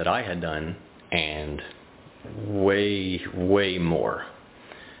research that I had done and way, way more.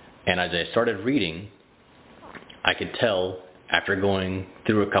 And as I started reading, I could tell after going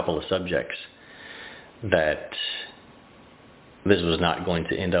through a couple of subjects that this was not going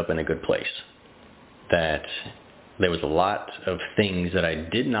to end up in a good place. That there was a lot of things that I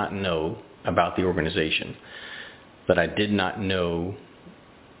did not know about the organization, that I did not know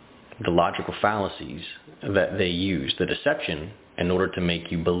the logical fallacies that they use, the deception in order to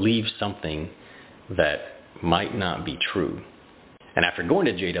make you believe something that might not be true. And after going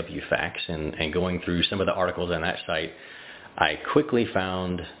to JW Facts and going through some of the articles on that site, I quickly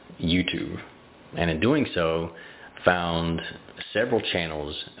found YouTube. And in doing so, found several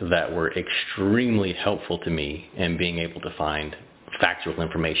channels that were extremely helpful to me in being able to find factual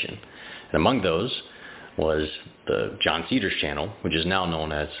information. And among those was the John Cedars channel, which is now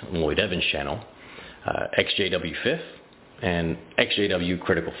known as Lloyd Evans channel, XJW Fifth, and XJW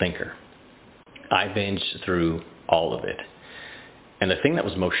Critical Thinker. I binged through all of it. And the thing that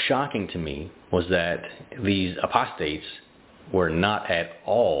was most shocking to me was that these apostates were not at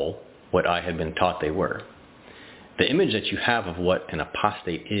all what I had been taught they were. The image that you have of what an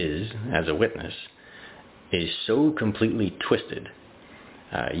apostate is as a witness is so completely twisted.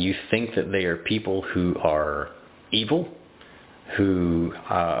 You think that they are people who are evil, who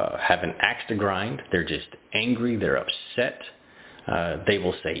have an axe to grind. They're just angry. They're upset. They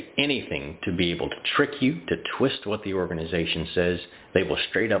will say anything to be able to trick you, to twist what the organization says. They will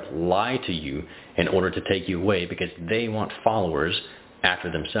straight up lie to you in order to take you away because they want followers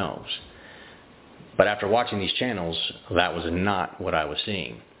after themselves. But after watching these channels, that was not what I was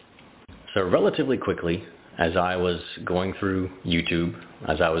seeing. So relatively quickly, as I was going through YouTube,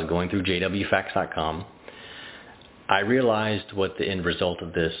 as I was going through jwfacts.com, I realized what the end result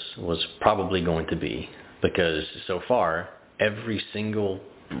of this was probably going to be, because so far, every single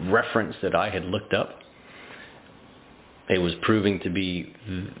reference that I had looked up, it was proving to be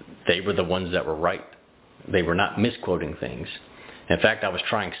they were the ones that were right. They were not misquoting things. In fact, I was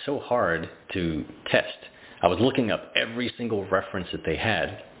trying so hard to test. I was looking up every single reference that they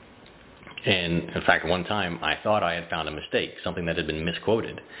had. And in fact, one time I thought I had found a mistake, something that had been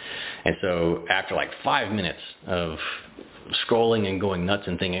misquoted. And so after like 5 minutes of scrolling and going nuts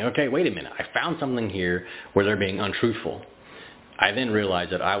and thinking, okay, wait a minute, I found something here where they're being untruthful. I then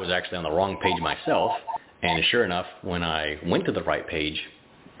realized that I was actually on the wrong page myself. And sure enough, when I went to the right page,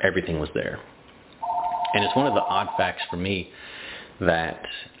 everything was there. And it's one of the odd facts for me that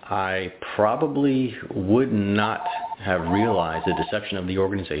I probably would not have realized the deception of the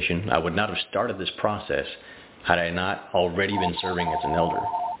organization. I would not have started this process had I not already been serving as an elder.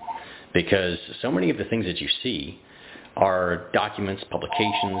 Because so many of the things that you see are documents,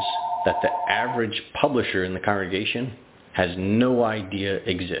 publications that the average publisher in the congregation has no idea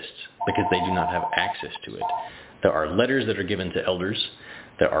exists because they do not have access to it. There are letters that are given to elders.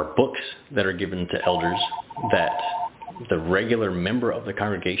 There are books that are given to elders that the regular member of the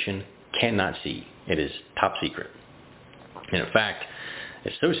congregation cannot see. It is top secret. And in fact,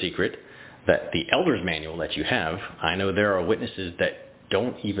 it's so secret that the elder's manual that you have, I know there are witnesses that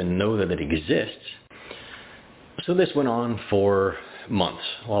don't even know that it exists. So this went on for months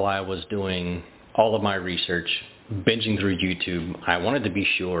while I was doing all of my research, binging through YouTube. I wanted to be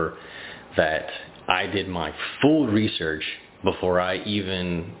sure that I did my full research before I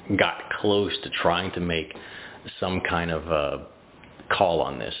even got close to trying to make some kind of a call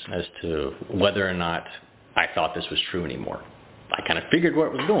on this as to whether or not I thought this was true anymore. I kind of figured where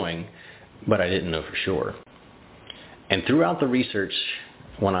it was going, but I didn't know for sure. And throughout the research,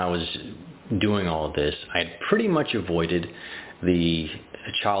 when I was doing all of this, I had pretty much avoided the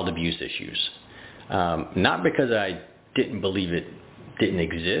child abuse issues. Not because I didn't believe it didn't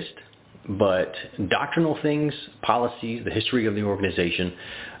exist, But doctrinal things, policies, the history of the organization,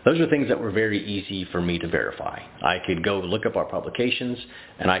 those are things that were very easy for me to verify. I could go look up our publications,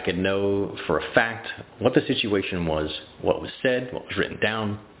 and I could know for a fact what the situation was, what was said, what was written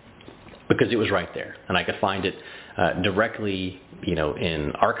down, because it was right there. And I could find it directly,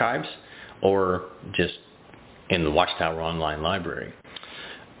 in archives or just in the Watchtower Online Library.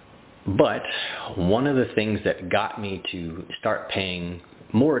 But one of the things that got me to start paying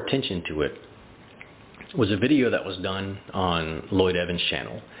more attention to it was a video that was done on Lloyd Evans'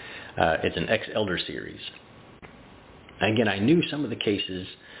 channel. It's an ex-elder series. Again, I knew some of the cases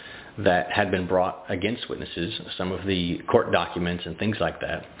that had been brought against witnesses, some of the court documents and things like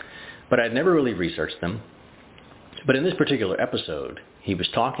that, but I'd never really researched them. But in this particular episode, he was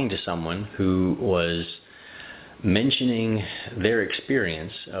talking to someone who was mentioning their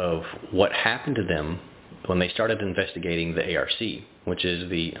experience of what happened to them when they started investigating the ARC, which is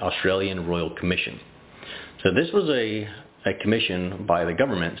the Australian Royal Commission. So this was a commission by the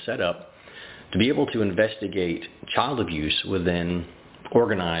government set up to be able to investigate child abuse within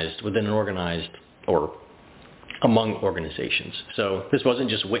an organized or among organizations. So this wasn't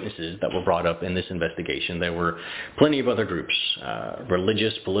just witnesses that were brought up in this investigation. There were plenty of other groups,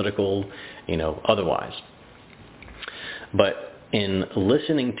 religious, political, otherwise. But in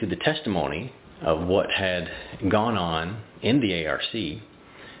listening to the testimony of what had gone on in the ARC,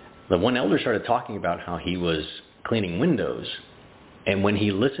 the one elder started talking about how he was cleaning windows. And when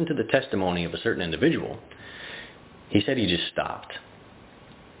he listened to the testimony of a certain individual, he said he just stopped.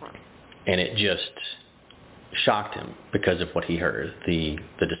 And it just shocked him because of what he heard, the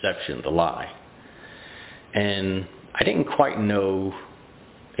deception, the lie. And I didn't quite know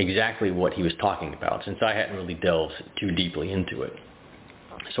exactly what he was talking about since I hadn't really delved too deeply into it.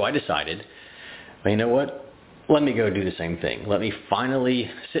 So I decided, well, you know what? Let me go do the same thing. Let me finally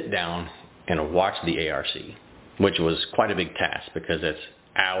sit down and watch the ARC, which was quite a big task because it's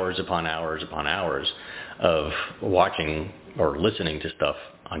hours upon hours upon hours of watching or listening to stuff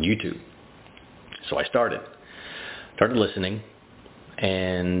on YouTube. So I started listening,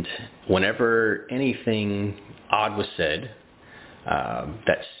 and whenever anything odd was said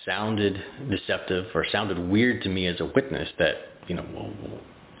that sounded deceptive or sounded weird to me as a witness, that,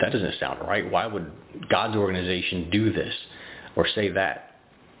 that doesn't sound right. Why would God's organization do this or say that?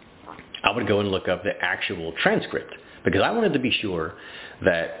 I would go and look up the actual transcript because I wanted to be sure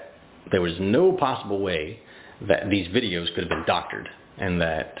that there was no possible way that these videos could have been doctored and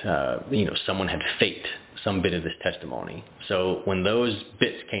that, someone had faked some bit of this testimony. So when those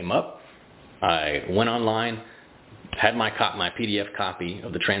bits came up, I went online, had my PDF copy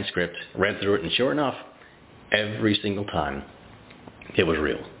of the transcript, read through it, and sure enough, every single time, it was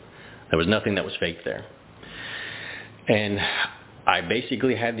real. There was nothing that was fake there. And I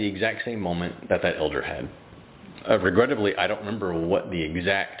basically had the exact same moment that elder had. Regrettably, I don't remember what the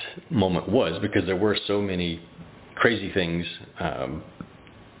exact moment was because there were so many crazy things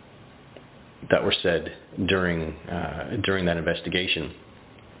that were said during that investigation.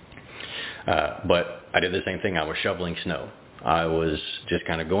 But I did the same thing. I was shoveling snow. I was just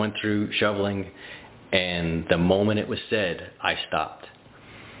kind of going through shoveling, and the moment it was said, I stopped.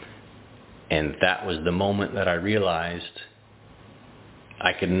 And that was the moment that I realized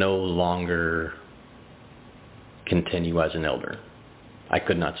I could no longer continue as an elder. I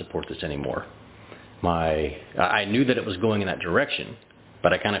could not support this anymore. I knew that it was going in that direction,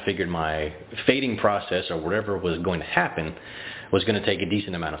 but I kind of figured my fading process or whatever was going to happen was going to take a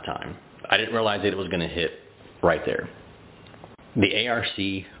decent amount of time. I didn't realize that it was going to hit right there. The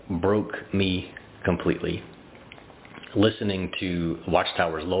ARC broke me completely. Listening to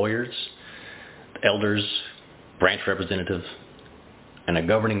Watchtower's lawyers, elders, branch representatives, and a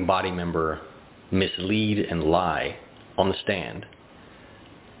governing body member mislead and lie on the stand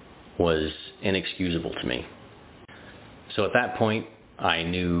was inexcusable to me. So at that point, I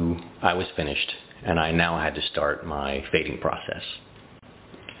knew I was finished, and I now had to start my fading process.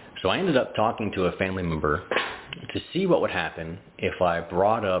 So I ended up talking to a family member to see what would happen if I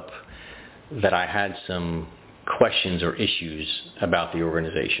brought up that I had some questions or issues about the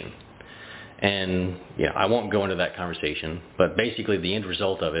organization. And I won't go into that conversation, but basically the end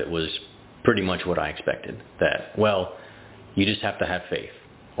result of it was pretty much what I expected. That, you just have to have faith.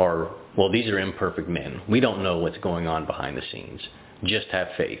 Or, these are imperfect men. We don't know what's going on behind the scenes. Just have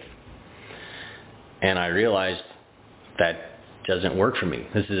faith. And I realized that doesn't work for me.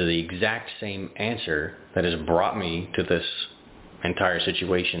 This is the exact same answer that has brought me to this entire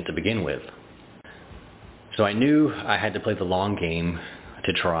situation to begin with. So I knew I had to play the long game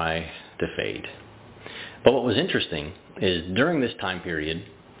to try to fade. But what was interesting is during this time period,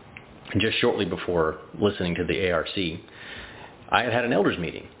 just shortly before listening to the ARC, I had an elders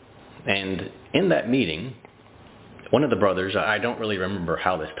meeting. And in that meeting, one of the brothers, I don't really remember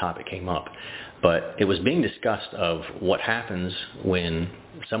how this topic came up, but it was being discussed of what happens when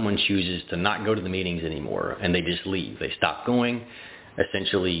someone chooses to not go to the meetings anymore and they just leave. They stop going,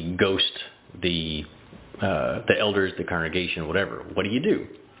 essentially ghost the elders, the congregation, whatever. What do you do?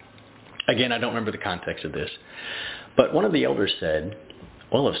 Again, I don't remember the context of this. But one of the elders said,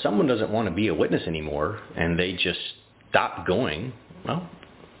 well, if someone doesn't want to be a witness anymore and they just stop going, well,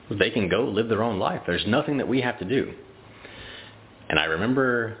 they can go live their own life. There's nothing that we have to do. And I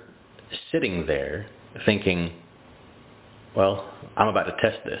remember sitting there thinking, well, I'm about to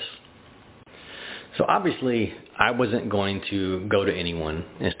test this. So obviously, I wasn't going to go to anyone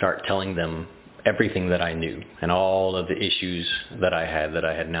and start telling them everything that I knew and all of the issues that I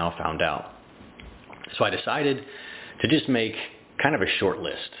had now found out. So I decided to just make kind of a short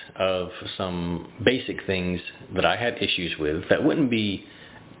list of some basic things that I had issues with that wouldn't be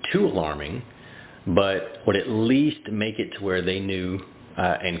too alarming, but would at least make it to where they knew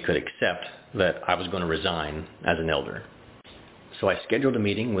and could accept that I was going to resign as an elder. So I scheduled a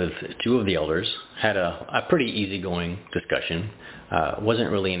meeting with two of the elders, had a pretty easygoing discussion. Wasn't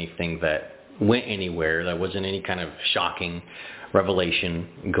really anything that went anywhere. There wasn't any kind of shocking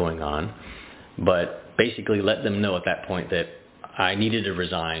revelation going on, but basically let them know at that point that I needed to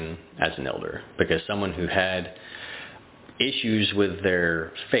resign as an elder because someone who had issues with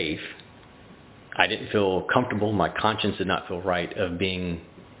their faith, I didn't feel comfortable, my conscience did not feel right of being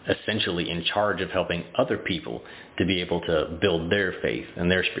essentially in charge of helping other people to be able to build their faith and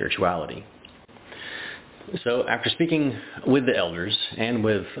their spirituality. So after speaking with the elders and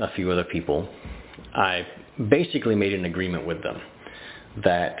with a few other people, I basically made an agreement with them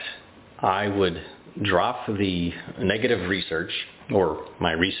that I would drop the negative research or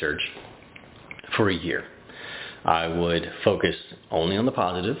my research for a year. I would focus only on the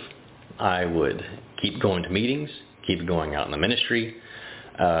positive. I would keep going to meetings, keep going out in the ministry,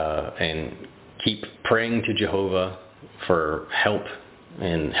 and keep praying to Jehovah for help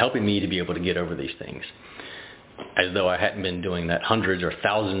and helping me to be able to get over these things, as though I hadn't been doing that hundreds or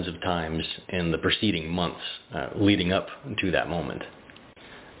thousands of times in the preceding months leading up to that moment.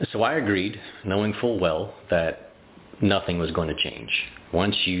 So I agreed, knowing full well that nothing was going to change.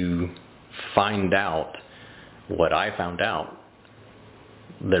 Once you find out what I found out,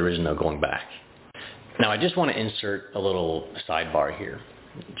 there is no going back. Now, I just want to insert a little sidebar here,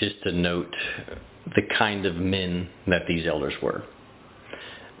 just to note the kind of men that these elders were.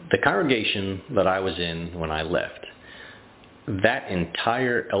 The congregation that I was in when I left, that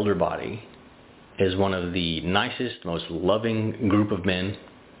entire elder body is one of the nicest, most loving group of men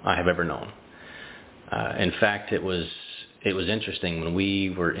I have ever known. In fact, it was interesting when we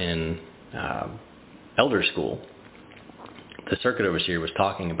were in elder school. The circuit overseer was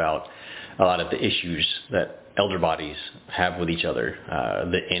talking about a lot of the issues that elder bodies have with each other,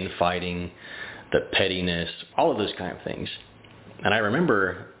 the infighting, the pettiness, all of those kind of things. And I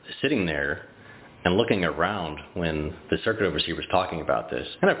remember sitting there and looking around when the circuit overseer was talking about this.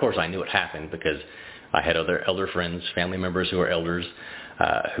 And of course I knew it happened because I had other elder friends, family members who are elders,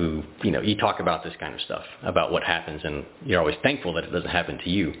 who, you talk about this kind of stuff, about what happens, and you're always thankful that it doesn't happen to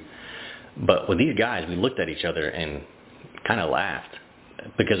you. But with these guys, we looked at each other and kind of laughed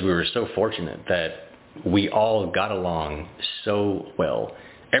because we were so fortunate that we all got along so well.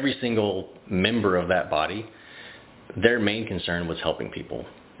 Every single member of that body, their main concern was helping people,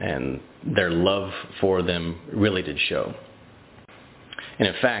 and their love for them really did show. And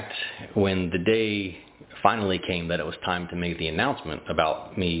in fact, when the day finally came that it was time to make the announcement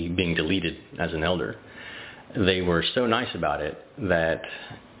about me being deleted as an elder, they were so nice about it that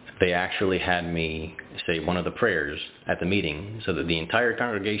they actually had me say one of the prayers at the meeting so that the entire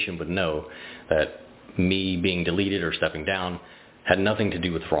congregation would know that me being deleted or stepping down had nothing to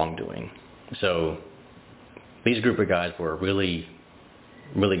do with wrongdoing. So these group of guys were a really,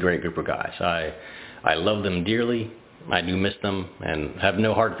 really great group of guys. I love them dearly. I do miss them and have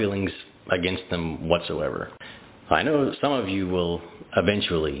no hard feelings against them whatsoever. I know some of you will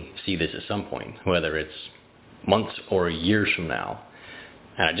eventually see this at some point, whether it's months or years from now.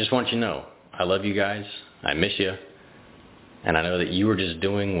 And I just want you to know, I love you guys, I miss you, and I know that you were just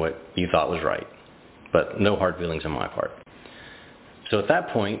doing what you thought was right. But no hard feelings on my part. So at that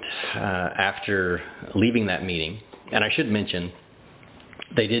point, after leaving that meeting, and I should mention,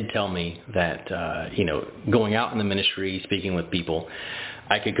 they did tell me that, going out in the ministry, speaking with people,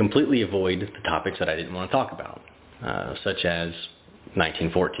 I could completely avoid the topics that I didn't want to talk about, such as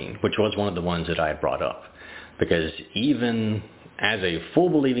 1914, which was one of the ones that I had brought up. Because even as a full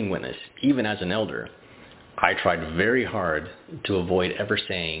believing witness, even as an elder, I tried very hard to avoid ever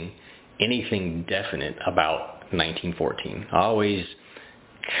saying anything definite about 1914. I always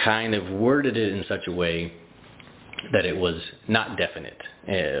kind of worded it in such a way that it was not definite.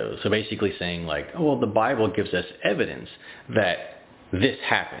 So basically saying like, oh, well, the Bible gives us evidence that this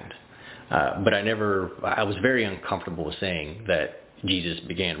happened. But I was very uncomfortable with saying that Jesus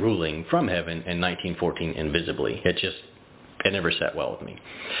began ruling from heaven in 1914 invisibly. It never sat well with me.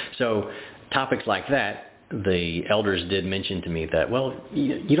 So topics like that, the elders did mention to me that, well,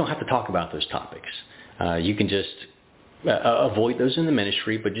 you don't have to talk about those topics. You can just avoid those in the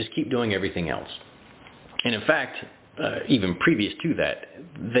ministry, but just keep doing everything else. And in fact, even previous to that,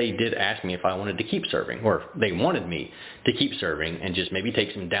 they did ask me if I wanted to keep serving, or they wanted me to keep serving and just maybe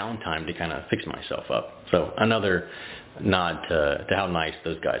take some downtime to kind of fix myself up. So another nod to how nice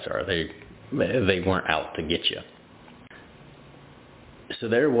those guys are. They weren't out to get you. So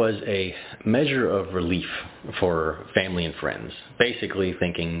there was a measure of relief for family and friends, basically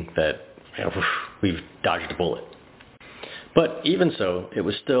thinking that we've dodged a bullet. But even so, it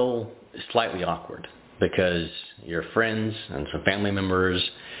was still slightly awkward because your friends and some family members,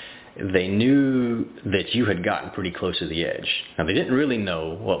 they knew that you had gotten pretty close to the edge. Now, they didn't really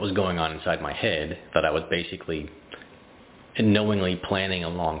know what was going on inside my head, that I was basically knowingly planning a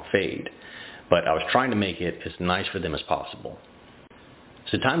long fade. But I was trying to make it as nice for them as possible.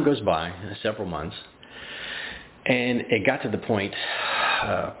 So time goes by, several months, and it got to the point,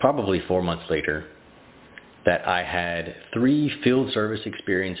 probably 4 months later, that I had 3 field service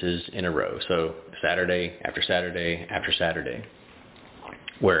experiences in a row. So Saturday after Saturday after Saturday,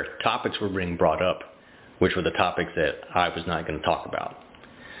 where topics were being brought up, which were the topics that I was not going to talk about.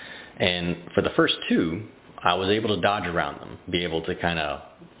 And for the first 2, I was able to dodge around them, be able to kind of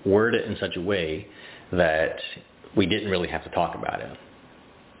word it in such a way that we didn't really have to talk about it.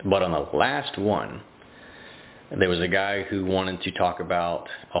 But on the last one, there was a guy who wanted to talk about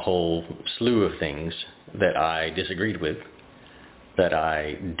a whole slew of things that I disagreed with, that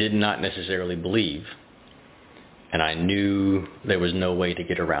I did not necessarily believe, and I knew there was no way to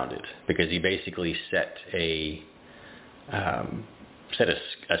get around it, because he basically set a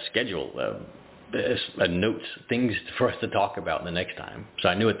schedule, a notes, things for us to talk about the next time. So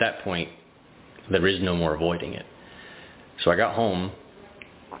I knew at that point there is no more avoiding it. So I got home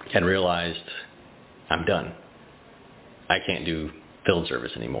and realized I'm done. I can't do field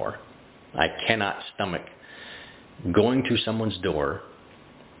service anymore. I cannot stomach going to someone's door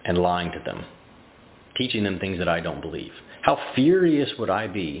and lying to them, teaching them things that I don't believe. How furious would I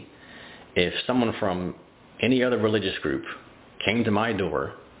be if someone from any other religious group came to my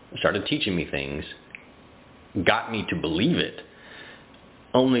door, started teaching me things, got me to believe it,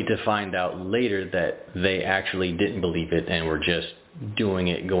 only to find out later that they actually didn't believe it and were just doing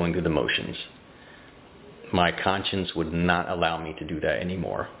it, going through the motions. My conscience would not allow me to do that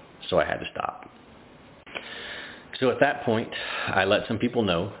anymore, so I had to stop. So at that point, I let some people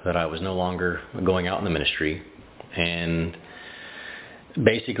know that I was no longer going out in the ministry, and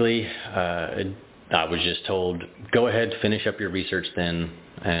basically I was just told, go ahead, finish up your research then,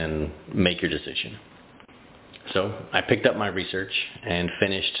 and make your decision. So I picked up my research and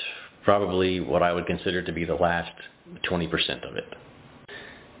finished probably what I would consider to be the last 20% of it.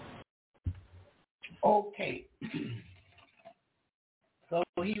 Okay. So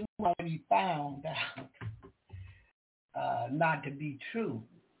he already found out not to be true.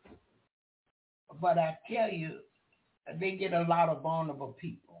 But I tell you, they get a lot of vulnerable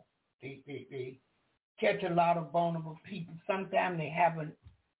people. They catch a lot of vulnerable people. Sometimes they haven't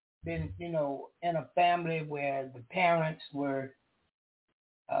been, in a family where the parents were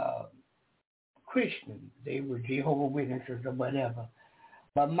Christians. They were Jehovah's Witnesses or whatever.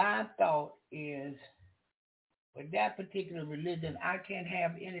 But my thought is, with that particular religion, I can't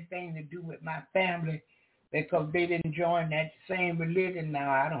have anything to do with my family because they didn't join that same religion.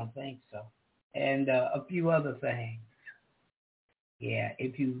 Now, I don't think so. And a few other things. Yeah,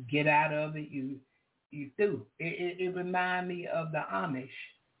 if you get out of it, you do. It reminds me of the Amish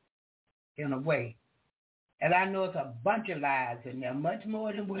in a way. And I know it's a bunch of lies in there, much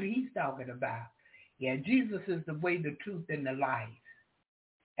more than what he's talking about. Yeah, Jesus is the way, the truth, and the life.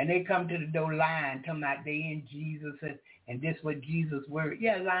 And they come to the door lying, talking about they in Jesus and this what Jesus' word.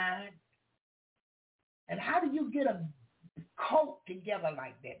 Yeah, lying. And how do you get a cult together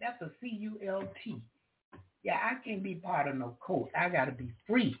like that? That's a C-U-L-T. Yeah, I can't be part of no cult. I got to be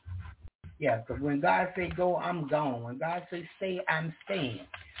free. Yeah, because when God say go, I'm gone. When God say stay, I'm staying.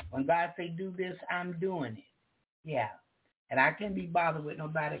 When God say do this, I'm doing it. Yeah. And I can't be bothered with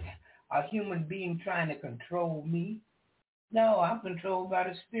nobody, a human being trying to control me. No, I'm controlled by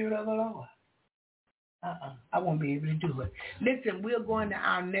the Spirit of the Lord. I won't be able to do it. Listen, we're going to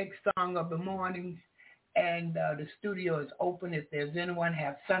our next song of the morning, and the studio is open. If there's anyone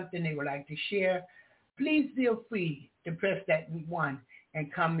have something they would like to share, please feel free to press that one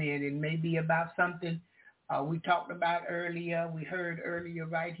and come in. It may be about something we talked about earlier, we heard earlier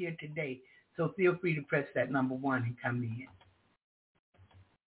right here today. So feel free to press that number one and come in.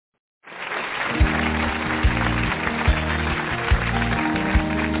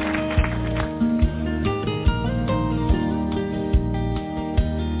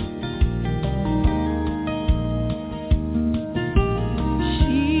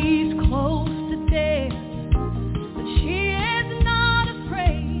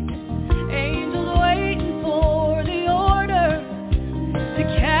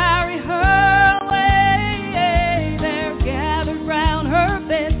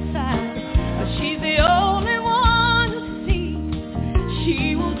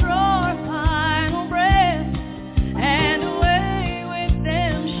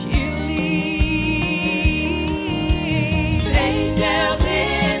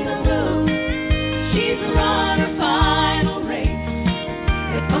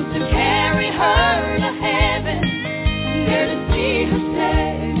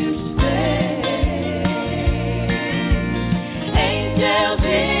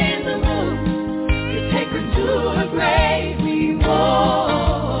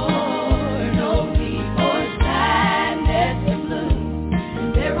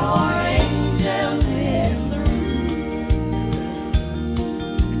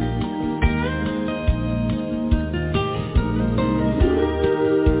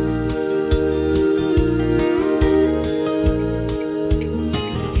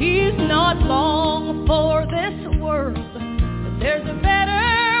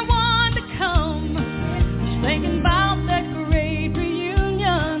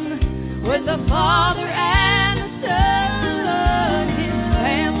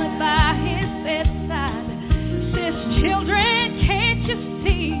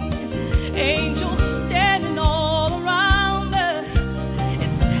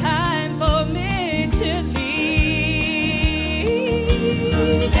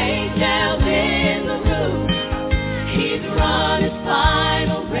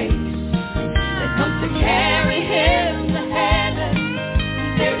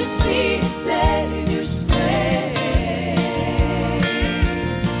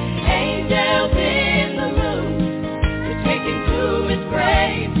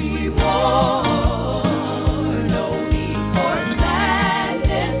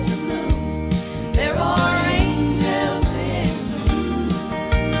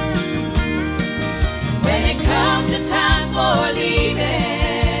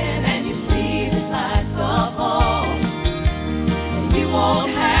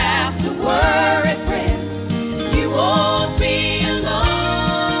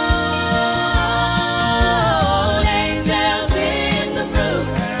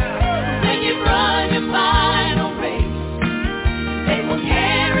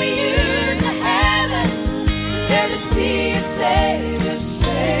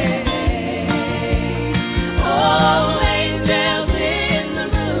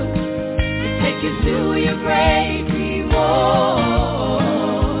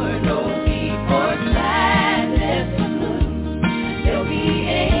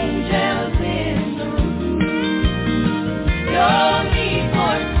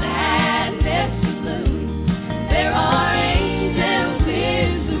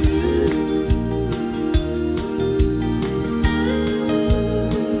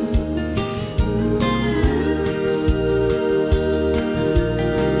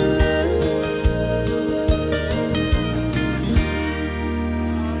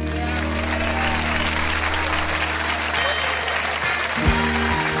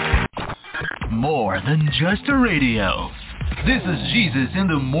 Just a radio. This is Jesus in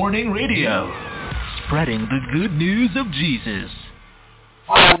the Morning Radio, spreading the good news of Jesus.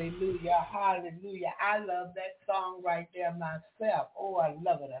 Hallelujah, hallelujah. I love that song right there myself. Oh, I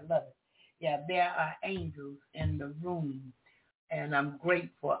love it, I love it. Yeah, there are angels in the room, and I'm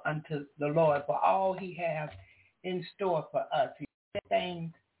grateful unto the Lord for all he has in store for us. He has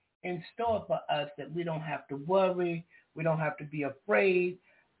things in store for us that we don't have to worry, we don't have to be afraid.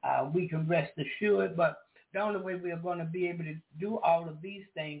 We can rest assured, but the only way we are going to be able to do all of these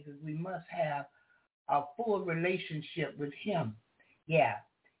things is we must have a full relationship with him. Yeah.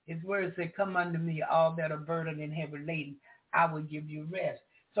 His words say, come unto me, all that are burdened and heavy laden, I will give you rest.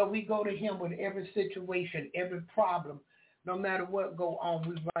 So we go to him with every situation, every problem. No matter what go on,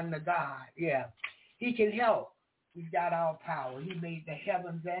 we run to God. Yeah. He can help. He's got all power. He made the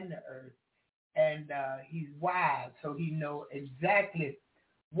heavens and the earth. And he's wise, so he knows exactly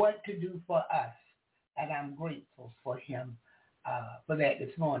what to do for us. And I'm grateful for him for that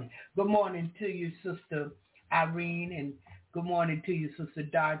this morning. Good morning to you, Sister Irene, and good morning to you, Sister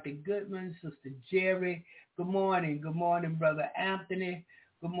Dorothy Goodman, Sister Jerry. Good morning, Brother Anthony.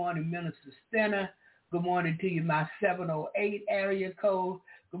 Good morning, Minister Stenner. Good morning to you, my 708 area code.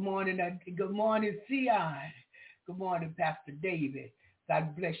 Good morning, Sion. Good morning, Pastor David.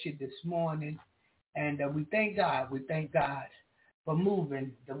 God bless you this morning. And we thank God. We thank God for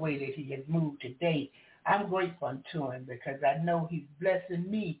moving the way that he has moved today. I'm grateful to him because I know he's blessing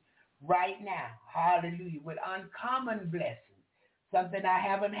me right now. Hallelujah. With uncommon blessings. Something I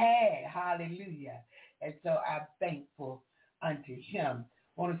haven't had. Hallelujah. And so I'm thankful unto him.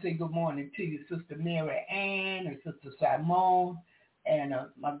 I want to say good morning to you, Sister Mary Ann and Sister Simone and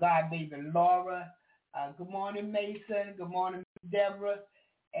my God baby Laura. Good morning, Mason. Good morning, Deborah.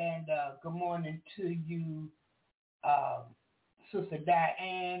 And good morning to you, Sister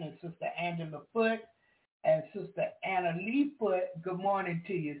Diane and Sister Angela Foote and Sister Anna Lee Foote. Good morning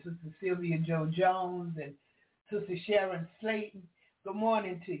to you, Sister Sylvia Joe Jones and Sister Sharon Slayton. Good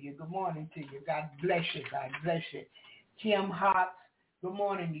morning to you. Good morning to you. God bless you. God bless you. Kim Hopps, good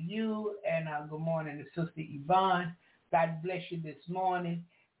morning to you. And good morning to Sister Yvonne. God bless you this morning.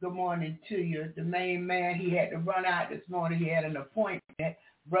 Good morning to you. The main man, he had to run out this morning. He had an appointment.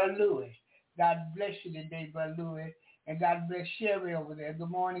 Brother Louis. God bless you today, Brother Louis. And God bless Sherry over there. Good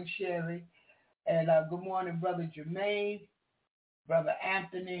morning, Sherry. And good morning, Brother Jermaine, Brother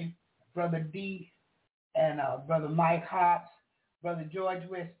Anthony, Brother D, and Brother Mike Hopps, Brother George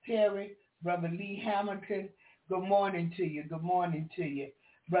West Perry, Brother Lee Hamilton. Good morning to you. Good morning to you.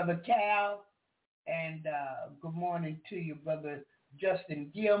 Brother Cal, and good morning to you, Brother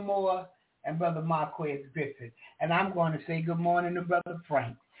Justin Gilmore, and Brother Marquez Griffin. And I'm going to say good morning to Brother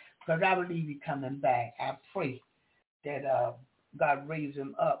Frank, because I believe he's coming back. I pray that God raise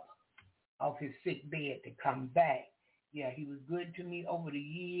him up off his sick bed to come back. Yeah, he was good to me over the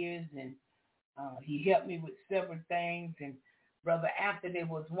years, and he helped me with several things. And Brother Anthony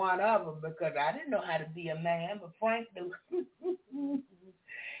was one of them, because I didn't know how to be a man, but Frank knew.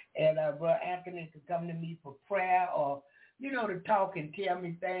 And Brother Anthony could come to me for prayer or, to talk and tell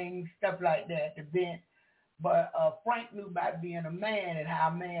me things, stuff like that, to vent. But Frank knew about being a man and how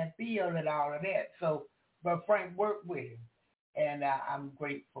a man feels and all of that. So, but Frank worked with him, and I'm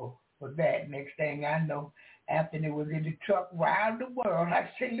grateful for that. Next thing I know, Anthony was in the truck around the world. I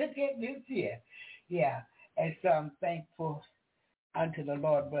said, look at this here. Yeah, and so I'm thankful unto the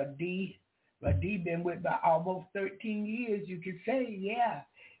Lord. Brother D been with me almost 13 years, you could say. Yeah,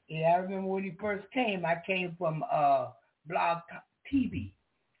 I remember when he first came. I came from Blog TV.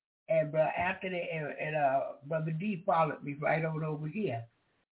 And Brother Anthony and Brother D followed me right over here.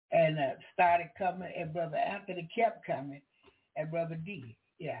 And started coming, and Brother Anthony kept coming, and Brother D,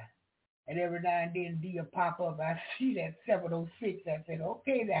 yeah. And every now and then D will pop up. I see that 706. I said,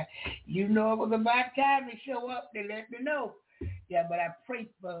 okay, now, it was about time to show up. They let me know. Yeah, but I pray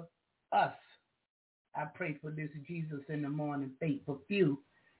for us. I pray for this Jesus in the Morning faithful few,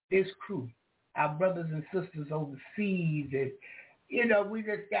 this crew, our brothers and sisters overseas, and we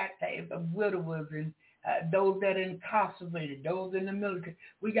just got the widowers and those that are incarcerated, those in the military.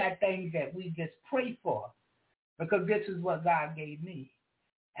 We got things that we just pray for, because this is what God gave me,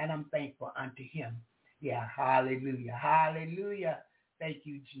 and I'm thankful unto him. Yeah, hallelujah, hallelujah. Thank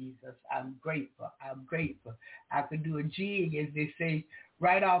you, Jesus. I'm grateful. I could do a jig, as they say,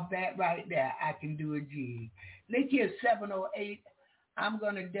 right off that right there. I can do a jig. Look here, 708. I'm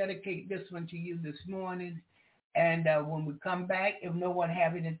going to dedicate this one to you this morning. And when we come back, if no one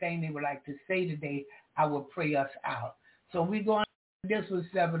have anything they would like to say today, I will pray us out. So we're going to this was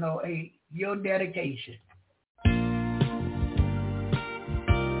 708, your dedication.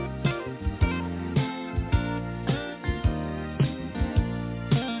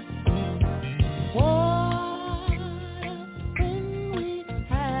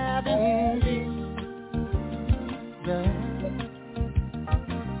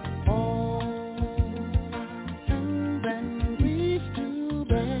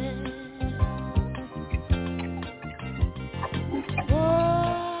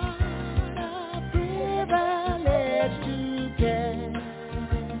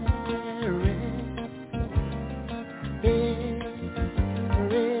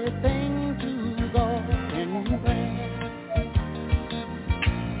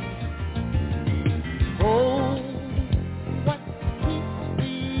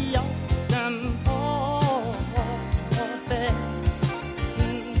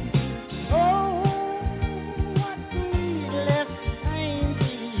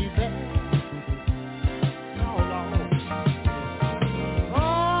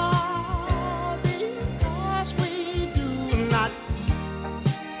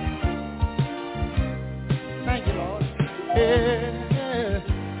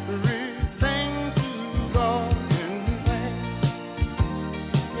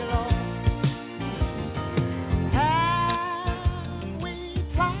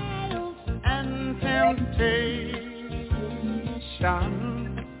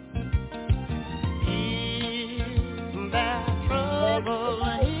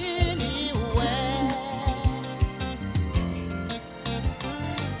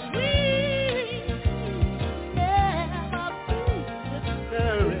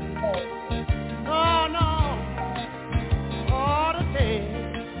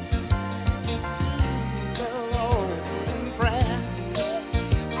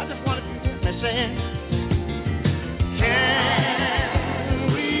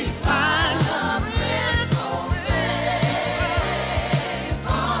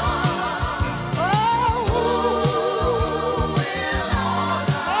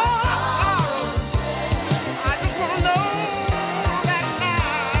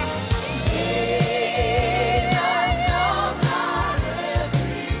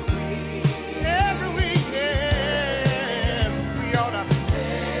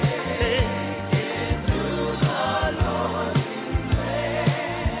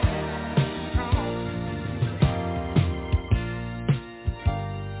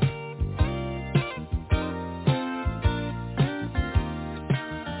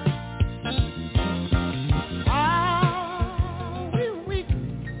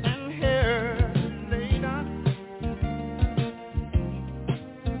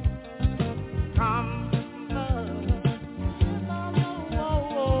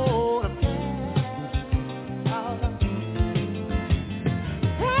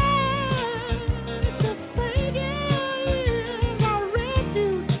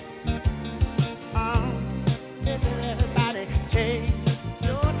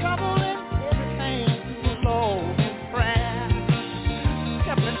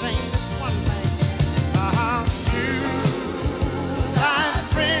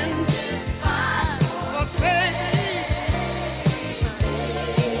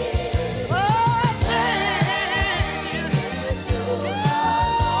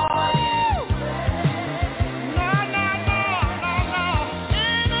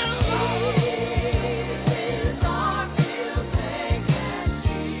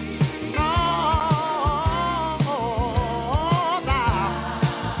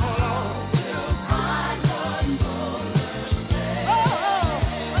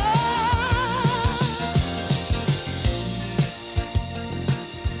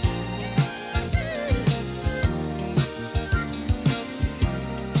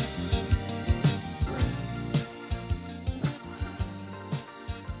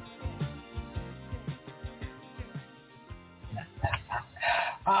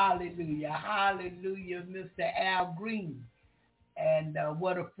 Hallelujah. Hallelujah, Mr. Al Green. And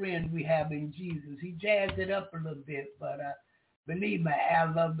what a friend we have in Jesus. He jazzed it up a little bit, but believe me,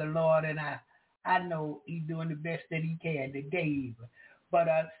 Al loves the Lord, and I know he's doing the best that he can today. But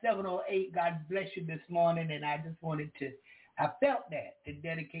 708, God bless you this morning, and I just wanted to, I felt that, to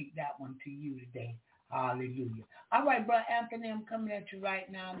dedicate that one to you today. Hallelujah. All right, Brother Anthony, I'm coming at you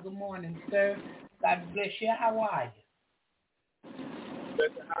right now. Good morning, sir. God bless you. How are you?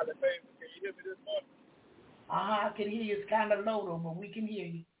 Listen, hallelujah. Can you hear me this morning? I can hear you. It's kind of low, though, but we can hear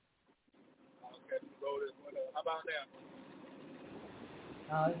you. Okay, low this morning. How about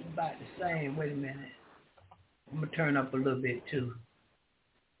now? It's about the same. Wait a minute. I'm going to turn up a little bit, too.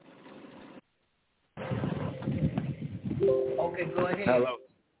 Okay, go ahead. Hello.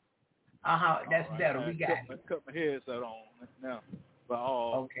 That's right, better. We got it. Cut my headset on now. But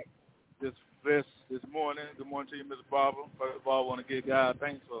okay. This morning, good morning to you, Mr. Barber. First of all, I want to give God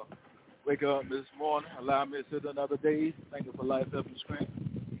thanks for waking up this morning, allow me to sit another day. Thank you for life, health, and strength.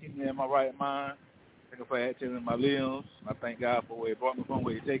 Keep me in my right mind. Thank you for activity my limbs. I thank God for where He brought me from,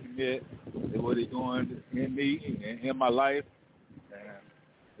 where He's taking me at, and what He's doing in me and in my life. And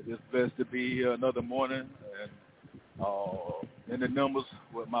it's just blessed to be here another morning and in the numbers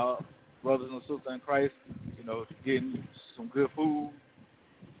with my brothers and sisters in Christ, getting some good food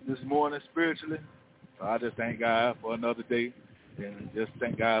this morning spiritually. So I just thank God for another day. And just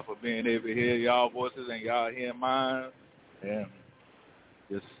thank God for being able to hear y'all voices and y'all hear mine. And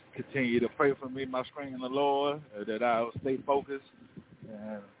just continue to pray for me, my strength in the Lord, that I'll stay focused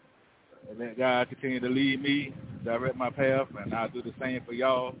and let God continue to lead me, direct my path, and I'll do the same for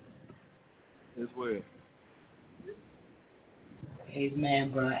y'all as well.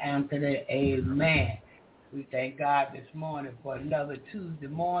 Amen, Brother Anthony. Amen. We thank God this morning for another Tuesday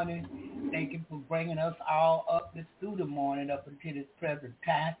morning. Thank you for bringing us all up through the morning up until this present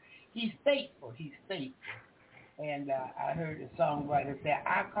time. He's faithful. He's faithful. And I heard the songwriter say,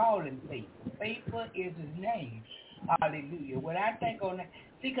 I call him faithful. Faithful is his name. Hallelujah. When I think on that,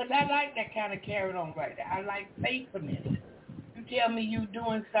 see, because I like that kind of carried on right there. I like faithfulness. You tell me you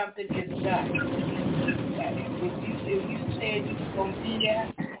doing something, it's done. If you said you were going to be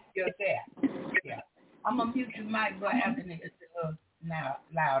there, you're there. Yeah. I'm going to mute your mic, but Anthony, it's a little now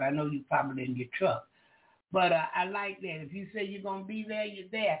loud. I know you're probably in your truck. But I like that. If you say you're going to be there, you're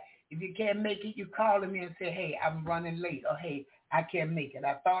there. If you can't make it, you call me and say, hey, I'm running late. Or, hey, I can't make it.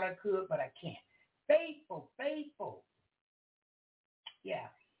 I thought I could, but I can't. Faithful, faithful. Yeah.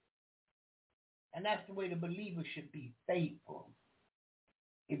 And that's the way the believer should be, faithful.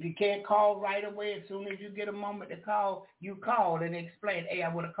 If you can't call right away, as soon as you get a moment to call, you call and explain, hey,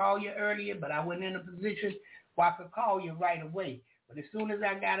 I would have called you earlier, but I wasn't in a position where I could call you right away. But as soon as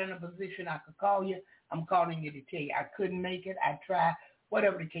I got in a position I could call you, I'm calling you to tell you I couldn't make it, I tried,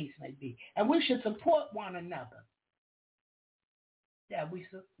 whatever the case may be. And we should support one another. Yeah,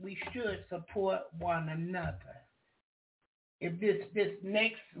 we should support one another. If this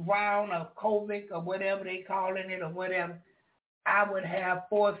next round of COVID or whatever they calling it or whatever, I would have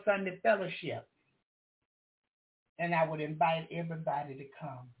 4 Sunday fellowship, and I would invite everybody to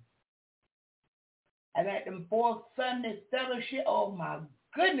come. And at them 4 Sunday fellowship, oh my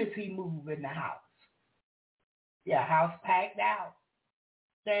goodness, he moved in the house. Yeah, house packed out.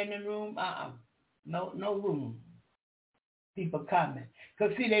 Standing room, no room. People coming.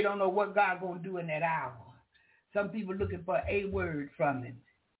 Because see, they don't know what God going to do in that hour. Some people looking for a word from him.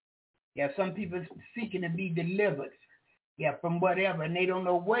 Yeah, some people seeking to be delivered. Yeah, from whatever, and they don't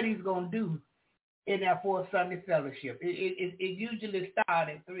know what he's going to do in that 4 Sunday fellowship. It usually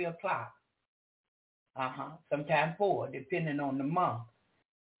starts at 3 o'clock. Sometimes 4, depending on the month.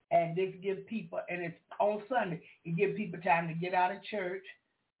 And this gives people, and it's on Sunday, it gives people time to get out of church,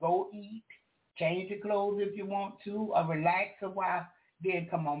 go eat, change your clothes if you want to, or relax a while, then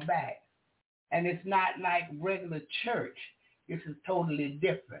come on back. And it's not like regular church. This is totally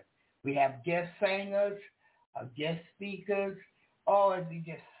different. We have guest singers, guest speakers. Oh, it's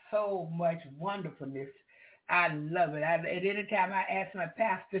just so much wonderfulness. I love it. At any time I ask my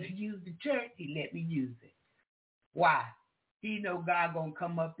pastor to use the church, he let me use it. Why? He know God going to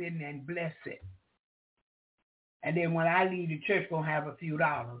come up in there and bless it. And then when I leave the church, going to have a few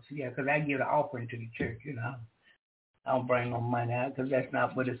dollars. Yeah, because I give an offering to the church, I don't bring no money out because that's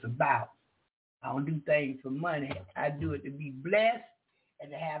not what it's about. I don't do things for money. I do it to be blessed and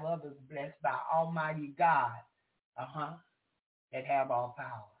to have others blessed by Almighty God, that have all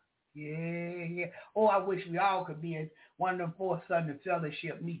power. Yeah. Oh, I wish we all could be in one of them 4 Sunday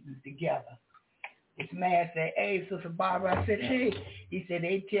fellowship meetings together. This man said, hey, Sister Barbara. I said, hey. He said,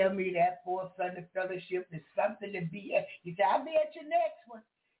 they tell me that 4 Sunday fellowship is something to be at. He said, I'll be at your next one.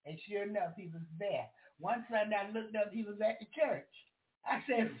 And sure enough, he was there. One Sunday I looked up, he was at the church. I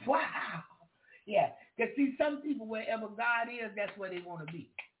said, wow. Yeah, because see, some people, wherever God is, that's where they want to be.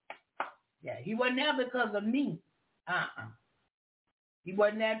 Yeah, he wasn't there because of me. He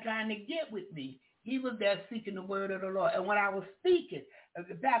wasn't there trying to get with me. He was there seeking the word of the Lord. And when I was speaking,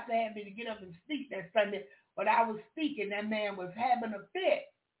 the pastor had me to get up and speak that Sunday, when I was speaking, that man was having a fit.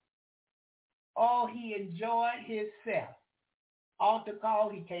 Oh, he enjoyed himself. Altar call,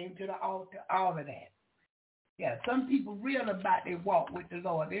 he came to the altar, all of that. Yeah, some people real about their walk with the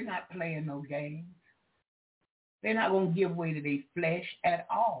Lord. They're not playing no games. They're not going to give way to their flesh at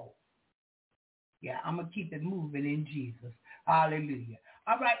all. Yeah, I'm going to keep it moving in Jesus. Hallelujah.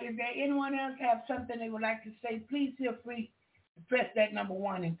 All right, if there anyone else have something they would like to say, please feel free to press that number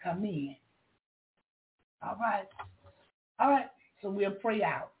 1 and come in. All right. All right, so we'll pray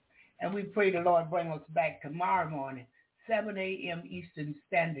out. And we pray the Lord bring us back tomorrow morning, 7 a.m. Eastern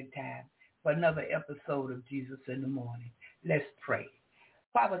Standard Time, for another episode of Jesus in the Morning. Let's pray.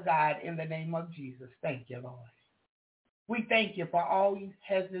 Father God, in the name of Jesus, thank you, Lord. We thank you for all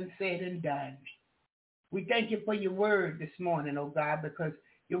has been said and done. We thank you for your word this morning, oh God, because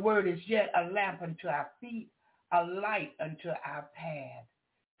your word is yet a lamp unto our feet, a light unto our path.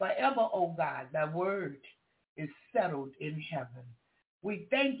 Forever, oh God, thy word is settled in heaven. We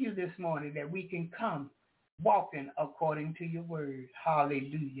thank you this morning that we can come walking according to your word.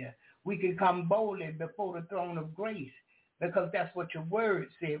 Hallelujah. We can come boldly before the throne of grace because that's what your word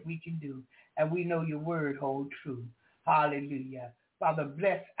said we can do. And we know your word holds true. Hallelujah. Father,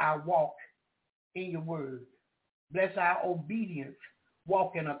 bless our walk in your word. Bless our obedience,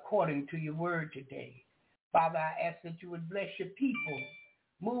 walking according to your word today. Father, I ask that you would bless your people.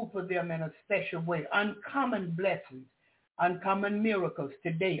 Move for them in a special way. Uncommon blessings, uncommon miracles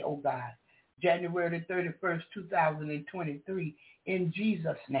today, oh God. January 31st, 2023, in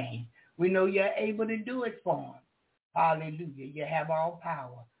Jesus' name. We know you're able to do it for them. Hallelujah. You have all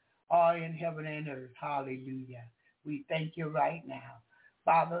power, all in heaven and earth. Hallelujah. We thank you right now.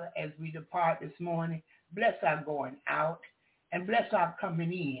 Father, as we depart this morning, bless our going out and bless our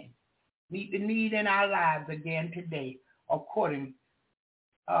coming in. Meet the need in our lives again today according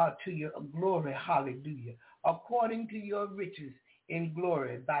to your glory. Hallelujah. According to your riches in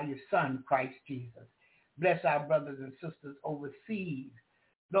glory by your Son, Christ Jesus. Bless our brothers and sisters overseas.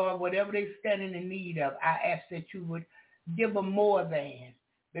 Lord, whatever they're standing in need of, I ask that you would give them more than,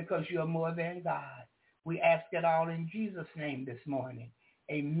 because you're more than God. We ask it all in Jesus' name this morning.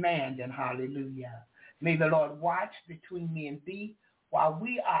 Amen and hallelujah. May the Lord watch between me and thee while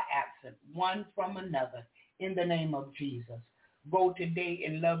we are absent one from another in the name of Jesus. Go today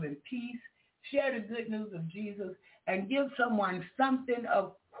in love and peace. Share the good news of Jesus and give someone something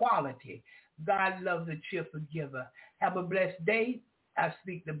of quality. God loves a cheerful giver. Have a blessed day. I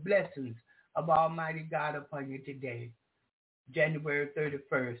speak the blessings of Almighty God upon you today, January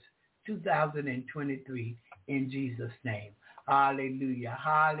 31st, 2023, in Jesus' name. Hallelujah.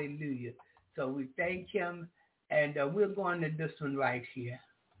 Hallelujah. So we thank him, and we're going to this one right here.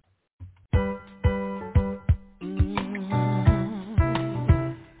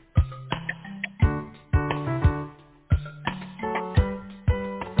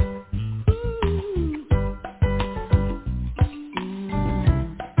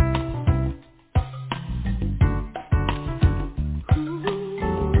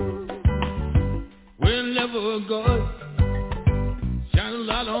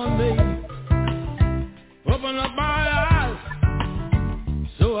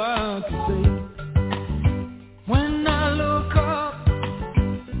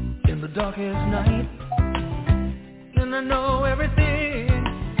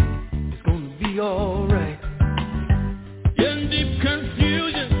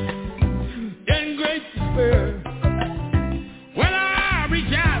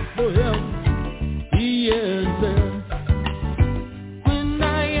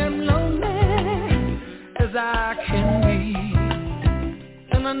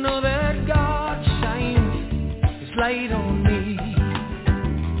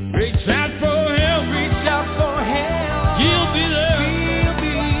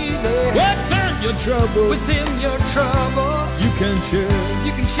 Within your trouble, you can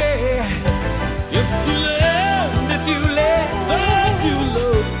share. If you love,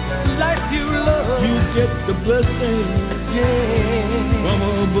 you get the blessing. Yeah,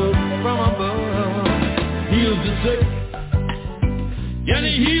 from above. Heals the sick, and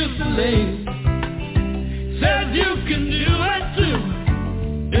he heals the lame. Says you can do it too,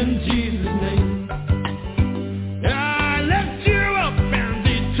 in Jesus' name. I lift you up and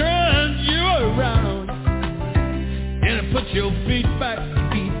he turns you around. Put your feet back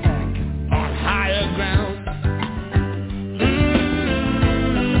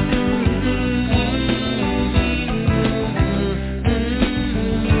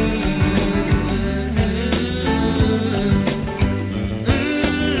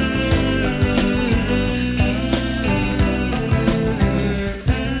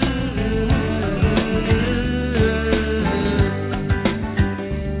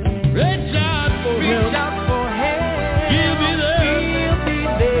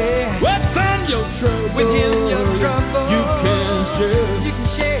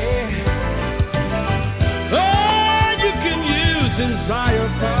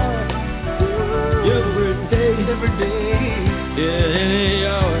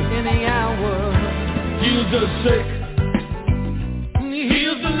sick. He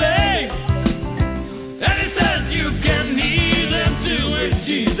heals the lame. And he says you can heal them too in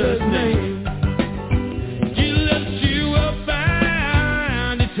Jesus' name. He lifts you up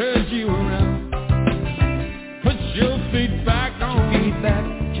and he turns you around. Puts your feet back on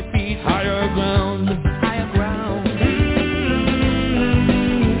your feet higher ground. Higher ground.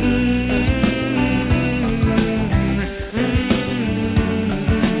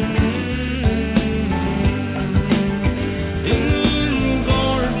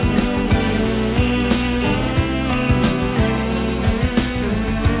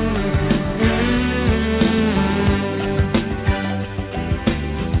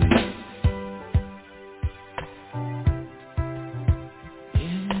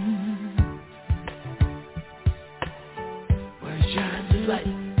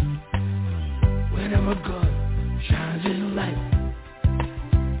 Whenever God shines his light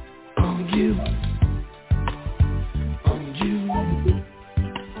on you,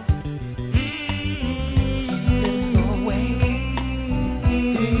 there's no way,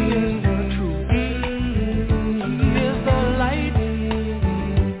 there's no truth, there's the light.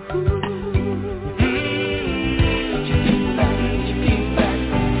 Put your feet back,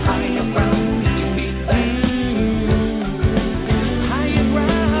 higher ground. Put your feet back, higher ground.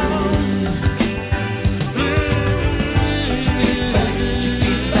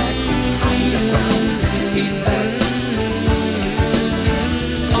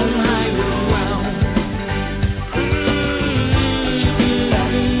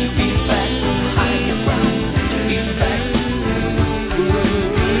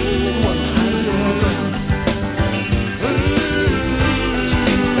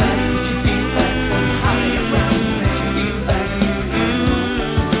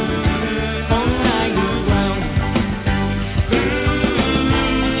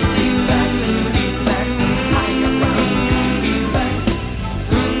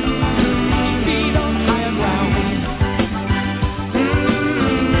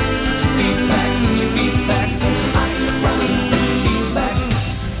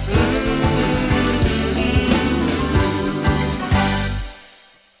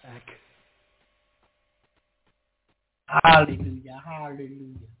 Hallelujah,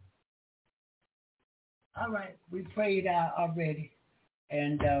 hallelujah. All right, we prayed already,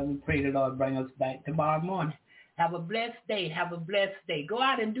 and we pray the Lord bring us back tomorrow morning. Have a blessed day, have a blessed day. Go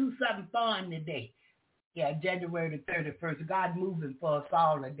out and do something fun today. Yeah, January the 31st, God moving for us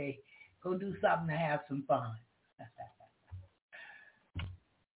all today. Go do something to have some fun.